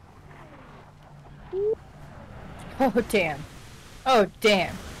see. Oh, damn. Oh,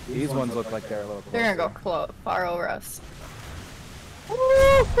 damn. These ones look like they're a little closer. They're gonna go far over us.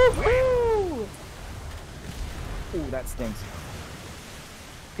 Woo-hoo-hoo! Ooh, that stings.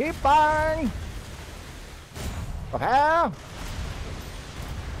 Keep firing! Oh,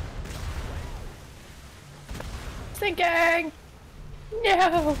 Sinking!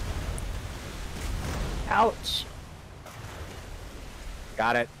 No! Ouch.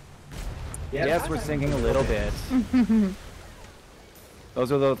 got it. Yes, we're sinking a little bit.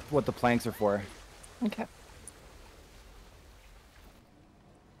 Those are what the planks are for. Okay.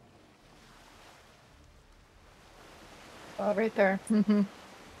 Oh, right there.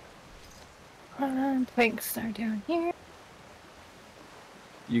 Planks are down here.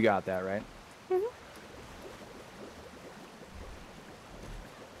 You got that, right?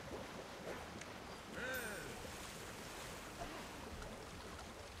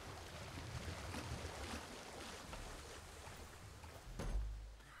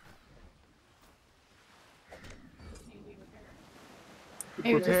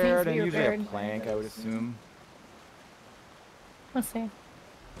 Maybe it just needs Prepared, to and be usually a repaired. plank, I would assume. Let's see.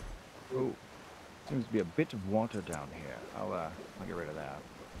 Ooh, seems to be a bit of water down here. I'll get rid of that.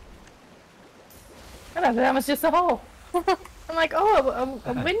 I thought that was just a hole. I'm like, oh,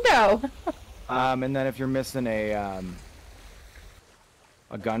 a window. And then if you're missing a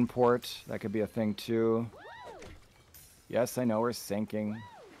gun port, that could be a thing too. Yes, I know we're sinking.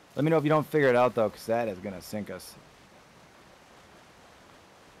 Let me know if you don't figure it out though, because that is gonna sink us.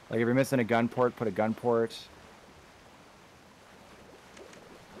 Like if you're missing a gun port, put a gun port.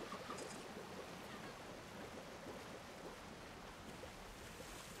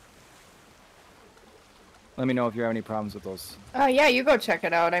 Let me know if you have any problems with those. Yeah, you go check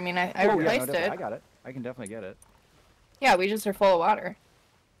it out. I mean, I Oh, yeah, no, replaced definitely. it. I got it. I can definitely get it. Yeah, we just are full of water.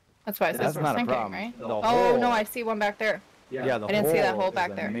 That's why it says That's we're not a sinking, problem. right? The Oh, hole- no, I see one back there. Yeah, the I didn't see that hole is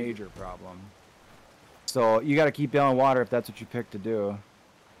back a there. major problem. So you got to keep bailing water if that's what you picked to do.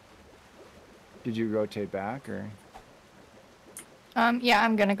 Did you rotate back or? Yeah,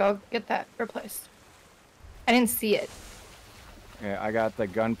 I'm gonna go get that replaced. I didn't see it. Okay, I got the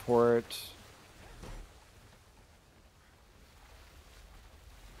gun port.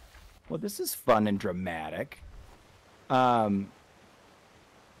 Well, this is fun and dramatic. I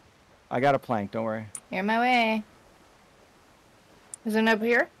got a plank. Don't worry. You're my way. Is it up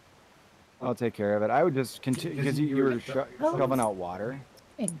here? I'll take care of it. I would just continue because you were shoveling out water.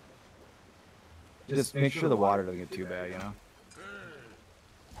 Fine. Just make sure the water doesn't get too bad, you know?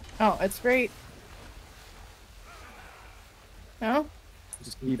 Oh, it's great. No?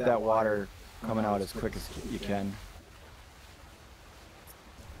 Just keep that water coming out as quick as you can.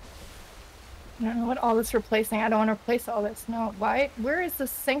 I don't know what all this replacing. I don't want to replace all this. No. Why? Where is the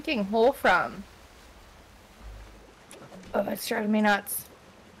sinking hole from? Oh, it's driving me nuts.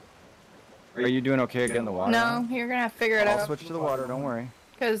 Are you doing okay getting the water No, out? you're gonna have to figure it I'll out. switch to the water, don't worry.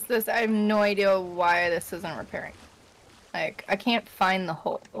 Because this, I have no idea why this isn't repairing. Like, I can't find the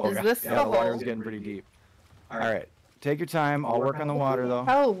hole. Is this Yeah, the the water hole? is getting pretty deep. Alright, take your time. I'll work on the water, though.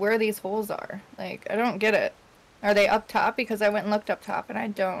 How, where these holes are? Like, I don't get it. Are they up top? Because I went and looked up top and I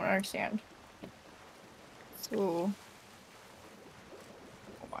don't understand. So,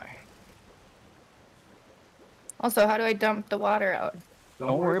 Oh my. also, how do I dump the water out?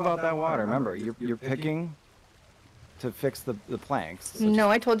 Don't worry about that water. Remember, you're picking to fix the planks. So No,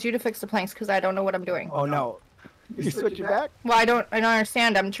 I told you to fix the planks because I don't know what I'm doing. Oh no. You switch it back? Well, I don't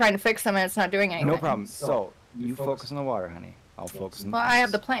understand. I'm trying to fix them and it's not doing anything. No problem. So, you focus on the water, honey. I'll focus on the Well, I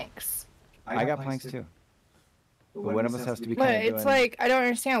have the planks. planks. I got planks too. But one of us has to be But kind of it's like, I don't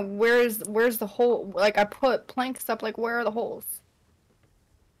understand. Where's the hole? Like, I put planks up, like, where are the holes?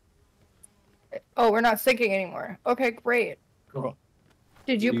 Oh, we're not sinking anymore. Okay, great. Cool.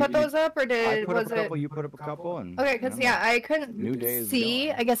 Did you put those up, or I did, put up was a couple, it? you put up a couple, and... Okay, you because, know, yeah, I couldn't New day is see.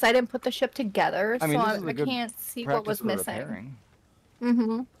 going. I guess I didn't put the ship together, I mean, so this is a I good can't see what was practice for missing. repairing.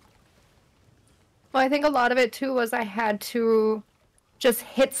 Mm-hmm. Well, I think a lot of it, too, was I had to just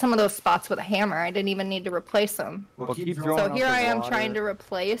hit some of those spots with a hammer. I didn't even need to replace them. Well, keep throwing So out here the I am water. trying to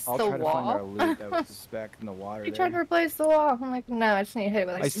replace I'll the try to find our wall. loot that was suspect in the water You there. tried to replace the wall. I'm like, no, I just need to hit it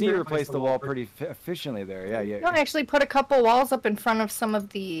with a I see you replaced the wall pretty efficiently there. Yeah, yeah. No, I actually put a couple walls up in front of some of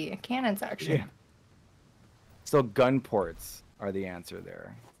the cannons, actually. Yeah. So gun ports are the answer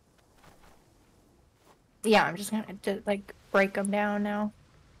there. Yeah, I'm just gonna like break them down now,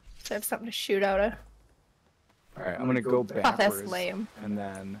 so I have something to shoot out of. All right, I'm gonna go Oh, backwards. that's lame. And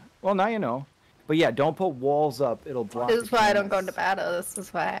then, well, now you know. But yeah, don't put walls up. It'll block. This the is why I don't go cannons. into battle. This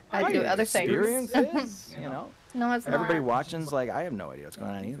is why I My do other things. experiences, you know. No, it's Everybody not. watching's like, I have no idea what's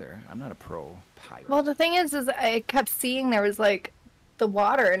going on either. I'm not a pro pilot. Well, the thing is I kept seeing there was like the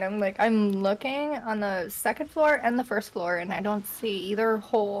water, and I'm like, I'm looking on the second floor and the first floor, and I don't see either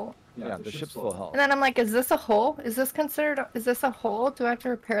hole. yeah, the ship's full of hull. And then I'm like, is this a hole? Is this considered? Is this a hole? Do I have to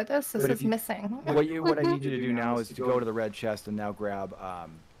repair this? This But if is you- missing. What I need you to do now is to go to the red chest and now grab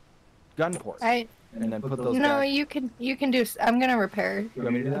gun ports. I And then put those no, back. you can do. I'm gonna repair You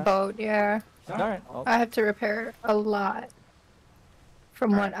want me to do the that? boat. Yeah. All right. I have to repair a lot.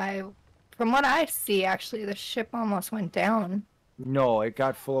 From what I see, actually, the ship almost went down. No, it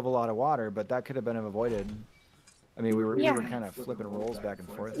got full of a lot of water, but that could have been avoided. I mean, we were Yeah. kind of flipping rolls back and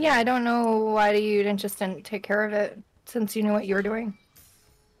forth. Yeah, I don't know why you didn't take care of it since you knew what you were doing.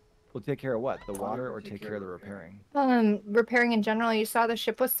 We'll take care of what? The water or take care of the repairing? Repairing in general, you saw the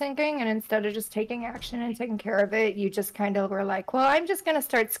ship was sinking, and instead of just taking action and taking care of it, you just kind of were like, well, I'm just gonna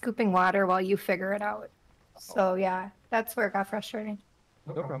start scooping water while you figure it out. So yeah, that's where it got frustrating.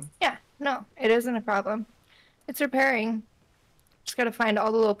 No problem. Yeah, no, it isn't a problem. It's repairing. Just gotta find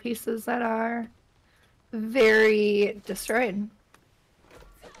all the little pieces that are very destroyed.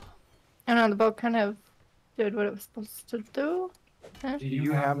 I don't know, the boat kind of did what it was supposed to do. Huh? Do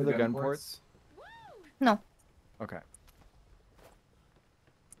you have the gun ports? No, Okay.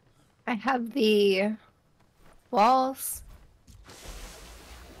 I have the walls.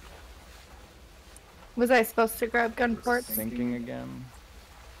 Was I supposed to grab gun ports? Sinking again.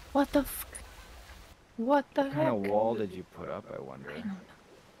 What the f? What the What heck? kind of wall did you put up, I wonder? I don't know.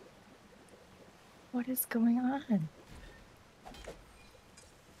 What is going on?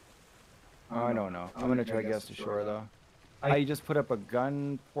 Oh, I don't know. I'm gonna try to guess to shore though. I just put up a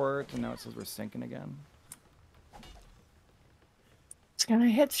gun port and now it says we're sinking again. It's gonna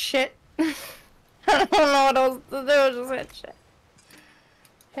hit shit. I don't know what else to do, just hit shit.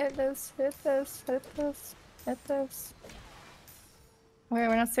 Hit this, hit this, hit this, hit this. Wait,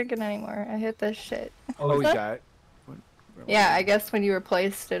 we're not sinking anymore. I hit this shit. Oh, we got it. Yeah, I guess when you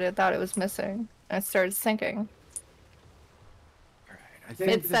replaced it, it thought it was missing. And it started sinking. I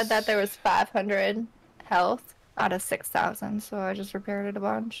think It said that this- there was 500 health out of 6,000, so I just repaired it a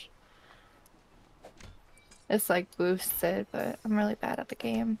bunch. It's like boosted, but I'm really bad at the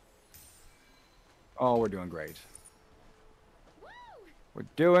game. Oh, we're doing great. We're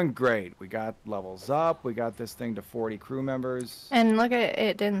doing great. We got levels up. We got this thing to 40 crew members. And look at it,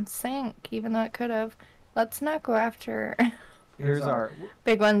 it didn't sink, even though it could have. Let's not go after. Here's our.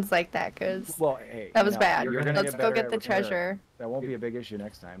 big ones like that, cause Well, hey. that was no, bad. You're gonna Let's get go better get at the repair. treasure. That won't be a big issue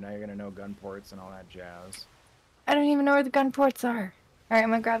next time. Now you're gonna know gun ports and all that jazz. I don't even know where the gun ports are. All right, I'm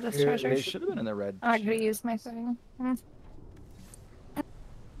gonna grab this Here, treasure. they should have been in the red. Oh, I could have chest. used my thing.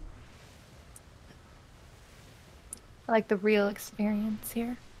 I like the real experience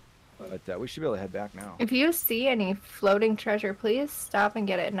here. But we should be able to head back now. If you see any floating treasure, please stop and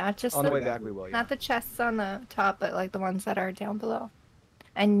get it. Not just On the way back, we will. Yeah. not the chests on the top, but like the ones that are down below.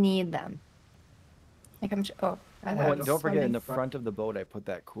 I need them. Like I'm. Oh, I thought Oh, it and was don't forget, in swimming. the front of the boat, I put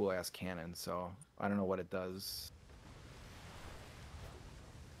that cool ass cannon. So I don't know what it does.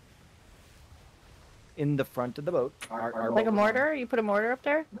 In the front of the boat, Like a mortar? You put a mortar up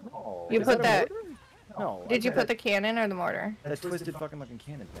there? No. You Is put a that- mortar? No. Did you I- put the cannon or the mortar? that twisted fucking looking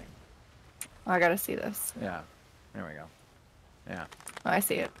cannon thing? Oh, I gotta see this. Yeah. There we go. Yeah. Oh, I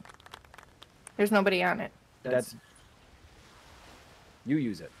see it. There's nobody on it. That's. You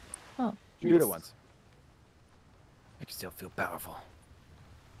use it. Oh. Do it once. I can still feel powerful.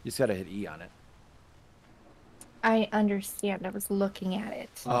 You just gotta hit E on it. I understand. I was looking at it.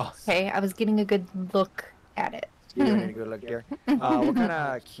 Oh. Okay, I was getting a good look at it. You don't need a good look there. What kind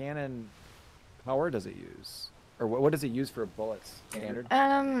of cannon power does it use? Or what does it use for bullets? Standard?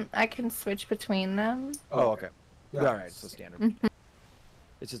 I can switch between them. Oh, okay. All right, so standard.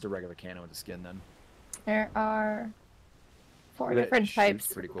 It's just a regular cannon with a skin then. There are 4 But it different shoots types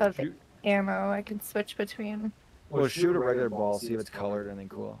pretty cool. of Shoot- ammo I can switch between. Well, shoot a regular ball, see if it's colored or anything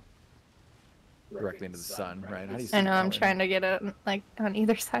cool. Directly into the sun, right? How do you see I the know I'm color? trying to get it like on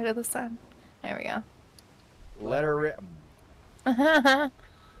either side of the sun. There we go. Let her rip.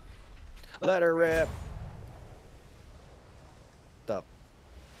 Let her rip. Stop.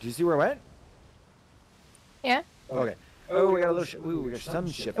 Did you see where I went? Yeah. Okay. Oh, we got a little. Ooh, we got some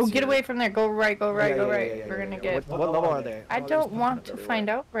ships. Oh, get here. away from there. Go right. Go right. Yeah, Go yeah, right. yeah, yeah, We're yeah, gonna yeah. get. What level are they? I Oh, there's don't popping want up to everywhere. find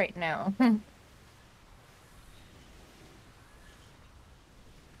out right now.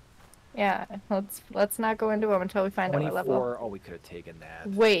 Yeah, let's not go into them until we find out what level. 24. Oh, we could have taken that.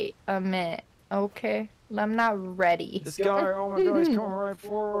 Wait a minute. Okay, I'm not ready. This guy, oh my god, he's coming right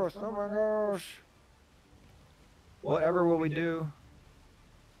for us. Oh my gosh. Whatever will we do?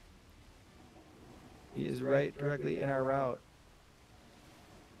 He is right directly in our route.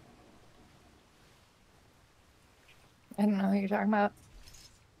 I don't know who you're talking about.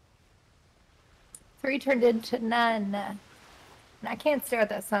 3 turned into none. And I can't stare at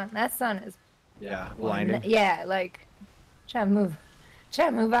that sun. That sun is Yeah, blinding. Yeah, like try to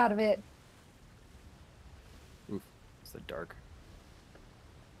move out of it. Oof, it's the dark.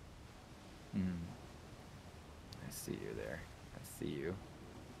 I see you there. I see you.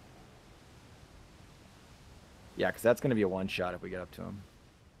 Yeah, because that's going to be a one-shot if we get up to him.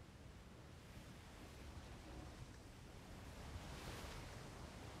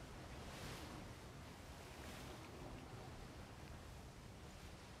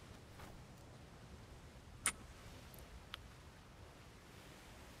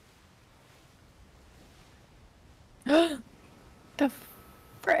 The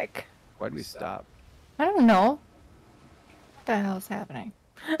frick. Why'd we stop? I don't know. What the hell's happening?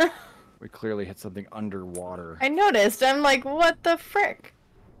 We clearly hit something underwater. I noticed. I'm like, what the frick?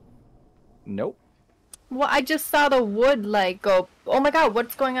 Nope. Well, I just saw the wood like go. Oh my god,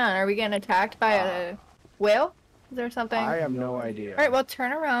 what's going on? Are we getting attacked by a whale? Is there something? I have no idea. All right, well,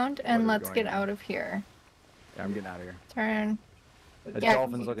 turn around and What is let's going get on? out of here. Yeah, I'm getting out of here. Turn. The Yeah.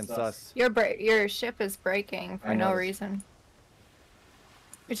 dolphin's looking sus. Your ship is breaking for I no noticed. reason.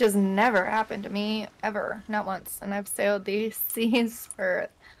 Which has never happened to me ever, not once. And I've sailed these seas for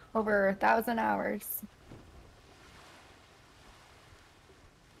over 1,000 hours.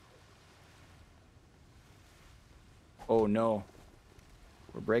 Oh no.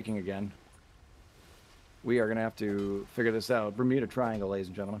 We're breaking again. We are going to have to figure this out. Bermuda Triangle, ladies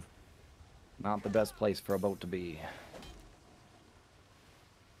and gentlemen. Not the best place for a boat to be.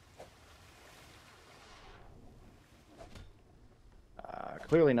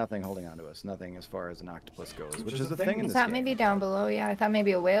 Clearly nothing holding on to us. Nothing as far as an octopus goes, which is the thing in I this thought game. maybe down below, yeah. I thought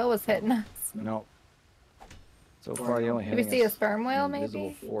maybe a whale was hitting us. No. So far, the only Did we hitting see a us sperm whale, an invisible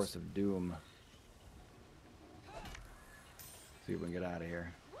maybe? force of doom. See if we can get out of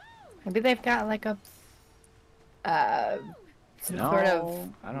here. Maybe they've got like a some sort of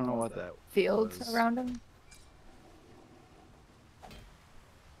I don't know what that field was. around them.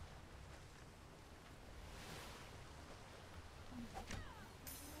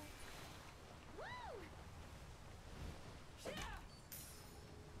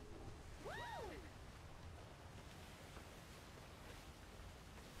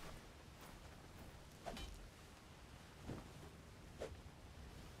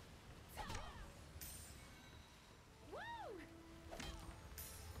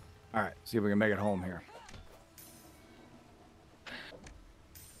 All right, see if we can make it home here.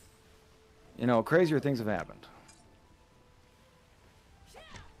 You know, crazier things have happened.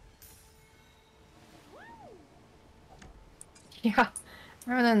 Yeah.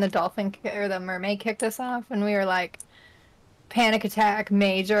 Remember then the dolphin or the mermaid kicked us off and we were like, panic attack,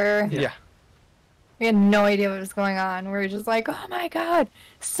 major. Yeah. We had no idea what was going on. We were just like, oh my god,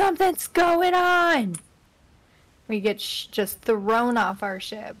 something's going on. We get just thrown off our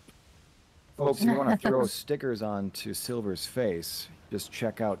ship. Folks, if you want to throw stickers onto Silver's face, just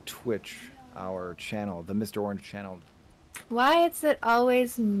check out Twitch, our channel, the Mr. Orange channel. Why is it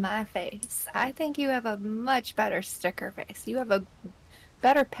always my face? I think you have a much better sticker face. You have a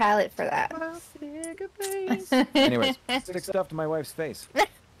better palette for that. Anyways, stick stuff to my wife's face.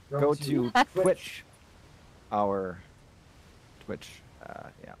 Go to Twitch, our Twitch,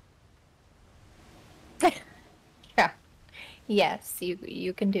 yeah. Yeah. Yes,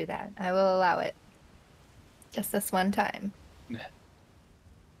 you can do that. I will allow it. Just this one time.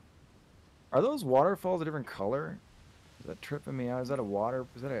 Are those waterfalls a different color? Is that tripping me out? Is that a water?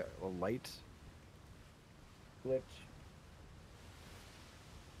 Is that a light glitch?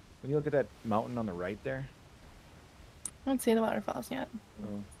 When you look at that mountain on the right there, I don't see the waterfalls yet.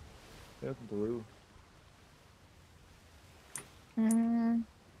 oh, they look blue.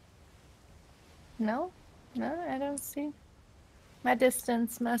 No, I don't see. My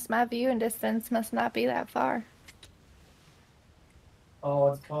view and distance must not be that far.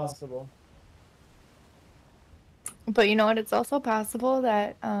 Oh, it's possible. But you know what? It's also possible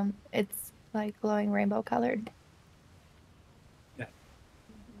that it's like glowing rainbow colored.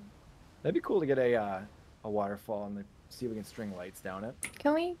 That'd be cool to get a waterfall and see if we can string lights down it.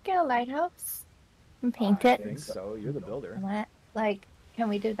 Can we get a lighthouse and paint I it? think so. You're the builder. What? Like, can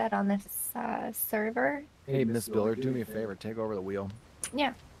we do that on this server? Hey, Miss Builder, do me a favor. Take over the wheel.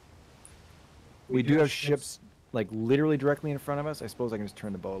 Yeah. We do have ships like literally directly in front of us. I suppose I can just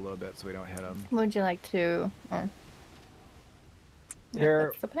turn the bow a little bit so we don't hit them. Would you like to? There.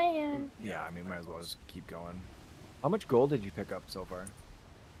 That's the plan. Yeah, I mean, might as well just keep going. How much gold did you pick up so far?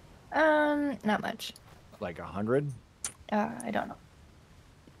 Not much. Like 100? I don't know.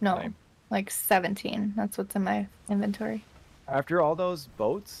 No, Same. like 17. That's what's in my inventory. After all those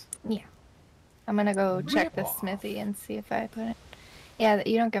boats? Yeah. I'm gonna go check the Rip-off. smithy and see if I put it. Yeah,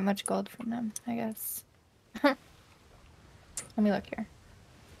 you don't get much gold from them, I guess. Let me look here.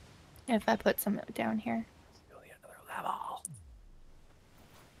 If I put some down here.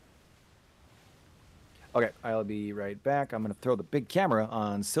 Okay, I'll be right back. I'm going to throw the big camera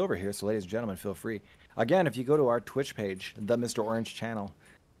on Silver here, so ladies and gentlemen, feel free. Again, if you go to our Twitch page, the Mr. Orange channel,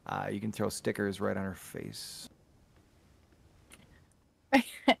 you can throw stickers right on her face.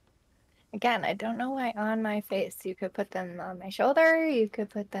 Again, I don't know why on my face. You could put them on my shoulder, you could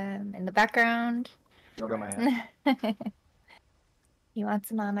put them in the background. Look at my hat. He wants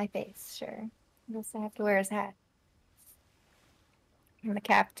them on my face, sure. I guess I have to wear his hat. I'm the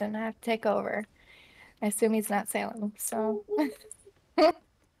captain, I have to take over. I assume he's not sailing, so. You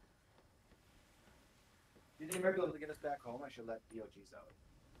think you might be able to get us back home? I should let DOGs out.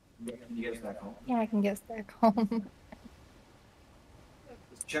 Can you get us back home? Yeah, I can get us back home.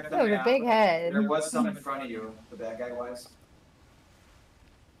 Just check You have a big head. There was some in front of you, the bad guy was.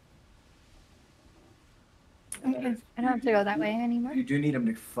 Okay, I don't have to go that way anymore. You do need him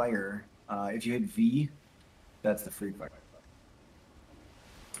to fire. If you hit V, that's the free fire.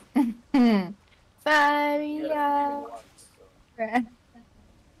 Fire.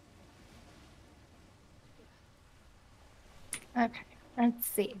 Okay, let's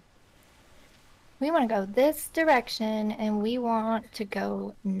see. We want to go this direction, and we want to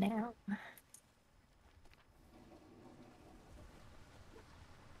go now.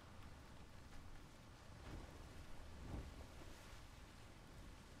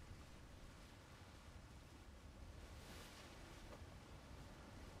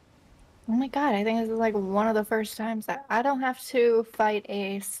 Oh my god, I think this is like one of the first times that I don't have to fight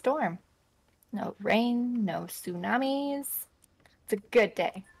a storm. No rain, no tsunamis. It's a good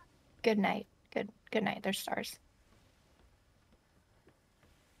day. Good night. Good night. There's stars.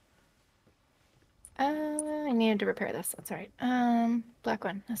 I needed to repair this. That's right. Black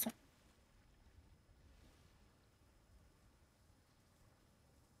one. This one.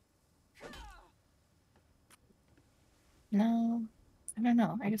 No. I don't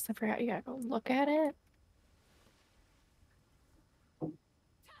know. I guess I forgot you gotta go look at it.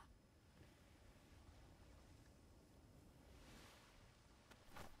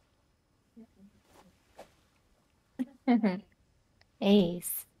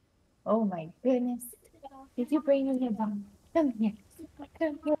 Ace. Oh my goodness. Did you bring me a bomb? Come here.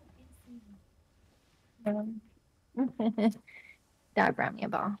 Come here. Um, Dog brought me a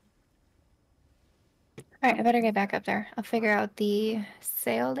ball. Alright, I better get back up there. I'll figure out the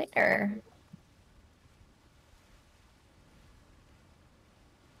sale later.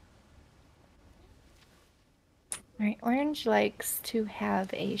 Alright, Orange likes to have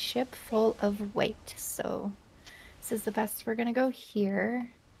a ship full of weight, so this is the best. We're gonna go here.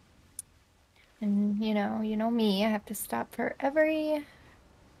 And you know me, I have to stop for every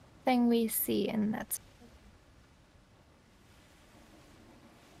thing we see, and that's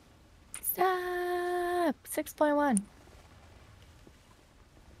stop 6.1.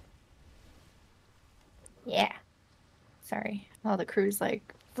 Yeah. Sorry. All the crew's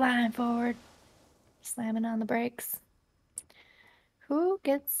like flying forward, slamming on the brakes. Who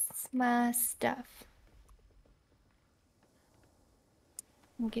gets my stuff?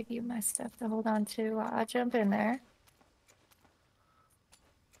 I'll give you my stuff to hold on to while I jump in there.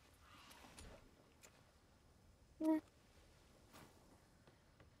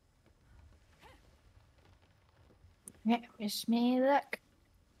 Yeah, wish me luck.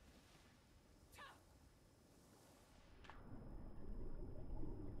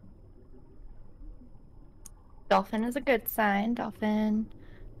 Dolphin is a good sign. Dolphin,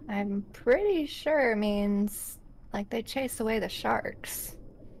 I'm pretty sure means like they chase away the sharks.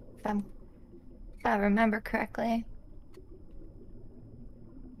 If I remember correctly.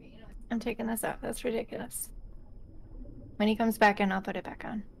 I'm taking this out. That's ridiculous. When he comes back in, I'll put it back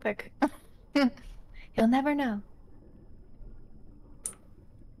on. Quick. You'll never know.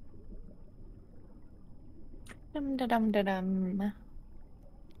 Dum-da-dum-da-dum.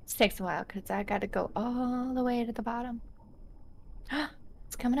 This takes a while because I gotta go all the way to the bottom.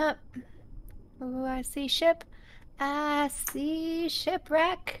 It's coming up. Ooh, I see ship. I see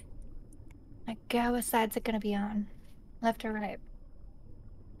shipwreck. My god, what side's it gonna be on? Left or right?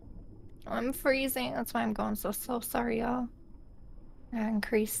 Oh, I'm freezing. That's why I'm going so slow. Sorry, y'all. I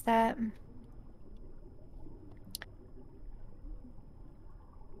increase that.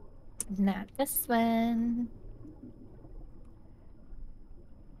 Not this one.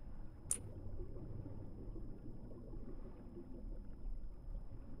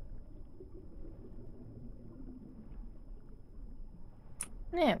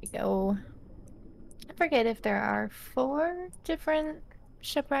 There we go. I forget if there are 4 different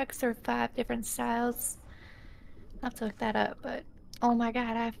shipwrecks or 5 different styles. I'll have to look that up, but oh my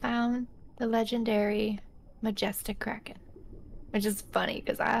god, I found the legendary Majestic Kraken. Which is funny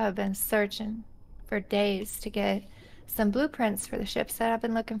because I have been searching for days to get some blueprints for the ships that I've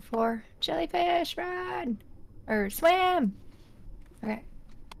been looking for. Jellyfish, run! Or swim! Okay,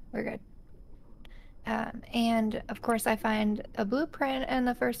 we're good. And of course I find a blueprint, and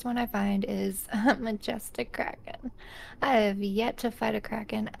the first one I find is a Majestic Kraken. I have yet to fight a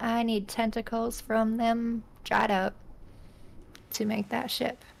Kraken. I need tentacles from them dried up to make that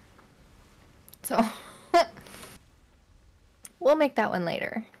ship. So we'll make that one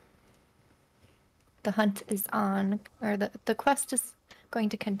later. The hunt is on, or the quest is going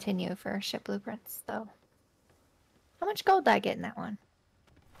to continue for ship blueprints, though. How much gold did I get in that one?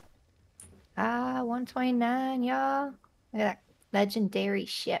 129, y'all. Look at that legendary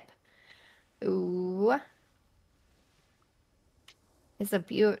ship. Ooh. It's a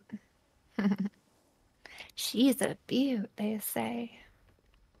beaut. She's a beaut, they say.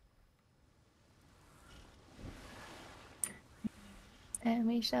 And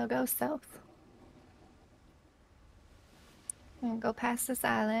we shall go south. And go past this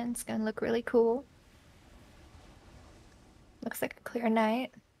island. It's gonna look really cool. Looks like a clear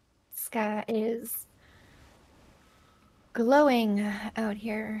night. Sky is glowing out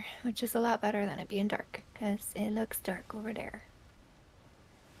here, which is a lot better than it being dark, because it looks dark over there.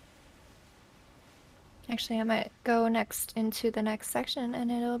 Actually, I might go next into the next section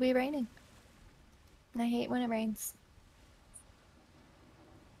and it'll be raining. I hate when it rains.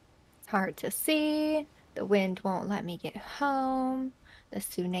 It's hard to see. The wind won't let me get home. The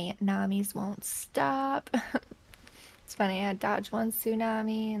tsunamis won't stop. It's funny, I dodge one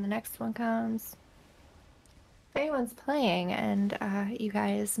tsunami and the next one comes. If anyone's playing and you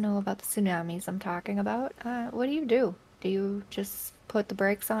guys know about the tsunamis I'm talking about, what do you do? Do you just put the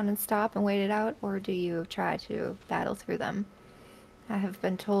brakes on and stop and wait it out, or do you try to battle through them? I have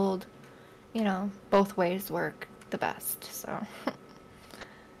been told, you know, both ways work the best, so.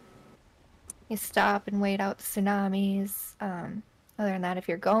 You stop and wait out the tsunamis. Other than that, if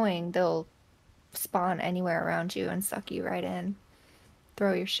you're going, they'll spawn anywhere around you and suck you right in.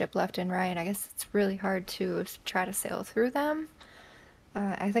 Throw your ship left and right. I guess it's really hard to try to sail through them.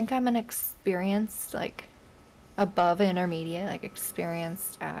 I think I'm an experienced, like, above intermediate, like,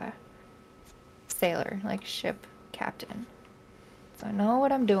 experienced sailor, like ship captain. So I know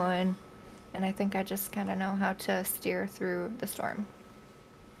what I'm doing, and I think I just kind of know how to steer through the storm.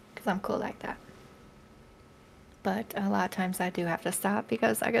 Because I'm cool like that. But a lot of times I do have to stop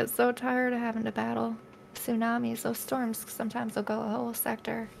because I get so tired of having to battle tsunamis. Those storms sometimes will go a whole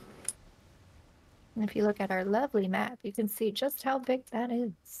sector. And if you look at our lovely map, you can see just how big that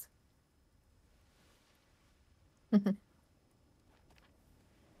is. I'm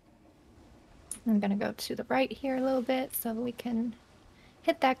gonna go to the right here a little bit so we can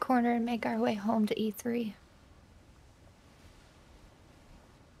hit that corner and make our way home to E3.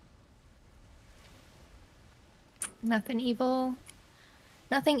 Nothing evil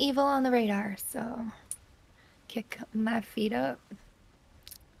on the radar, so kick my feet up.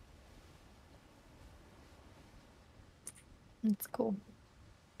 It's cool.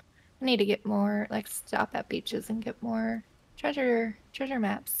 I need to get more, like, stop at beaches and get more treasure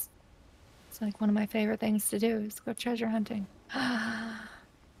maps. It's like one of my favorite things to do is go treasure hunting. I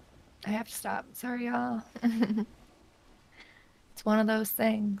have to stop. Sorry, y'all. It's one of those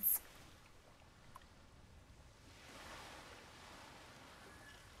things.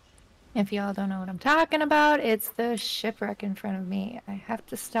 If y'all don't know what I'm talking about, it's the shipwreck in front of me. I have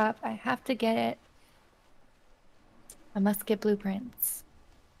to stop. I have to get it. I must get blueprints.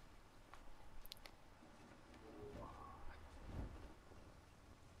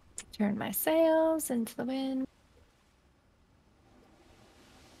 Turn my sails into the wind.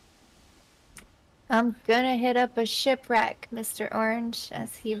 I'm gonna hit up a shipwreck, Mr. Orange,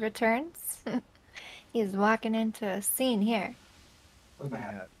 as he returns. He's walking into a scene here. Look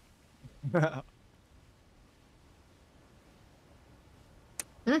at that.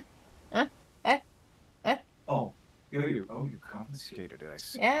 Oh, you confiscated it. I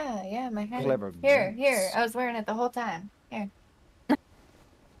see. Yeah, my head. Clever Here. minx. I was wearing it the whole time. Here.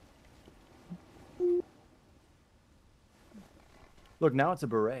 Look, now it's a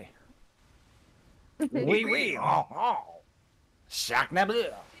beret. Oui, oui. Oh, oh. Sac na bleu.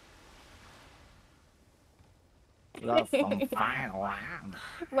 The fine wine.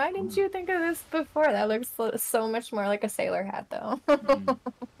 Why didn't you think of this before? That looks so much more like a sailor hat, though.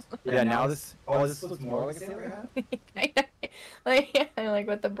 Yeah, now this. Oh, this looks more like a sailor hat. like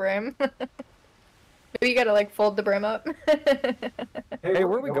with the brim. Maybe you gotta like fold the brim up. Hey,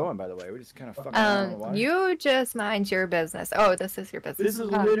 where are we going, by the way? We're just kind of fucking around on the water. You just mind your business. Oh, this is your business. This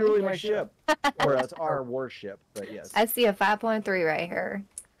is Oh. literally my ship, or it's our warship. But yes, I see a 5.3 right here.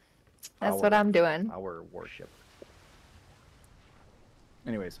 That's what I'm doing. our warship.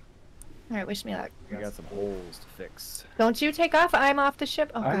 Anyways, All right, wish me luck. we got some holes to fix. Don't you take off. I'm off the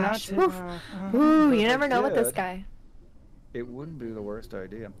ship. Oh I'm not gosh. taking Oof. off. Ooh, But you if I never know with this did, guy. It wouldn't be the worst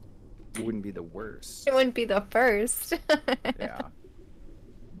idea. It wouldn't be the worst. It wouldn't be the first. Yeah.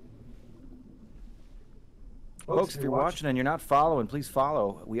 Folks, if you're watching and you're not following, please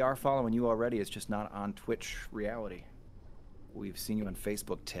follow. We are following you already. It's just not on Twitch reality. We've seen you on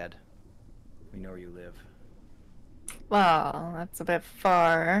Facebook, Ted. We know where you live. Well, that's a bit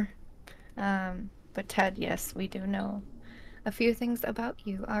far. But Ted, yes, we do know a few things about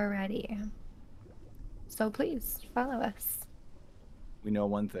you already. So please follow us. We know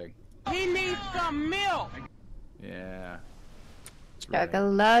one thing. He needs some milk. Yeah. Chug a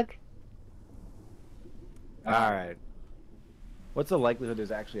lug. All right. What's the likelihood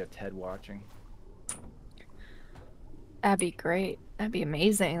there's actually a Ted watching? That'd be great. That'd be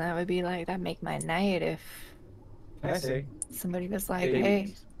amazing. That would be like, that'd make my night if I see. somebody was like, Baby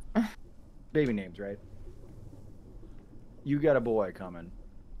hey. names. Baby names, right? You got a boy coming,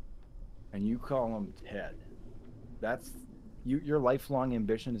 and you call him Ted. That's your lifelong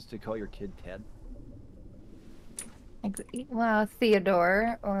ambition is to call your kid Ted. Well,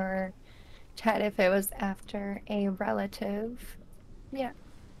 Theodore or Ted if it was after a relative. Yeah.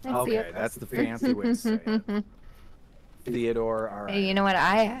 I'd see Okay, it. that's the fancy way to say it. Theodore, all right. Hey, you know what?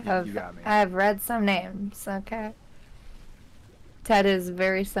 I have You got me. I have read some names, okay? Ted is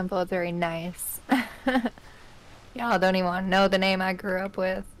very simple, very nice. Y'all don't even want to know the name I grew up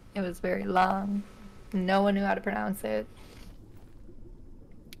with. It was very long. No one knew how to pronounce it.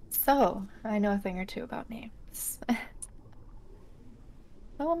 So, I know a thing or two about names.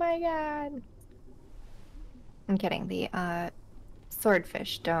 Oh my god. I'm kidding. The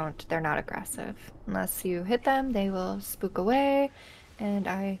swordfish they're not aggressive. Unless you hit them, they will spook away. And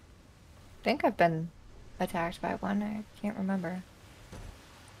I think I've been attacked by one. I can't remember.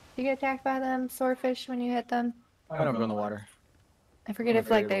 Do you get attacked by them, swordfish, when you hit them? I don't go in the water. I forget I'm if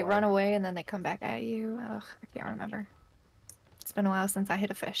like afraid they of run water. away and then they come back at you. Ugh, I can't remember. It's been a while since I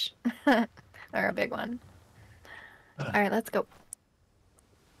hit a fish. Or a big one. Alright, let's go.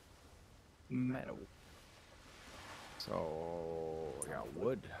 Metal. So, yeah,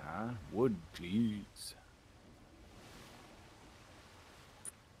 wood, huh? Wood, jeez.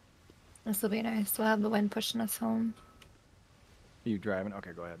 This will be nice. We'll have the wind pushing us home. Are you driving?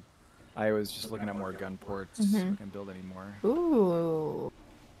 Okay, go ahead. I was just looking at more gun ports. Mhm. I can build any more. Ooh.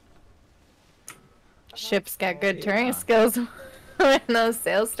 Ship's got good turning Yeah. skills when those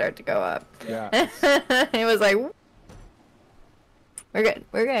sails start to go up. Yeah. It was like, we're good.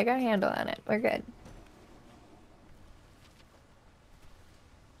 We're good. I got a handle on it. We're good.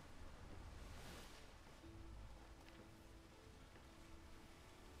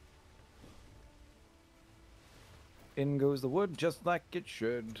 In goes the wood, just like it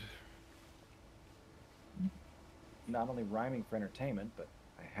should. Not only rhyming for entertainment, but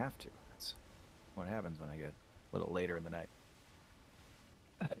I have to. That's what happens when I get a little later in the night.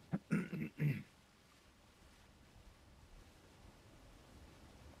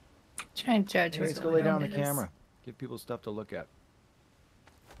 Try and judge Let's who's go lay down going the home. camera. Give people stuff to look at.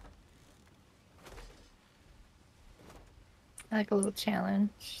 I like a little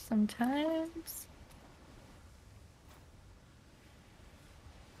challenge sometimes.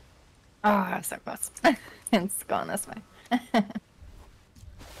 Oh, so close. It's going this way. Did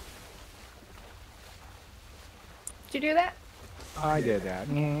you do that? I did that.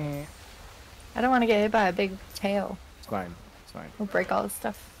 It's I don't want to get hit by a big tail. fine. It's fine. We'll break all the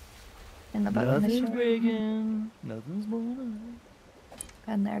stuff in the bottom of the Nothing's ship. breaking. Nothing's moving.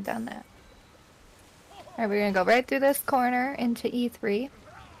 Been there, done that. Alright, we're gonna go right through this corner into E3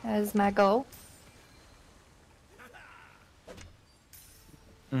 as my goal.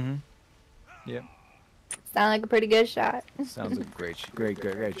 Mm-hmm. Yep. Sound like a pretty good shot. Sounds like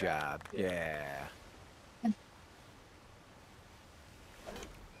great job. Yeah.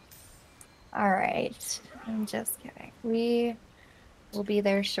 Alright. I'm just kidding. We will be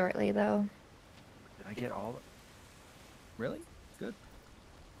there shortly though. Did I get all? Really? Good.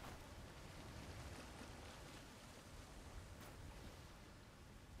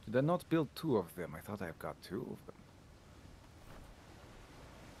 Did I not build 2 of them? I thought I've got 2 of them.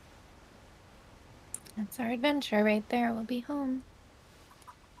 That's our adventure right there. We'll be home.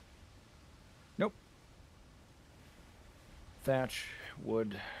 Nope. Thatch,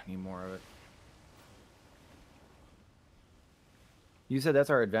 wood, need more of it. You said that's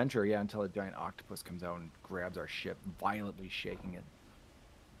our adventure, yeah, until a giant octopus comes out and grabs our ship, violently shaking it.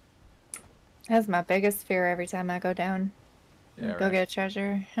 That's my biggest fear every time I go down. Yeah, Go right. get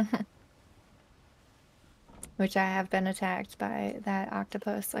treasure. Which I have been attacked by that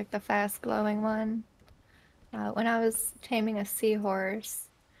octopus, like the fast glowing one. When I was taming a seahorse,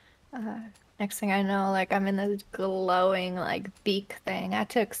 next thing I know, like I'm in this glowing like beak thing. I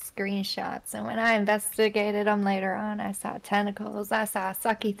took screenshots, and when I investigated them later on, I saw tentacles, I saw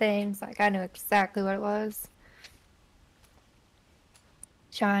sucky things, like I knew exactly what it was.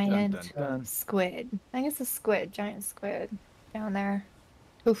 Giant Dun, dun, dun. squid. I think it's a squid, giant squid down there.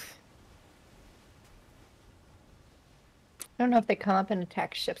 Oof. I don't know if they come up and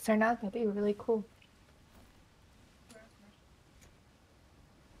attack ships or not. That'd be really cool.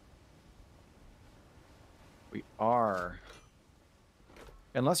 We are.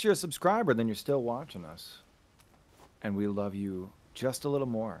 Unless you're a subscriber, then you're still watching us. And we love you just a little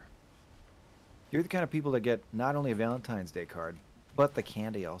more. You're the kind of people that get not only a Valentine's Day card, but the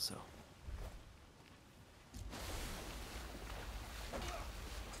candy also.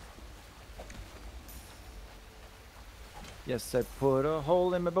 Yes, I put a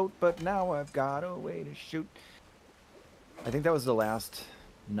hole in my boat, but now I've got a way to shoot. I think that was the last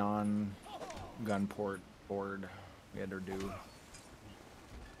non-gun port board we had to do.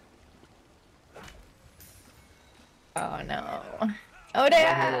 Oh no. Oh a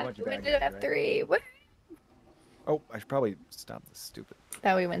yeah. bunch of We bad did guys, right? F3. What? Oh, I should probably stop this stupid.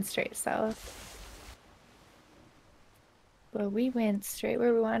 That we went straight south. But we went straight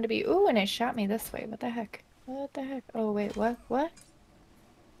where we wanted to be. Ooh, and it shot me this way. What the heck? What the heck? Oh wait, what? What?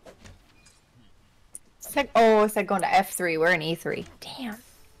 It's like, oh, it said going to F3. We're in E3. Damn.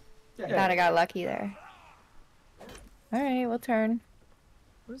 I thought I got lucky there. Alright, we'll turn.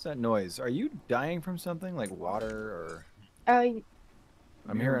 What is that noise? Are you dying from something like water or? Oh,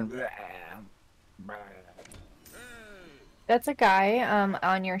 I'm hearing. that's a guy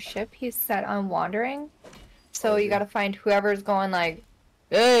on your ship. He's set on wandering. So you gotta find whoever's going like,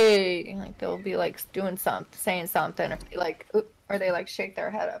 hey, like they'll be like doing something, saying something, or be like, oop, or they like shake their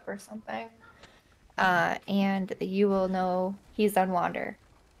head up or something. And you will know he's on wander.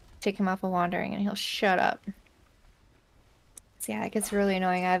 Take him off of wandering, and he'll shut up. So yeah, it gets really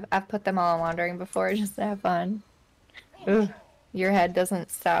annoying. I've put them all on wandering before just to have fun. Ugh. your head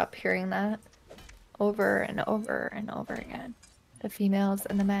doesn't stop hearing that over and over and over again. The females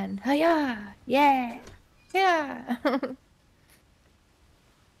and the men. Hiya! Yeah! Yeah!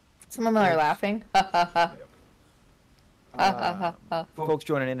 Some of them are laughing. Ha ha ha. Ha ha ha ha. Folks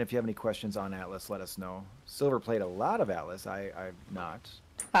joining in, if you have any questions on Atlas, let us know. Silver played a lot of Atlas. I've not.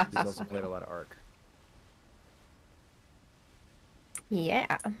 He's also played a lot of Ark.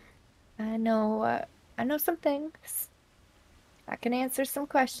 Yeah. I know some things. I can answer some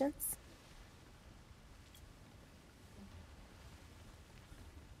questions.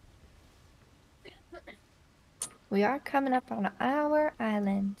 We are coming up on our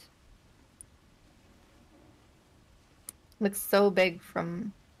island. Looks so big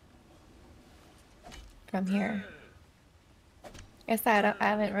from here. Guess I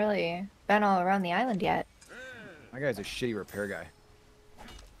haven't really been all around the island yet. My guy's a shitty repair guy.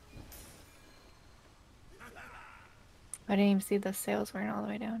 I didn't even see the sails weren't all the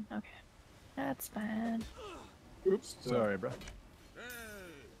way down. Okay. That's fine. Oops. Sorry, bro.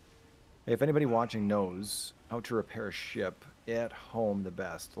 Hey, if anybody watching knows how to repair a ship at home the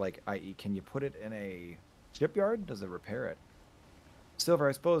best, like, i.e., can you put it in a shipyard? Does it repair it? Silver,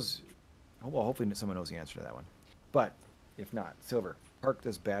 I suppose. Well, hopefully someone knows the answer to that one. But if not, Silver, park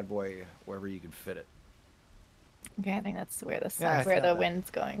this bad boy wherever you can fit it. Okay, I think that's where the Yeah, I where thought the that. wind's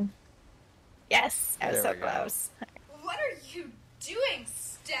going. Yes, I was There so we go. close. What are you doing,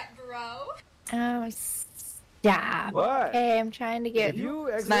 step bro? Oh, stop. What? Okay, I'm trying to get If you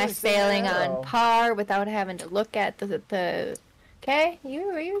my accidentally say sailing arrow- on par without having to look at the. Okay,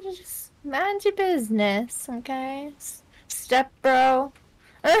 you just mind your business. Okay, step bro.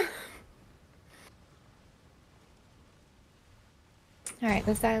 All right,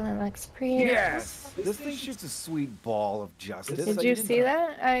 this island looks pretty. Yes! This thing shoots a sweet ball of justice. Did Like, you didn't see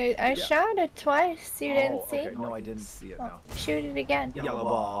that? I shot it twice. You didn't see? Okay. No, I didn't see it, Oh, no. shoot it again. Yellow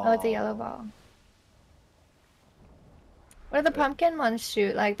ball. Oh, it's a yellow ball. What do the pumpkin ones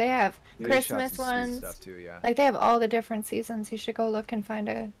shoot? Like they have They shot Christmas some sweet ones. Stuff too, yeah. Like they have all the different seasons. You should go look and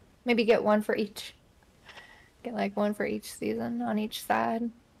find maybe get one for each. Get like one for each season on each side.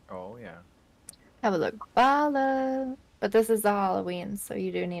 Oh, yeah. Have a look. Bala. But this is the Halloween, so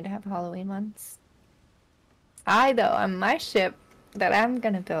you do need to have Halloween ones. On my ship that I'm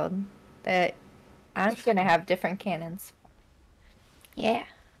gonna build, that I'm gonna have different cannons. Yeah.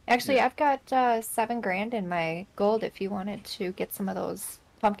 Actually, Yeah. I've got $7,000 in my gold if you wanted to get some of those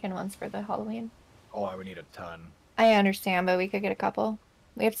pumpkin ones for the Halloween. Oh, I would need a ton. I understand, but we could get a couple.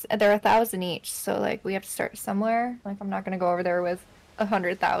 They're 1,000 each, so like we have to start somewhere. Like I'm not gonna go over there with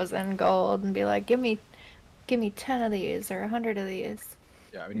 100,000 gold and be like, give me 10 of these or 100 of these.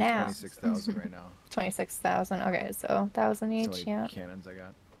 Yeah, we need Now. 26,000 right now. 26,000. Okay, so 1,000 That's each. how many Yeah. cannons I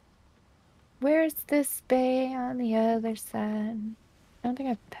got. Where's this bay on the other side? I don't think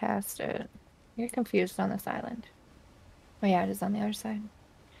I've passed it. You're confused on this island. Oh yeah, it is on the other side.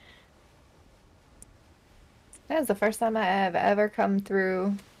 That is the first time I have ever come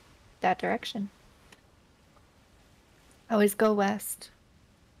through that direction. I always go west.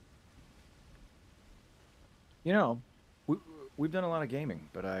 You know, we've done a lot of gaming,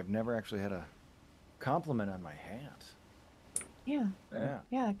 but I've never actually had a compliment on my hat. Yeah. Yeah.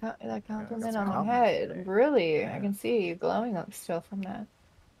 Yeah, that compliment some on my compliments head. today. Really, Yeah. I can see you glowing up still from that.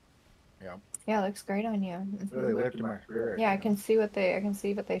 Yeah. Yeah, it looks great on you. Really lifted my spirit. Yeah, I can see what they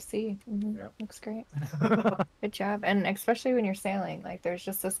see. Yep. Looks great. Good job. And especially when you're sailing, like there's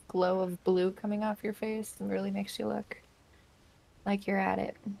just this glow of blue coming off your face and really makes you look like you're at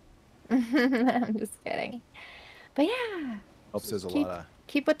it. I'm just kidding. But yeah, Helps there's a keep, lot of...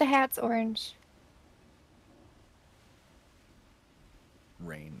 keep with the hats orange.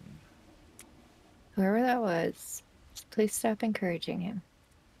 rain. Whoever that was, please stop encouraging him.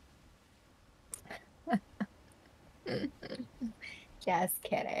 Just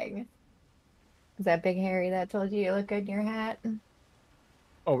kidding. Is that Big Harry that told you look good in your hat?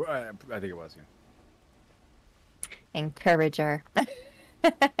 Oh, I think it was, yeah. Encourager.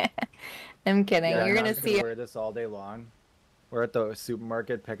 I'm kidding. Yeah, You're I'm gonna just see wear this all day long. We're at the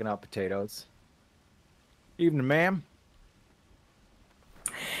supermarket picking out potatoes. Evening, ma'am.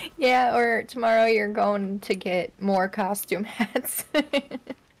 Yeah, or tomorrow you're going to get more costume hats.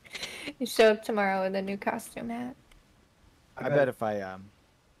 You show up tomorrow with a new costume hat. I bet if I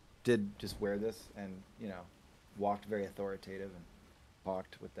did just wear this and, walked very authoritative and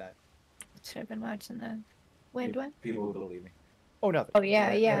talked with that, Should have been watching the wind one. people would believe me. Oh, nothing. Oh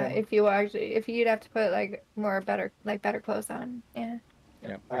yeah, yeah. Yeah. If you'd have to put like better clothes on. Yeah.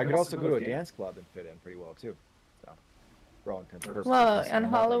 Yeah. I could also go to a dance club and fit in pretty well, too. So, for all intents and purposes. Well, I'm on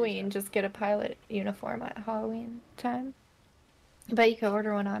not Halloween, used just get a pilot uniform at Halloween time. But you can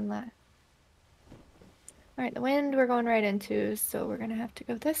order one online. Alright, the wind we're going right into, so we're gonna have to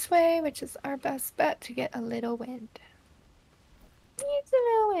go this way, which is our best bet to get a little wind. Needs a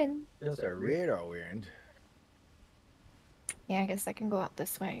little wind. Just a radar wind. Yeah, I guess I can go out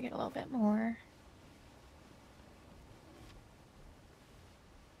this way and get a little bit more.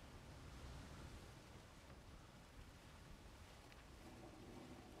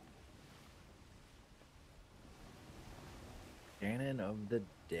 Cannon of the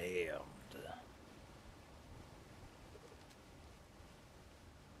Damned.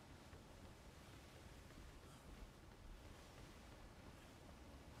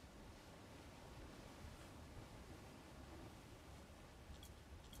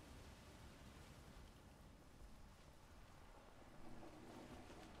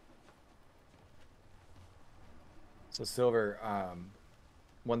 So Silver,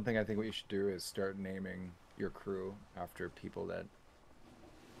 one thing I think what you should do is start naming your crew after people that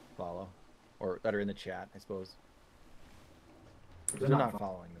follow, or that are in the chat, I suppose. They're not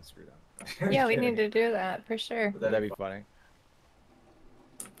following this, screw them. Yeah, we need to do that for sure. That'd be funny.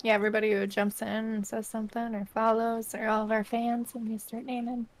 Yeah, everybody who jumps in and says something or follows, or all of our fans, and we start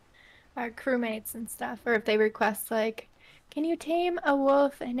naming our crewmates and stuff. Or if they request, like, can you tame a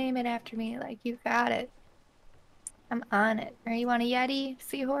wolf and name it after me? Like, you got it. I'm on it. Or you want a Yeti,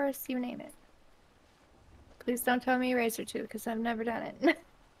 seahorse, you name it. Please don't tell me Razor Tooth, because I've never done it.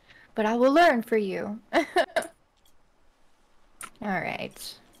 But I will learn for you.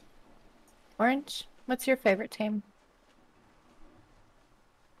 Alright. Orange, what's your favorite tame?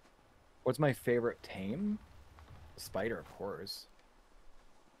 What's my favorite tame? Spider, of course.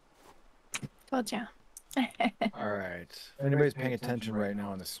 Told ya. All right. If anybody's paying attention right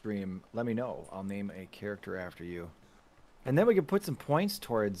now on the stream, let me know. I'll name a character after you. And then we can put some points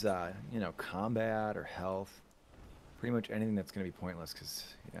towards, you know, combat or health. Pretty much anything that's going to be pointless because,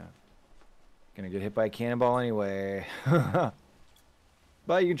 yeah. Going to get hit by a cannonball anyway.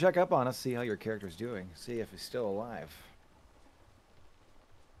 But you can check up on us, see how your character's doing. See if he's still alive.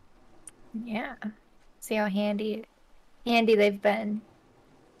 Yeah. See how handy they've been.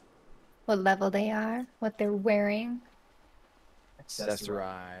 What level they are, what they're wearing.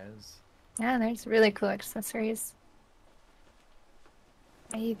 Accessorize. Yeah, there's really cool accessories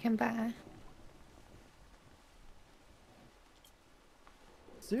that you can buy.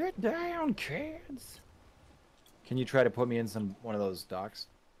 Sit down, kids. Can you try to put me in one of those docks?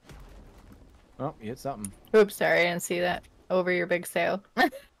 Oh, you hit something. Oops, sorry, I didn't see that over your big sail.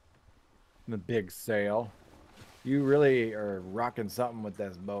 The big sail. You really are rocking something with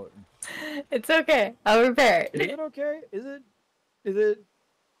this boat. It's okay. I'll repair Is it. it okay? Is it?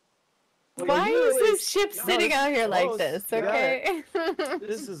 Well, Why you is really- this ship No, sitting this out is here like close. this? You got Okay.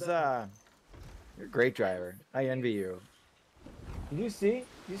 This is you're a great driver. I envy you. You see?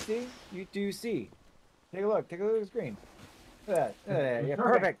 You see? Do you see? Take a look. Take a look at the screen. Look at that. Look at that. Yeah,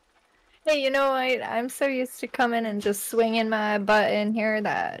 perfect. Hey, you know what? I'm so used to coming and just swinging my butt in here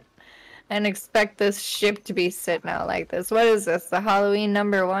that and expect this ship to be sitting out like this. What is this? The Halloween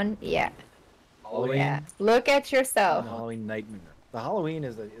 #1? Yeah. Halloween. Yeah. Look at The yourself. Halloween Nightmare. The Halloween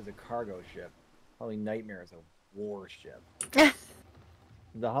is a cargo ship. Halloween Nightmare is a war ship.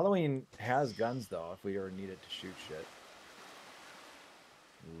 The Halloween has guns though, if we ever need it to shoot shit.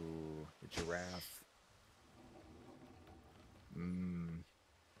 Ooh, the giraffe. Mmm.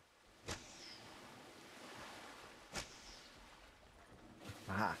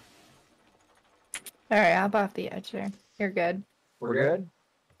 Aha. Alright, hop off the edge there. You're good. We're good?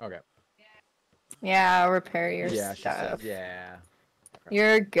 Okay. Yeah, I'll repair your Yeah, she said, stuff. yeah.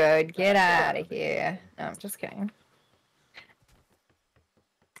 You're good. Get out of here. No, I'm just kidding.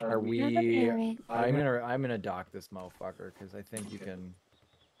 Are we? Repair it. I'm gonna dock this motherfucker because I think you can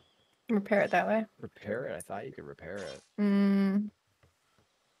Repair it that way. repair it. I thought you could repair it.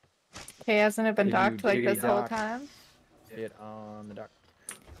 Okay, hasn't it been Did you docked like diggity this whole dock? time? Hit on the dock.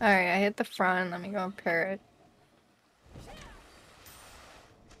 Alright, I hit the front. Let me go repair it.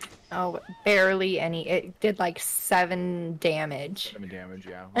 Oh, barely any. It did like 7 damage. 7 damage,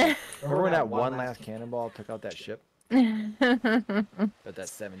 yeah. Remember when that one last cannonball took out that ship? But that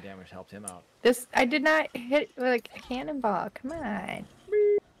 7 damage helped him out. This, I did not hit like a cannonball. Come on.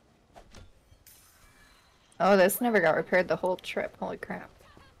 Oh, this never got repaired the whole trip. Holy crap.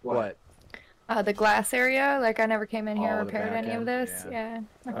 What? The glass area, like I never came in here Oh, and the repaired back any of end, this. yeah.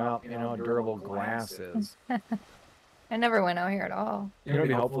 Yeah. Well, you know, durable glass is. I never went out here at all. You know what'd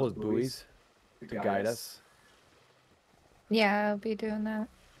be helpful is buoys to guide us. Yeah, I'll be doing that.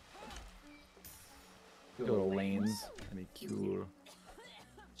 Little lanes. That'd be cool.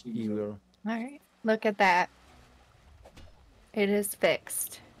 Cool. Alright, look at that. It is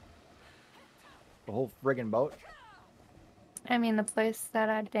fixed. The whole friggin' boat? I mean, the place that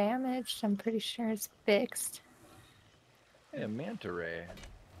I damaged, I'm pretty sure is fixed. Hey, a manta ray.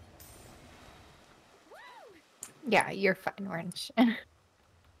 Yeah, you're fine, Orange.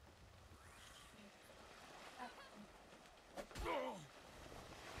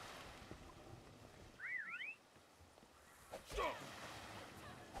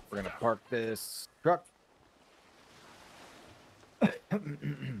 We're gonna park this truck.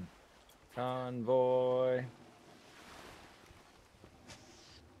 Convoy.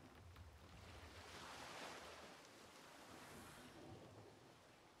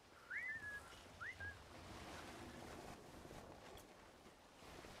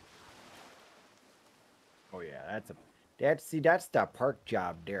 Oh yeah, that's the park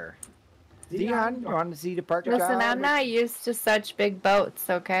job there. Dion, you want to see the park job? Listen, I'm not used to such big boats,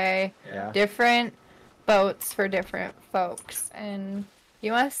 okay? Yeah. Different boats for different folks. And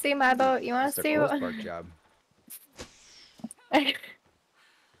you want to see my boat? You want It's to the see close what? park job.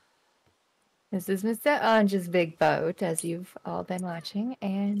 This is Mr. Orange's big boat, as you've all been watching.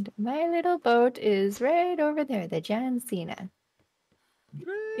 And my little boat is right over there, the John Cena.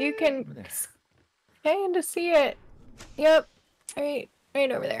 You can Over there. kind of see it. Yep. Right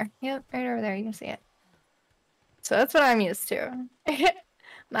over there. Yep, right over there. You can see it. So that's what I'm used to.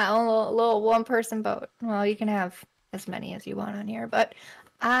 My own little one-person boat. Well, you can have as many as you want on here, but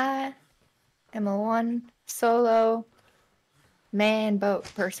I am a one solo man boat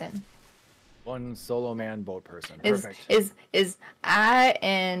person. One solo man boat person. Is Perfect. is I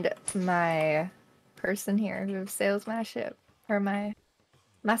and my person here who sails my ship or my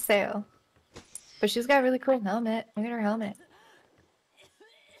sail. But she's got a really cool helmet. Look at her helmet.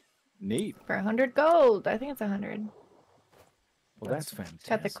 Neat. For 100 gold. I think it's 100. Well, that's It's fantastic.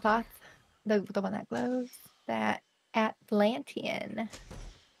 got the cloth, the one that glows. That Atlantean.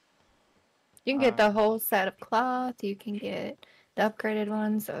 You can get the whole set of cloth. You can get the upgraded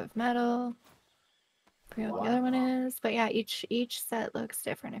ones of metal. I forget what the other one is, but yeah, each set looks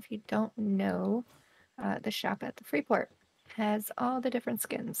different. If you don't know, the shop at the Freeport has all the different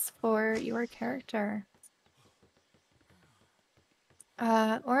skins for your character.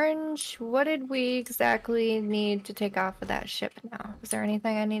 Orange, what did we exactly need to take off of that ship now? Was there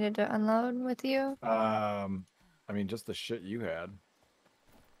anything I needed to unload with you? I mean, just the shit you had.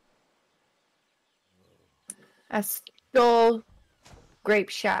 I stole grape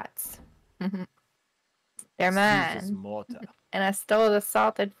shots. They're Jesus mine. Morta. And I stole the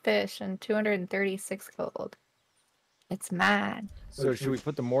salted fish and 236 gold. It's mine. So should we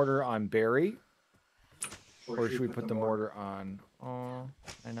put the mortar on Barry? Or should we put the mortar on... Oh,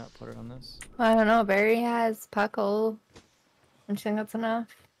 can I not put it on this? Well, I don't know. Barry has Puckle. Don't you think that's enough?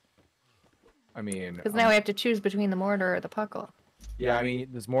 I mean... Because now we have to choose between the mortar or the Puckle. Yeah, I mean,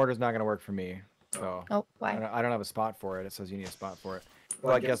 this mortar's not going to work for me. So Oh, why? I don't have a spot for it. It says you need a spot for it.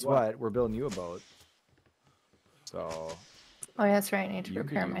 Well, guess what? We're building you a boat. So, Oh, yeah, that's right. I need to You could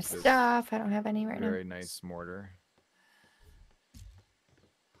prepare my use this stuff. I don't have any right now. very nice mortar.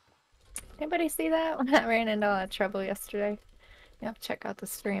 Anybody see that when I ran into all that trouble yesterday? You have to check out the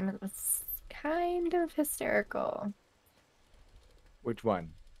stream. It was kind of hysterical. Which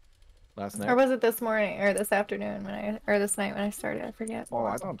one? Last night? Or was it this morning or this afternoon or this night when I started? I forget. Oh,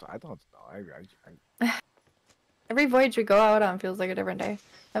 I don't know. Every voyage we go out on feels like a different day.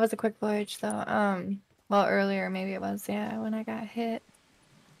 That was a quick voyage though. Well, earlier maybe it was, yeah, when I got hit.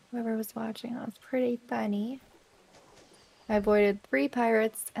 Whoever was watching, that was pretty funny. I avoided 3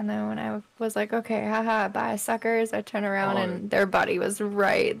 pirates, and then when I was like, okay, haha, bye, suckers, I turn around and their buddy was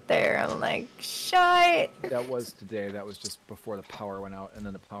right there. I'm like, shite! That was today. That was just before the power went out, and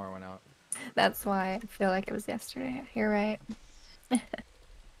then the power went out. That's why I feel like it was yesterday. You're right. All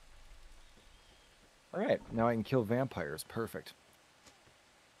right, now I can kill vampires. Perfect.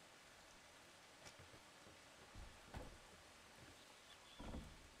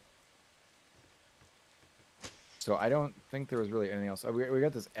 So I don't think there was really anything else. We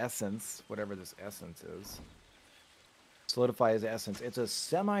got this essence, whatever this essence is. Solidify as essence. It's a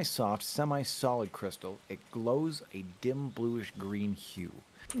semi-soft, semi-solid crystal. It glows a dim bluish green hue.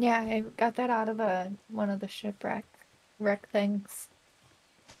 Yeah, I got that out of one of the shipwreck things.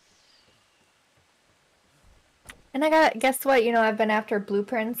 And I got, guess what? You know, I've been after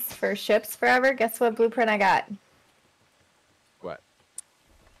blueprints for ships forever. Guess what blueprint I got? What?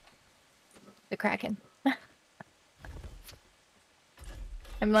 The Kraken.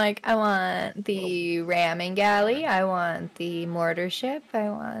 I'm like, I want the ramming galley. I want the mortar ship. I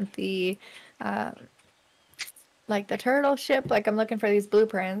want the like the turtle ship, like I'm looking for these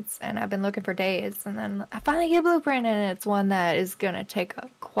blueprints, and I've been looking for days, and then I finally get a blueprint, and it's one that is gonna take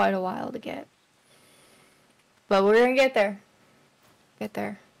quite a while to get. But we're gonna get there. Get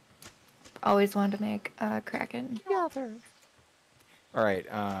there. Always wanted to make Kraken. All right.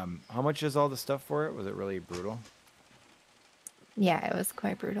 How much is all the stuff for it? Was it really brutal? Yeah, it was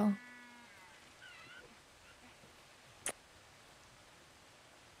quite brutal.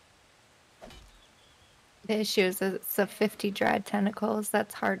 The issue is that it's a 50 dried tentacles.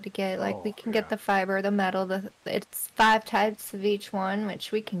 That's hard to get. Like, we can get the fiber, the metal. It's 5 types of each one,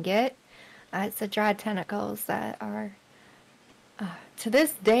 which we can get. It's the dried tentacles that are... to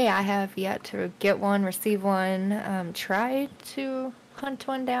this day, I have yet to get one, receive one, try to hunt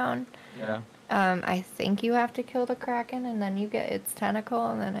one down. Yeah. I think you have to kill the Kraken, and then you get its tentacle,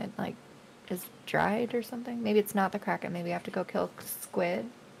 and then it, like, is dried or something. Maybe it's not the Kraken. Maybe you have to go kill squid.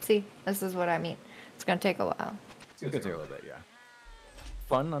 See, this is what I mean. It's gonna take a while. It's gonna take a little bit, yeah.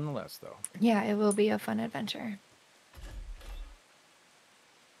 Fun nonetheless, though. Yeah, it will be a fun adventure.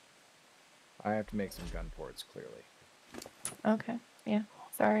 I have to make some gun ports, clearly. Okay, yeah,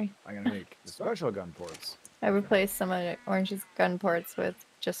 sorry. I'm gonna make the special gun ports. I replaced some of Orange's gun ports with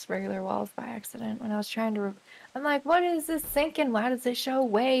just regular walls by accident when I was trying to... I'm like, what is this sinking? Why does it show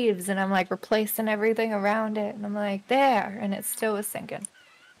waves? And I'm like replacing everything around it. And I'm like, there. And it still was sinking.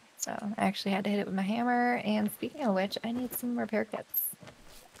 So I actually had to hit it with my hammer. And speaking of which, I need some repair kits.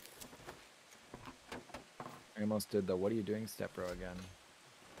 I almost did the what are you doing step row again.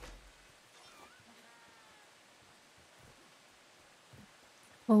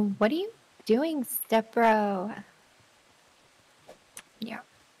 Well, what are you doing, Stepbro? Yeah.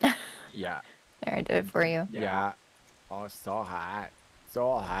 Yeah. There, I did it for you. Yeah. Oh, it's so hot.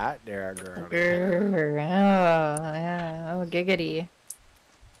 So hot there, girl. Grr, oh, yeah. Oh, giggity.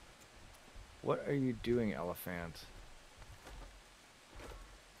 What are you doing, elephant?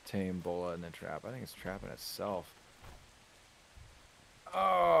 Tame bola in the trap. I think it's trapping itself.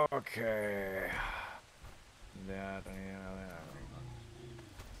 Okay. That.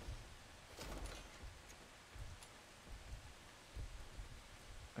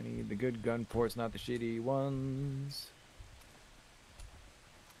 I need the good gun ports, not the shitty ones.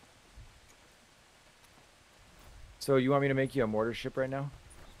 So you want me to make you a mortar ship right now?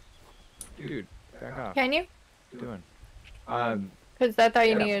 Dude, back off. Can you? What you doing? Because I thought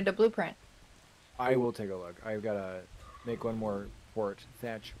you Yeah. needed a blueprint. I will take a look. I've got to make one more port.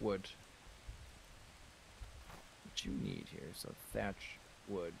 Thatch wood. What you need here? So thatch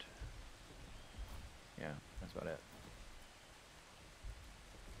wood. Yeah, that's about it.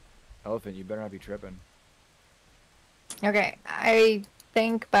 Elephant, you better not be tripping. Okay, I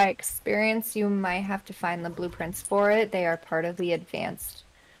think by experience you might have to find the blueprints for it. They are part of the advanced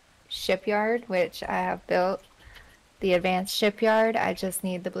shipyard, which I have built. The advanced shipyard, I just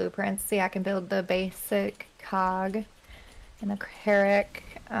need the blueprints. See, I can build the basic cog and a carrack.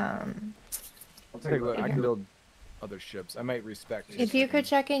 I'll take a look. I can build other ships. I might respect. If you could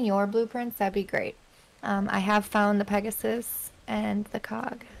check in your blueprints, that'd be great. I have found the Pegasus and the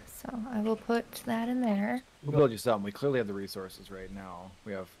cog, so I will put that in there. We'll build you something. We clearly have the resources right now.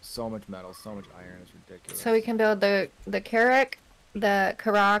 We have so much metal, so much iron. It's ridiculous. So we can build the carrack, the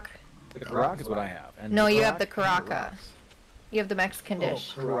carrack. The Karak is what I have. And No, the you have the Karak Caraca. You have the Mexican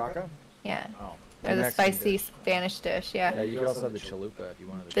dish. Karaka? Yeah. Oh. Or the Mexican spicy dish. Spanish dish, Yeah, yeah. you could also have the chalupa if you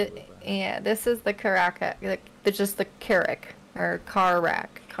wanted the chalupa. Yeah, this is the Caraca, just the carrack, or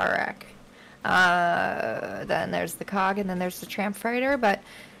carrack. Then there's the cog, and then there's the tramp freighter, but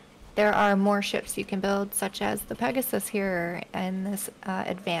there are more ships you can build, such as the Pegasus here in this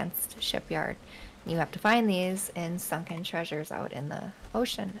advanced shipyard. You have to find these in sunken treasures out in the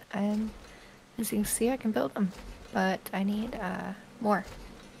ocean, and as you can see, I can build them, but I need more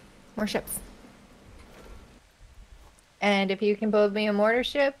ships. And if you can build me a mortar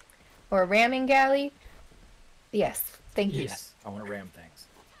ship or a ramming galley, yes, thank you. Yes, I want to ram things.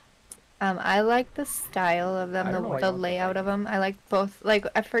 I like the style of them, I don't know why you the want the layout of them. I like both. Like,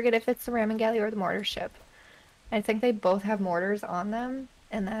 I forget if it's the ramming galley or the mortar ship. I think they both have mortars on them,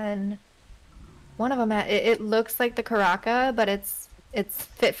 and then one of them it looks like the Caraca, but it's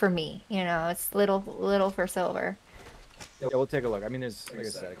fit for me. You know, it's little for silver. Yeah, we'll take a look. I mean, there's, like I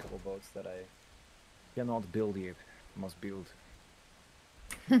said, a couple boats that I cannot build yet. Must build.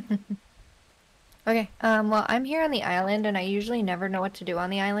 Okay. Well, I'm here on the island, and I usually never know what to do on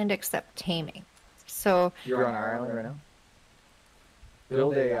the island except taming. So You're on our island right now?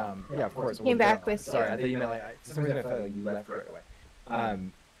 Build a, yeah, of course. Came back with Sorry, you. I thought you meant, like, for some reason I felt like you left right away.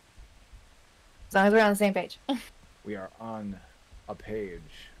 as long as we're on the same page. We are on a page.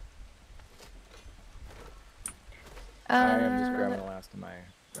 I am just grabbing the last of my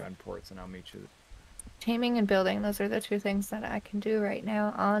gun ports, and I'll meet you. Taming and building, those are the two things that I can do right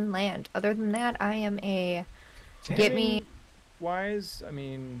now on land. Other than that, I am a get me Wise, I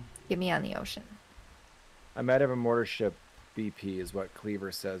mean, on the ocean. I might have a mortar ship BP, is what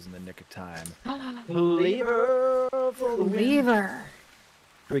Cleaver says in the nick of time. Cleaver for the win. Cleaver.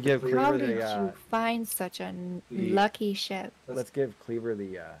 Should we give How Cleaver did the? you find such a lucky ship? Let's give Cleaver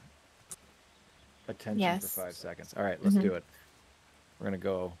the attention Yes. for 5 seconds. All right, let's do it. We're gonna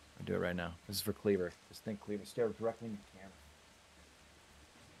go and do it right now. This is for Cleaver. Just think Cleaver. Stare directly in the camera.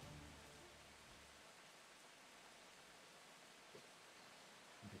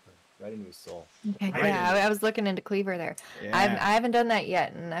 Right into his soul. Okay, Right yeah, into I was looking into Cleaver there. Yeah. I haven't done that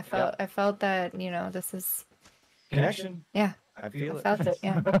yet, and I felt that this is Connection. yeah. I feel it. Felt it,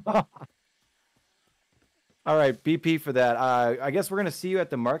 yeah. All right, BP for that. I guess we're gonna see you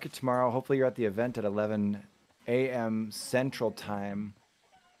at the market tomorrow. Hopefully, you're at the event at 11 a.m. Central Time.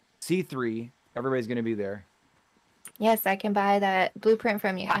 C3. Everybody's gonna be there. Yes, I can buy that blueprint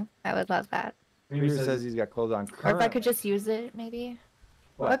from you. I would love that. Peter says he's got clothes on. Or if I could just use it, maybe.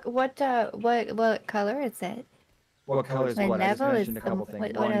 What color is it? What color is My what? I just Neville mentioned a is couple the- things.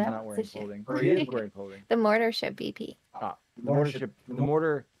 what One, he's else not wearing is it? clothing. Or he is wearing clothing. The mortar ship BP. The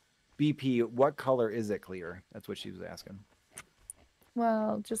mortar BP. What color is it, Clear? That's what she was asking.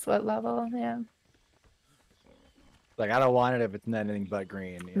 Well, just what level? Yeah. Like, I don't want it if it's not anything but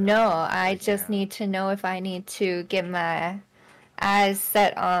green. you know? No, I Like, just yeah. need to know if I need to get my eyes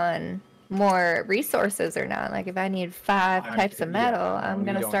set on more resources or not. Like if I need 5 types of yeah, metal, no, I'm you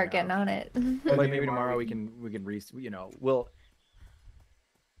gonna don't start getting have- on it. But maybe tomorrow we can we'll.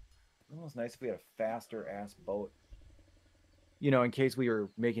 It's almost nice if we had a faster ass boat. In case we were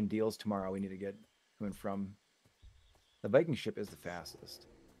making deals tomorrow, we need to get to and from. The Viking ship is the fastest,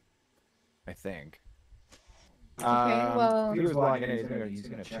 I think. well- he was logging in. He's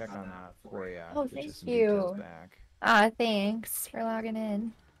gonna check on that for you. Oh, Get thank some details you. Back. Thanks for logging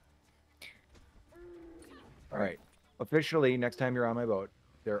in. All right. Officially, next time you're on my boat,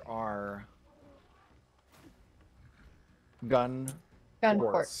 there are gun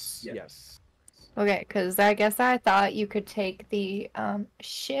Gunports. Yes. Okay, because I guess I thought you could take the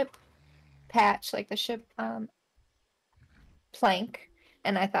ship patch, like the ship plank,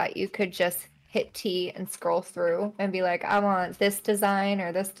 and I thought you could just hit T and scroll through and be like, I want this design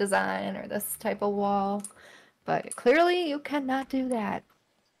or this design or this type of wall. But clearly you cannot do that.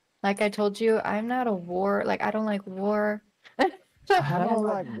 Like I told you, I'm not a war, like I don't like war. I don't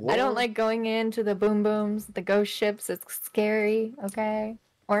like I don't like going into the boom booms, the ghost ships. It's scary, okay?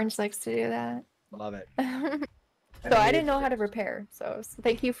 Orange likes to do that. Love it. So I didn't know how to repair. So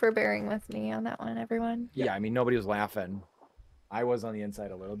thank you for bearing with me on that one, everyone. Yeah, I mean, nobody was laughing. I was on the inside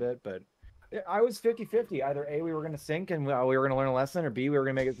a little bit, but I was 50-50. Either A, we were going to sink and we were going to learn a lesson, or B, we were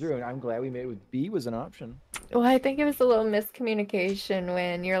going to make it through. And I'm glad we made it with B was an option. Well, I think it was a little miscommunication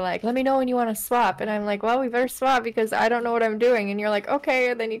when you're like, let me know when you want to swap. And I'm like, well, we better swap because I don't know what I'm doing. And you're like,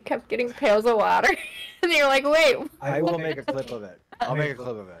 okay. And then you kept getting pails of water. And you're like, wait. I will make a clip of it. I'll make a clip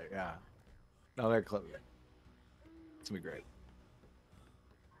of it, yeah. I'll make a clip of it. It's going to be great.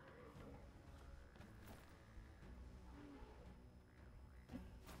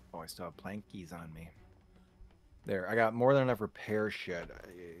 Oh, I still have plankies on me. There, I got more than enough repair shit.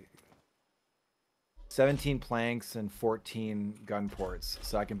 17 planks and 14 gun ports,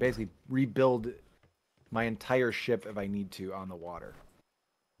 so I can basically rebuild my entire ship if I need to on the water.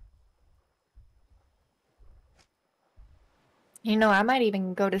 I might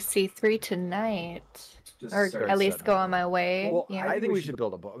even go to C3 tonight. Or start at least setting go up. on my way. Well, Yeah. I think we should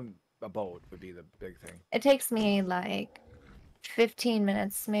build a boat would be the big thing. It takes me like 15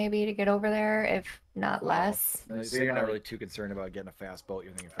 minutes maybe to get over there, if not less. So you're not really too concerned about getting a fast boat.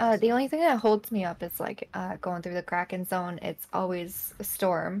 You're thinking fast. The only thing that holds me up is like going through the Kraken zone. It's always a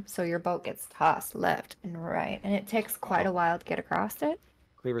storm, so your boat gets tossed left and right, and it takes quite a while to get across it.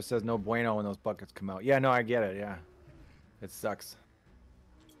 Cleaver says no bueno when those buckets come out. Yeah, no, I get it. Yeah, it sucks.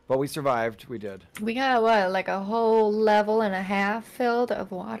 But we survived. We did. We got what, like a whole level and a half filled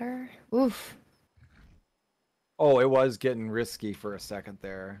of water? Oof. Oh, it was getting risky for a second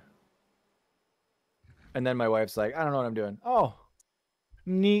there. And then my wife's like, I don't know what I'm doing. Oh,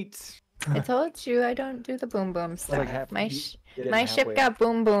 neat. I told you I don't do the boom boom stuff. like half- my you get it my halfway ship got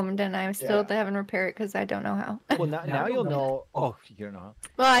boom boomed, and I'm still Yeah. haven't repaired it because I don't know how. Well, now you'll know. Oh, you don't know how.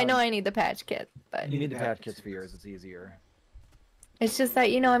 Well, I know I need the patch kit, but You need the patch kits for yours. It's easier. it's just that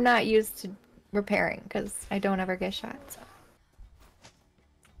I'm not used to repairing because I don't ever get shot. So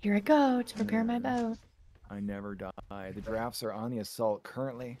here I go to repair my boat. I never die. The giraffes are on the assault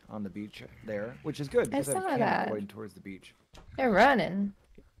currently on the beach there, which is good because I have saw a cannon that. pointing towards the beach. They're running.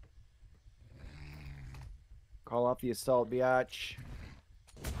 Call off the assault, biatch.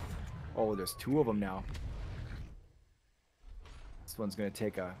 Oh, there's 2 of them now. This one's gonna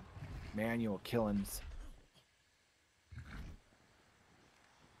take a manual killings.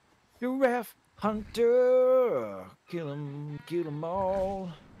 Giraffe hunter, kill 'em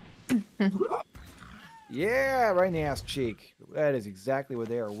all. Yeah, right in the ass cheek. That is exactly what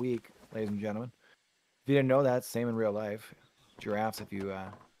they are weak, ladies and gentlemen. If you didn't know that, same in real life. Giraffes, if you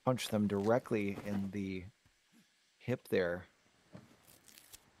punch them directly in the hip there,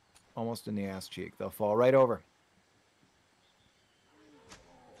 almost in the ass cheek, they'll fall right over.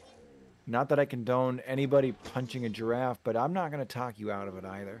 Not that I condone anybody punching a giraffe, but I'm not going to talk you out of it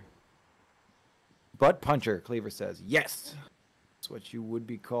either. Butt puncher, Cleaver says. Yes! That's what you would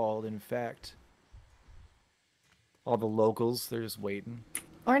be called, in fact. All the locals, they're just waiting.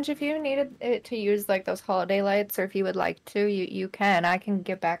 Orange, if you needed it to use like those holiday lights, or if you would like to, you can. I can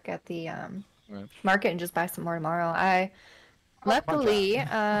get back at the Right. market and just buy some more tomorrow. I luckily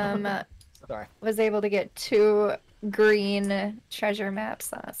Sorry. was able to get 2 green treasure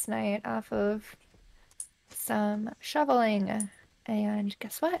maps last night off of some shoveling, and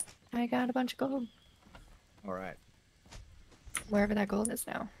guess what? I got a bunch of gold All right. wherever that gold is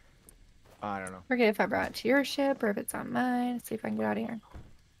now. I don't know. Forget if I brought it to your ship or if it's on mine. Let's see if I can get out of here.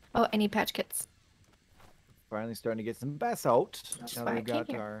 Oh, I need patch kits. Finally starting to get some bass out. That's Now why that I we came got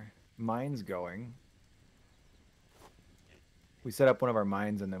here. our mines going. We set up one of our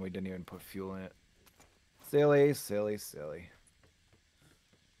mines and then we didn't even put fuel in it. Silly, silly, silly.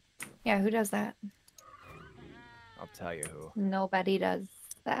 Yeah, who does that? I'll tell you who. Nobody does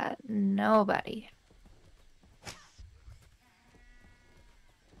that. Nobody.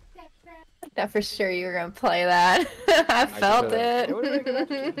 I thought for sure you were gonna play that. I felt could've. it. It would've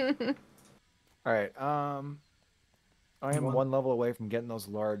been good. All right. I am 1 level away from getting those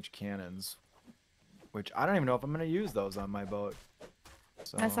large cannons, which I don't even know if I'm gonna use those on my boat.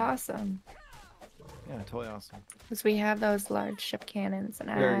 So, That's awesome. Yeah, totally awesome. Because we have those large ship cannons, and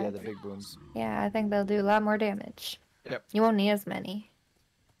Yeah, the big booms. yeah, I think they'll do a lot more damage. Yep. You won't need as many.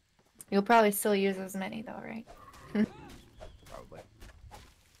 You'll probably still use as many though, right? Probably.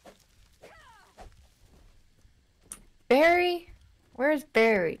 Barry? Where's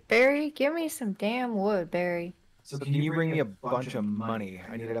Barry? Barry, give me some damn wood, Barry. So can you bring me a bunch of money?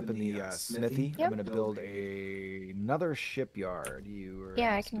 I need it up in the smithy. Yep. I'm gonna build another shipyard. You were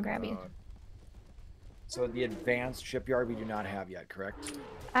Yeah, I asked can grab you. about. So the advanced shipyard we do not have yet, correct?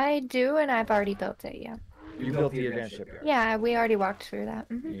 I do, and I've already built it, yeah. You built the advanced shipyard. Yeah, we already walked through that.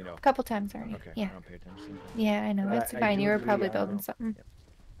 You know. A couple times already. Okay. Yeah. I don't pay attention. Yeah, I know. But It's I fine. do You were agree, probably I don't building know.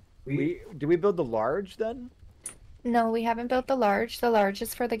 something. Did we build the large then? No, we haven't built the large. The large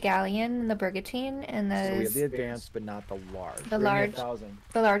is for the galleon and the brigantine, and So we have the the advanced, but not the large. The Bring me large. 1,000.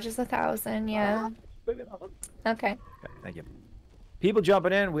 the large is 1,000. Yeah. Okay. Okay, thank you. People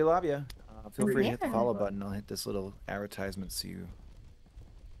jumping in, we love you. Feel free to hit the Yeah. follow button. I'll hit this little advertisement so you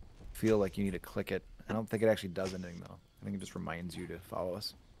feel like you need to click it. I don't think it actually does anything though. I think it just reminds you to follow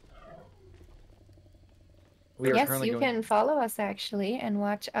us. We are Yes, currently you going- can follow us actually and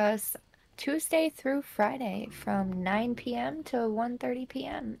watch us Tuesday through Friday from 9 p.m. to 1:30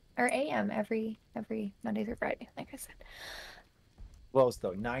 p.m. or a.m. every Monday through Friday. Like I said, close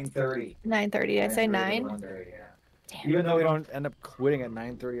though. 9:30. 9:30. Did I say 9? 1:30, yeah. Damn. Even though we don't end up quitting at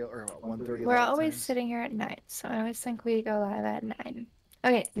 9:30 or 1:30. We're always sitting here at 9, so I always think we go live at 9.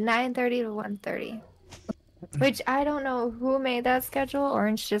 Okay, 9:30 to 1:30. Which I don't know who made that schedule.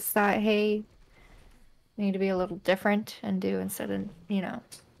 Orange just thought, hey, we need to be a little different and do instead of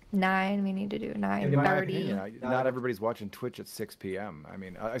 9, we need to do In my 9:30. opinion, not everybody's watching Twitch at 6 p.m. I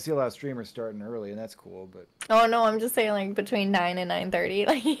mean, I see a lot of streamers starting early, and that's cool, but... Oh no, I'm just saying like between 9 and 9:30.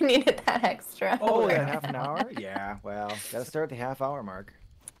 Like you needed that extra. Oh, yeah, half an hour? Yeah, well, gotta start at the half-hour mark.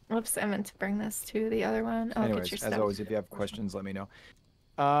 Whoops, I meant to bring this to the other one. Oh, Anyways, get your as stuff. always, if you have questions, let me know.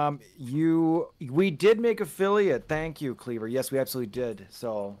 We did make affiliate. Thank you, Cleaver. Yes, we absolutely did.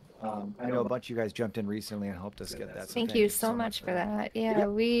 So I know a bunch of you guys jumped in recently and helped us get that. So Thank you so much for that. Yeah,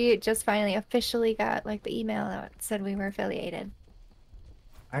 we just finally officially got like the email that said we were affiliated.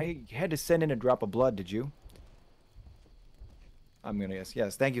 I had to send in a drop of blood. Did you? I'm gonna guess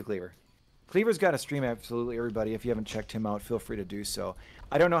yes. Thank you, Cleaver. Cleaver's got a stream. Absolutely, everybody. If you haven't checked him out, feel free to do so.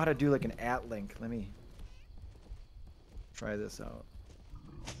 I don't know how to do like an @ link. Let me try this out.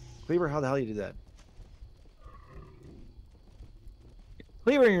 Cleaver, how the hell you do that?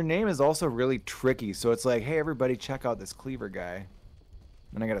 Cleaver, your name is also really tricky. So it's like, hey, everybody, check out this Cleaver guy.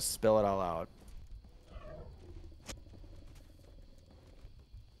 Then I gotta spell it all out.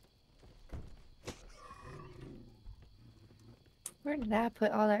 Where did I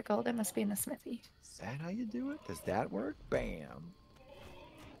put all that gold? It must be in the smithy. Is that how you do it? Does that work? Bam.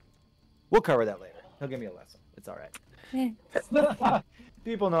 We'll cover that later. He'll give me a lesson. It's all right.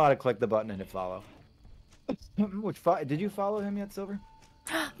 People know how to click the button and hit follow. Did you follow him yet, Silver?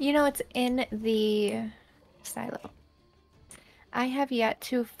 You know, it's in the silo. I have yet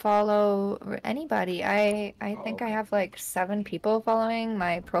to follow anybody. I think I okay. have like 7 people following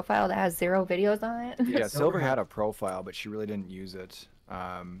my profile that has 0 videos on it. Yeah, Silver had a profile, but she really didn't use it.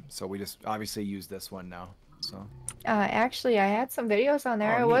 So we just obviously use this one now. So Actually, I had some videos on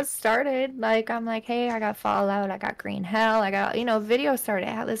there. Oh, It neat. was started. Like, I'm like, hey, I got Fallout, I got Green Hell, I got, videos started,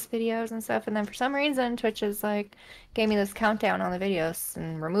 Atlas videos and stuff. And then for some reason, Twitch is like, gave me this countdown on the videos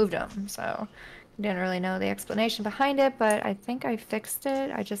and removed them. So didn't really know the explanation behind it, but I think I fixed it.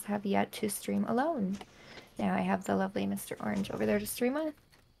 I just have yet to stream alone. Now I have the lovely Mr. Orange over there to stream with.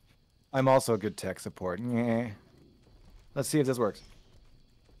 I'm also good tech support. Yeah. Let's see if this works.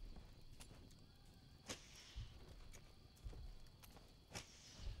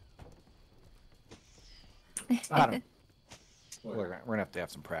 I don't. We're gonna have to have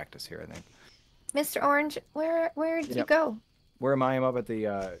some practice here, I think. Mr. Orange, where'd you Yep. go? Where am I? I'm up at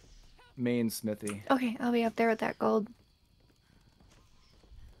the main smithy. Okay, I'll be up there with that gold.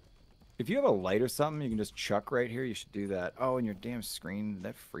 If you have a light or something, you can just chuck right here. You should do that. Oh, and your damn screen, did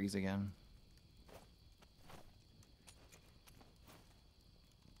that freeze again?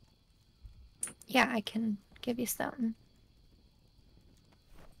 Yeah, I can give you something.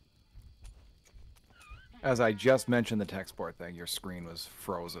 As I just mentioned the tech support thing, your screen was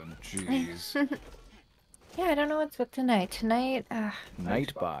frozen. Jeez. Yeah, I don't know what's with tonight. Tonight,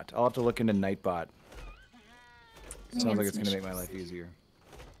 Nightbot. I'll have to look into Nightbot. Sounds like it's some gonna make my issues. life easier.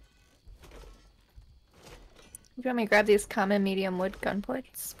 You want me to grab these common medium wood gun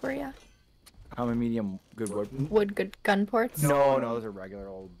ports for you? How many medium good wood? Wood good gun ports? No, those are regular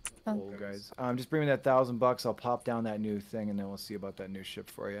old Oh. guys. Just bring me that $1,000. I'll pop down that new thing, and then we'll see about that new ship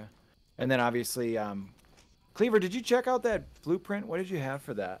for you. And then obviously, Cleaver, did you check out that blueprint? What did you have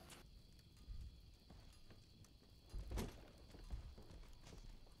for that?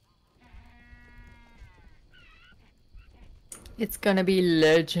 It's gonna be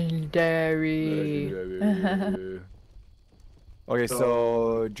legendary. Okay,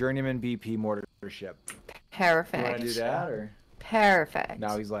 so journeyman BP mortar ship. You Perfect. want to do that, or Perfect.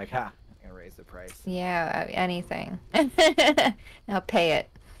 now he's like, ha, I'm gonna raise the price. Yeah, anything. I'll pay it.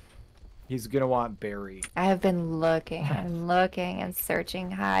 He's gonna want Barry. I have been looking and looking and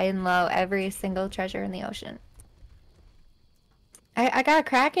searching high and low every single treasure in the ocean. I got a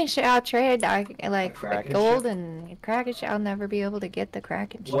Kraken shit. I'll trade. I like Kraken gold ship? and Kraken shit. I'll never be able to get the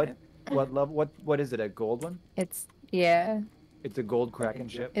Kraken ship. What level? What is it? A gold one? It's It's a gold Kraken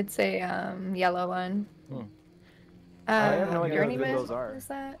ship. It's a yellow one. Hmm. I have no idea how good Journeyman, those are. is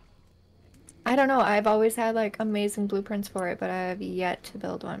that? I don't know. I've always had like amazing blueprints for it, but I have yet to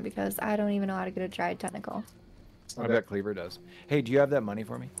build one because I don't even know how to get a dried tentacle. I bet Cleaver does. Hey, do you have that money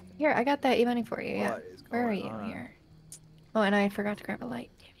for me? Here, I got that e-money for you. Yeah. What is Where are going you? on? Here. Oh, and I forgot to grab a light.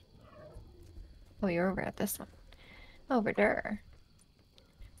 Damn it. Oh, you're over at this one. Over there.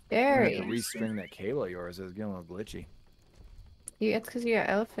 I'm gonna Very. have to restring that cable of yours. It's getting a little glitchy. It's because you got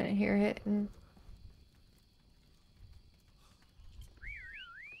elephant here hitting.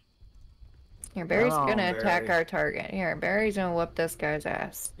 Here, Barry's Oh, gonna attack Barry. our target. Here, Barry's gonna whoop this guy's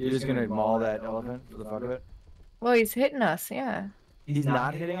ass. You're just gonna maul that elephant for the fuck of it? Well, he's hitting us, yeah. He's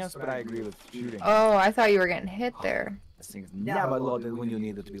not hitting us, but I agree with shooting. Oh, I thought you were getting hit there. This thing's never loaded when you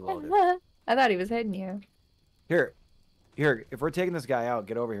need it to be loaded. I thought he was hitting you. Here, if we're taking this guy out,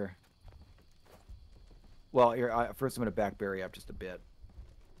 get over here. Well, here, first I'm gonna back Barry up just a bit.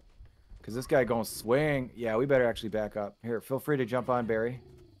 Cause this guy going swing. Yeah, we better actually back up. Here, feel free to jump on Barry.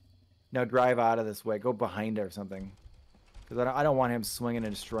 Now drive out of this way. Go behind it or something. Cause I don't want him swinging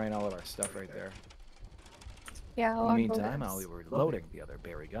and destroying all of our stuff right there. Yeah, In the meantime, I'll be reloading the other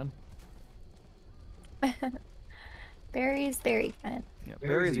Barry gun. Barry's very fun. Yeah,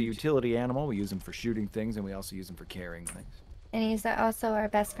 Barry's a utility animal. We use him for shooting things, and we also use him for carrying things. And he's also our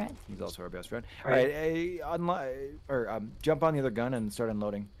best friend. He's also our best friend. All right, jump on the other gun and start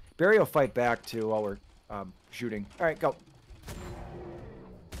unloading. Barry will fight back too while we're shooting. All right, go.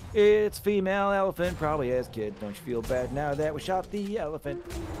 It's female elephant, probably has kid. Don't you feel bad now that we shot the elephant?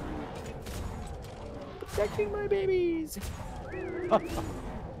 Protecting my babies.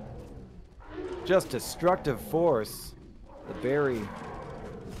 Just destructive force. The Barry.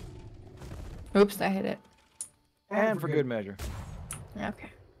 Oops, I hit it. And for good measure. Okay.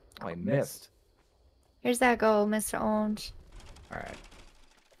 Oh, I missed. Here's that goal, Mr. Orange. All right.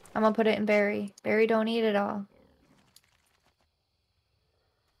 I'm gonna put it in Barry. Barry don't eat it all.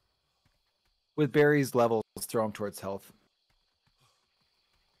 With Barry's levels, throw him towards health.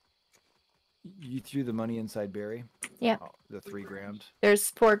 You threw the money inside Barry? Yeah. Oh, the 3 grand. There's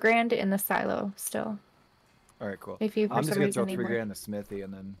 4 grand in the silo still. All right, cool. If you for I'm just some gonna throw reason need 3 more. grand in the smithy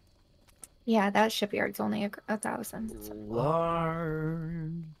and then. Yeah, that shipyard's only 1,000. so-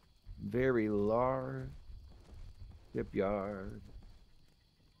 Large, very large shipyard.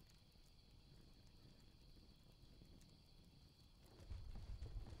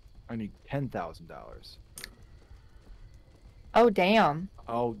 I need $10,000. Oh damn.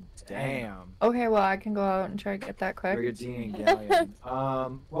 Oh damn! Okay, well I can go out and try to get that quick. Brigantine galleon.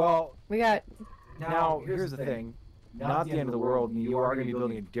 Well, We got. now here's the thing. Not the end of the world. You are going to be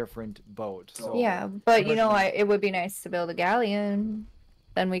building a different boat. So Yeah, but you know, Especially- it would be nice to build a galleon.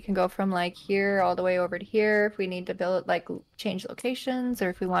 Then we can go from like here all the way over to here if we need to build like change locations or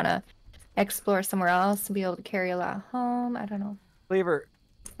if we want to explore somewhere else and be able to carry a lot home. I don't know. Flavor,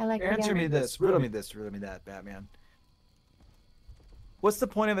 I like the answer me galleon. this. Riddle me this. Riddle me that, Batman. What's the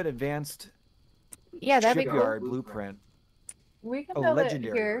point of an advanced Yeah, that'd be shipyard cool. blueprint? We can A build it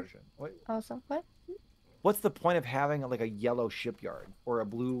legendary here. version. What? Awesome. What? What's the point of having like a yellow shipyard or a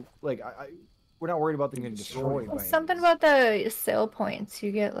blue? Like, we're not worried about them getting destroyed. By any Something means. about the sale points.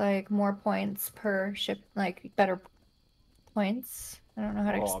 You get like more points per ship, like better points. I don't know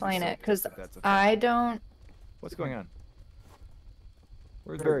how to Oh, I'll be explain so it because pissed if that's a thing. I don't. What's going on?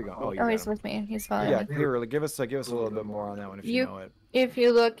 Where's Barry going? Oh, you Oh, got he's him. with me. He's following Yeah, me. clearly. Give us a little bit more on that one if you You- know it. If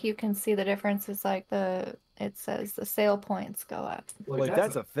you look, you can see the difference. It's like it says the sale points go up. Like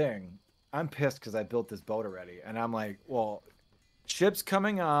that's a thing. I'm pissed because I built this boat already, and I'm like, well, ships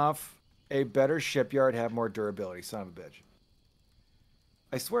coming off a better shipyard have more durability. Son of a bitch.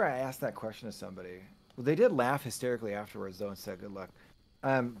 I swear I asked that question to somebody. Well, they did laugh hysterically afterwards though and said good luck.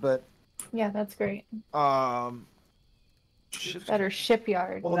 But Yeah, that's great. ships. Better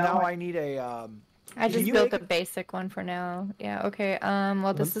shipyard. Well, now I need a I can just you built make a basic one for now. Yeah, okay.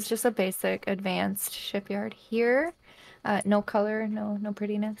 Well, this is just a basic advanced shipyard here. No color, no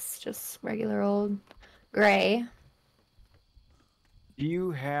prettiness, just regular old gray. Do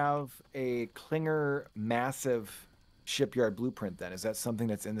you have a Klinger massive shipyard blueprint then? Is that something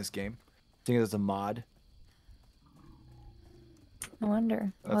that's in this game? Think it's a mod? No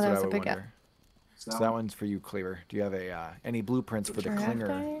wonder. That's Oh, what that I was a would big wonder. So that one's for you, Cleaver. Do you have any blueprints for the Giraffe Klinger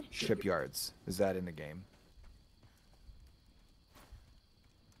guy? shipyards? Is that in the game?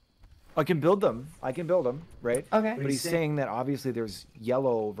 I can build them. Right? Okay. But he's saying that obviously there's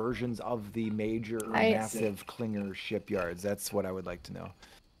yellow versions of the major or I- massive Klinger shipyards. That's what I would like to know.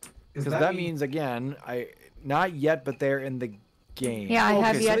 Because that means again, not yet, but they're in the game. Yeah, I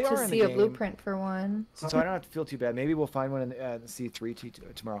have Okay, so yet they are to in the see a game. blueprint for one. So I don't have to feel too bad. Maybe we'll find one in the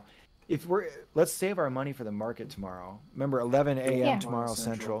C3 tomorrow. Let's save our money for the market tomorrow. Remember, 11 a.m. Yeah. tomorrow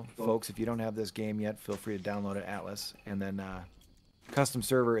Central, folks. If you don't have this game yet, feel free to download it, Atlas. And then custom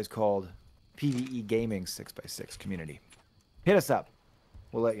server is called PVE Gaming 6x6 Community. Hit us up.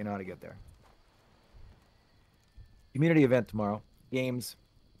 We'll let you know how to get there. Community event tomorrow. Games.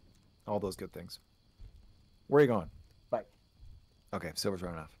 All those good things. Where are you going? Bye. Okay, silver's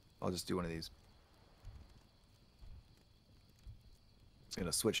running off. I'll just do one of these. It's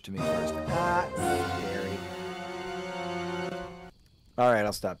gonna switch to me first. Scary. All right,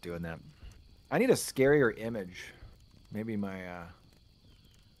 I'll stop doing that. I need a scarier image. Maybe my.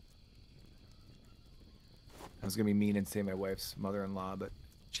 I was gonna be mean and say my wife's mother-in-law, but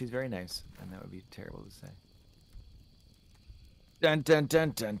she's very nice, and that would be terrible to say. Dun dun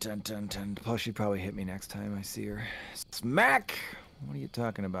dun dun dun dun dun. Plus, she'd probably hit me next time I see her. Smack! What are you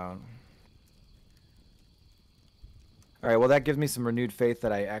talking about? All right, well, that gives me some renewed faith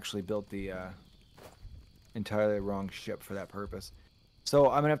that I actually built the entirely wrong ship for that purpose. So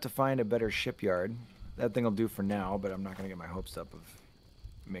I'm going to have to find a better shipyard. That thing will do for now, but I'm not going to get my hopes up of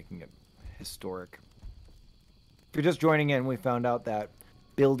making it historic. If you're just joining in, we found out that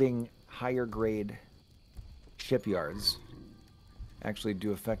building higher grade shipyards actually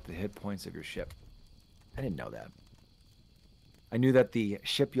do affect the hit points of your ship. I didn't know that. I knew that the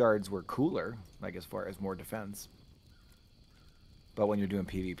shipyards were cooler, like as far as more defense. But when you're doing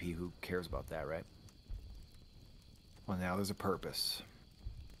PvP, who cares about that, right? Well, now there's a purpose.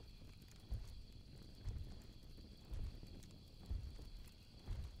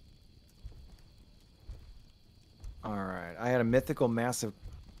 Alright, I had a mythical massive,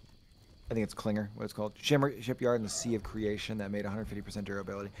 I think it's Klinger, what it's called, shipyard in the Sea of Creation that made 150%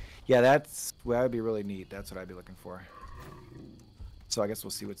 durability. Yeah, that would be really neat. That's what I'd be looking for. So I guess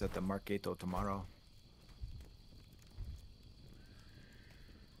we'll see what's at the Marketo tomorrow.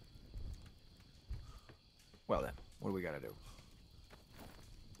 Well then, what do we gotta do?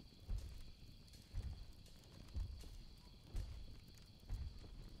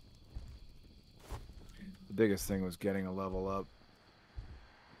 biggest thing was getting a level up.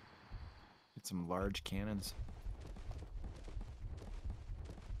 Get some large cannons.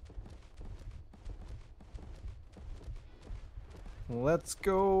 Let's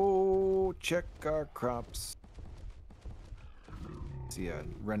go check our crops. See a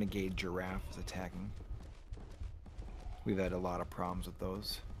renegade giraffe is attacking. We've had a lot of problems with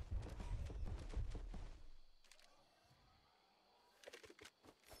those.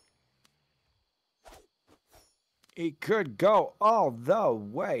 He could go all the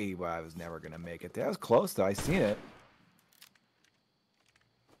way. Well, I was never going to make it. That was close, though. I seen it.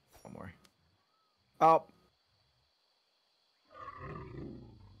 One more. Oh.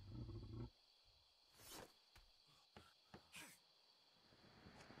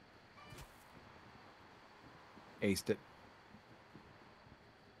 Aced it.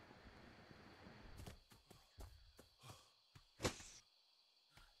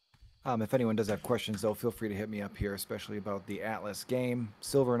 If anyone does have questions, though, feel free to hit me up here, especially about the Atlas game.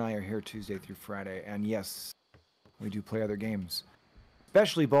 Silver and I are here Tuesday through Friday, and yes, we do play other games.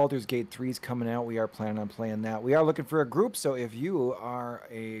 Especially Baldur's Gate 3 is coming out. We are planning on playing that. We are looking for a group, so if you are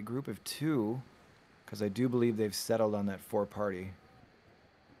a group of 2, because I do believe they've settled on that 4-party,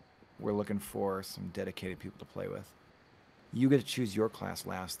 we're looking for some dedicated people to play with. You get to choose your class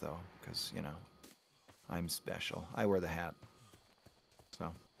last, though, because, you know, I'm special. I wear the hat.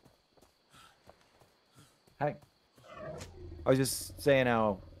 So... Hi. I was just saying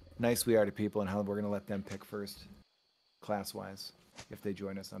how nice we are to people and how we're going to let them pick first, class-wise, if they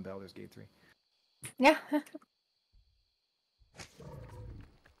join us on Baldur's Gate 3. Yeah.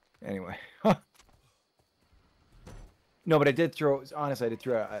 Anyway. No, but I did throw, honestly, I did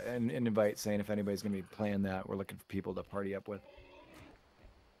throw an invite saying if anybody's going to be playing that, we're looking for people to party up with.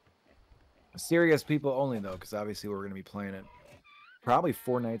 Serious people only, though, because obviously we're going to be playing it probably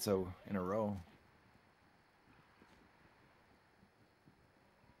 4 nights in a row.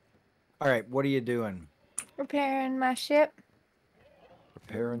 All right, what are you doing? Repairing my ship.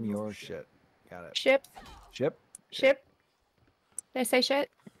 Repairing your shit. Got it. Ship. Ship? Ship. Did I say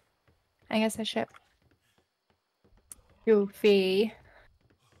shit? I guess I ship. Goofy.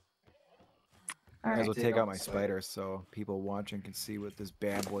 Might as well Alright. take out my spider so people watching can see what this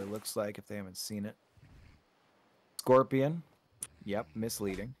bad boy looks like if they haven't seen it. Scorpion. Yep,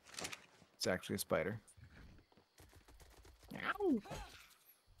 misleading. It's actually a spider. Ow.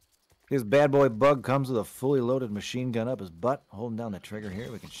 This bad boy bug comes with a fully loaded machine gun up his butt. Holding down the trigger here,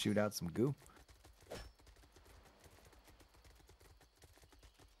 we can shoot out some goo.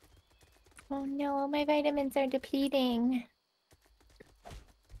 Oh no, my vitamins are depleting.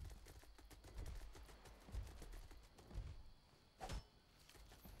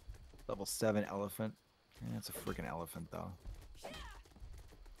 Level 7 elephant. Yeah, it's a freaking elephant, though.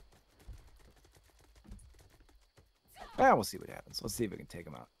 Ah, we'll see what happens. Let's see if we can take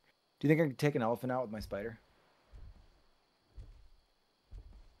him out. Do you think I can take an elephant out with my spider?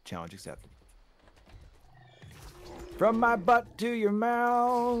 Challenge accepted. From my butt to your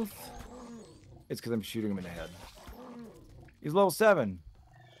mouth. It's because I'm shooting him in the head. He's level 7.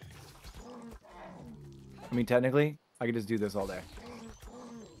 I mean, technically, I could just do this all day.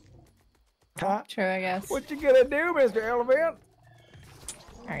 Huh? True, I guess. What you gonna do, Mr. Elephant?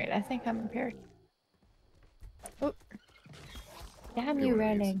 Alright, I think I'm impaired. Oh. Damn You're you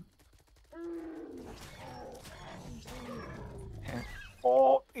one of these. running.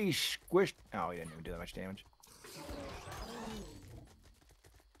 Oh, he squished. Oh, he didn't even do that much damage.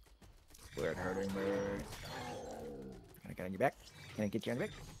 Weird hurting bird. Can I get on your back? Can I get you on your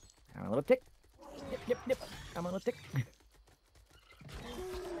back? I'm a little tick. Nip, nip, nip. I'm a little tick.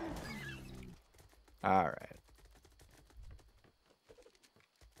 All right.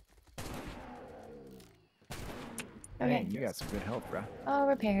 Okay. Man, you got some good health, bro. All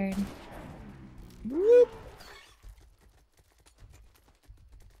repaired. Whoop.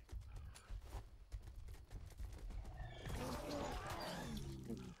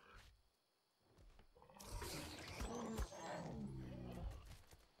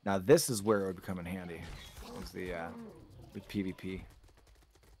 Now this is where it would come in handy, is the PvP.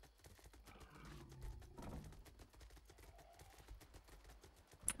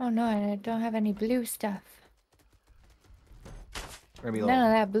 Oh no, I don't have any blue stuff. We're gonna be a None little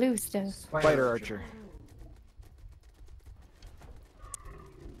of that blue stuff. fighter archer.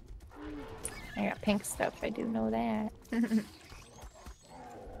 I got pink stuff, I do know that.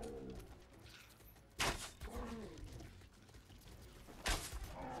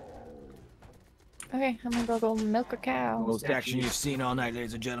 Okay, I'm gonna go milk a cow. Most action you've seen all night,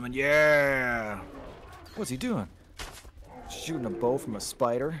 ladies and gentlemen. Yeah. What's he doing? Shooting a bow from a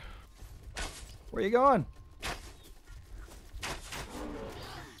spider. Where you going?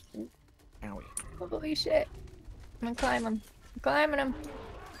 Holy shit. I'm gonna climb him. I'm climbing him.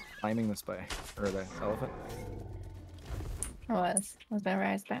 Climbing the spy or the elephant. I was gonna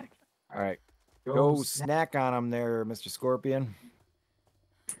rise back. All right, go snack on him there, Mr. Scorpion.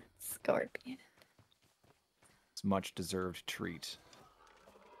 Scorpion. It's much deserved treat.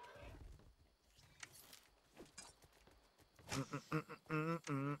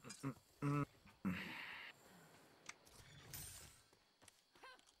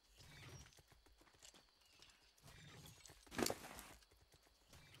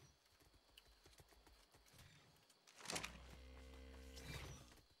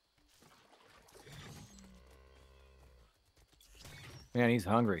 Man, he's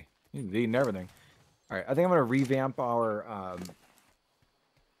hungry. He's eating everything. All right, I think I'm gonna revamp our. Oh,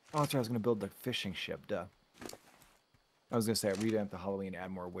 that's right. I was gonna build the fishing ship. Duh. I was gonna say revamp the Halloween,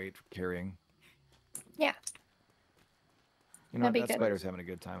 add more weight for carrying. Yeah. You know what? That'd be That good. spider's having a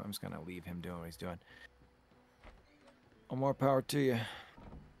good time. I'm just gonna leave him doing what he's doing. All more power to you.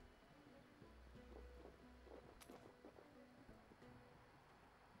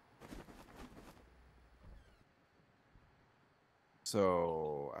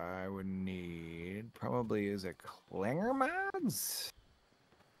 So I would need probably is it Clinger mods?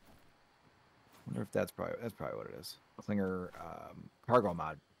 Wonder if that's probably what it is. Clinger cargo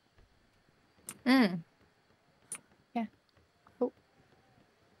mod. Mm. Yeah. Cool.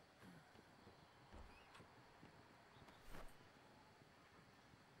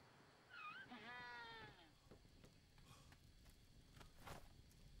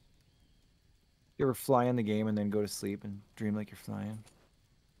 You ever fly in the game and then go to sleep and dream like you're flying?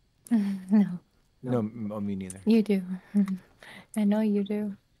 No, No, me neither. you do. I know you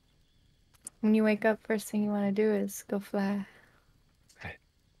do. When you wake up, first thing you want to do is go fly.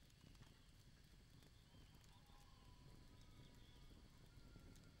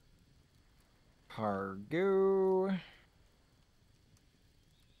 Cargo.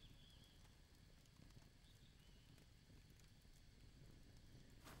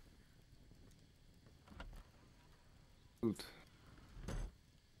 Oot.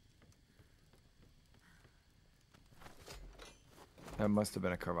 That must have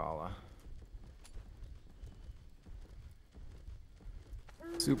been a Carvala.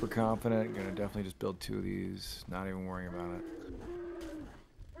 Super confident. Gonna definitely just build 2 of these. Not even worrying about it.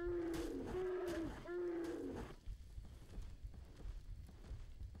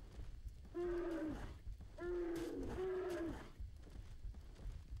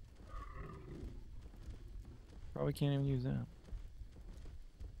 Probably can't even use that.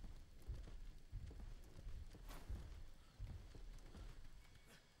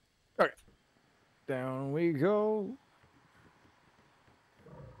 Okay. Down we go.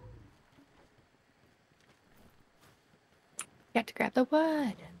 Got to grab the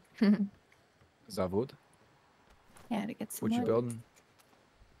wood. Zavud. Yeah, to get some What you wood. building?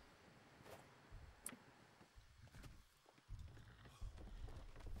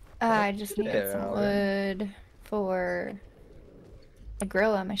 I just needed some Yeah, wood for a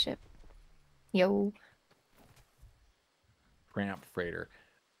grill on my ship. Yo. Tramp freighter.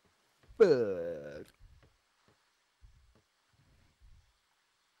 But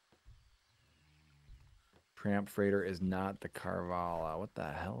Tramp freighter is not the Carvala. What the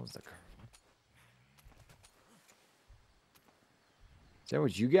hell is the Carvala? Is that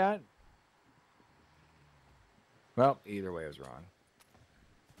what you got? Well, either way, I was wrong.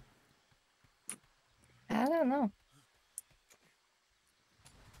 I don't know.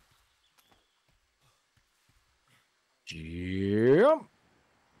 Jump.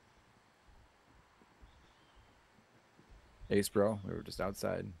 Ace, bro. We were just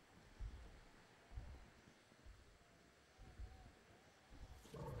outside.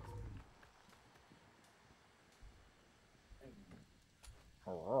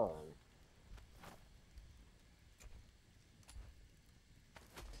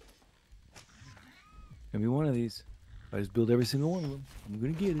 Give me one of these. I just build every single one of them. I'm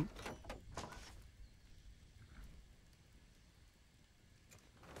gonna get it.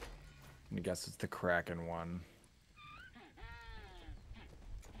 I guess it's the Kraken one.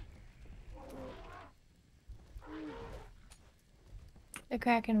 The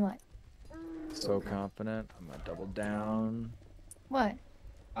Kraken what? So confident. I'm gonna double down. What?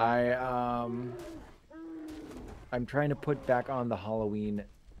 I'm trying to put back on the Halloween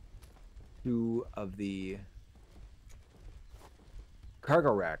 2 of the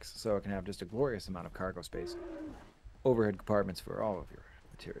cargo racks so it can have just a glorious amount of cargo space. Overhead compartments for all of your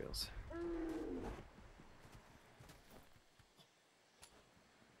materials.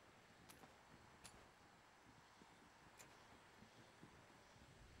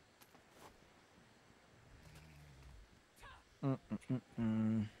 You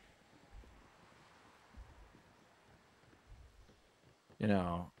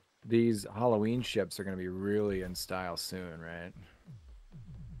know, these Halloween ships are going to be really in style soon, right?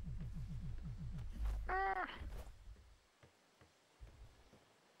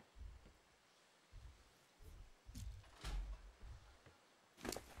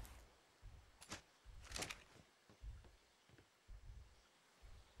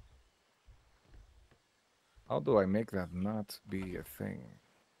 How do I make that not be a thing?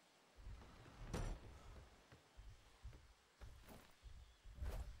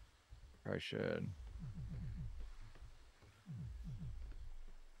 I should.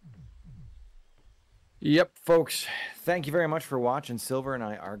 Yep, folks. Thank you very much for watching. Silver and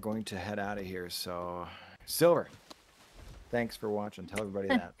I are going to head out of here. So, Silver, thanks for watching. Tell everybody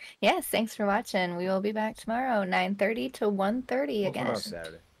that. Yes, thanks for watching. We will be back tomorrow, 9:30 to 1:30 What again. about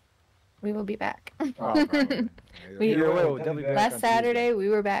Saturday? We will be back. Oh, probably. We- Either way, we'll definitely be back Last on Saturday, Tuesday. we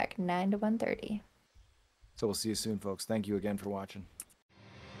were back 9 to 1:30. So we'll see you soon, folks. Thank you again for watching.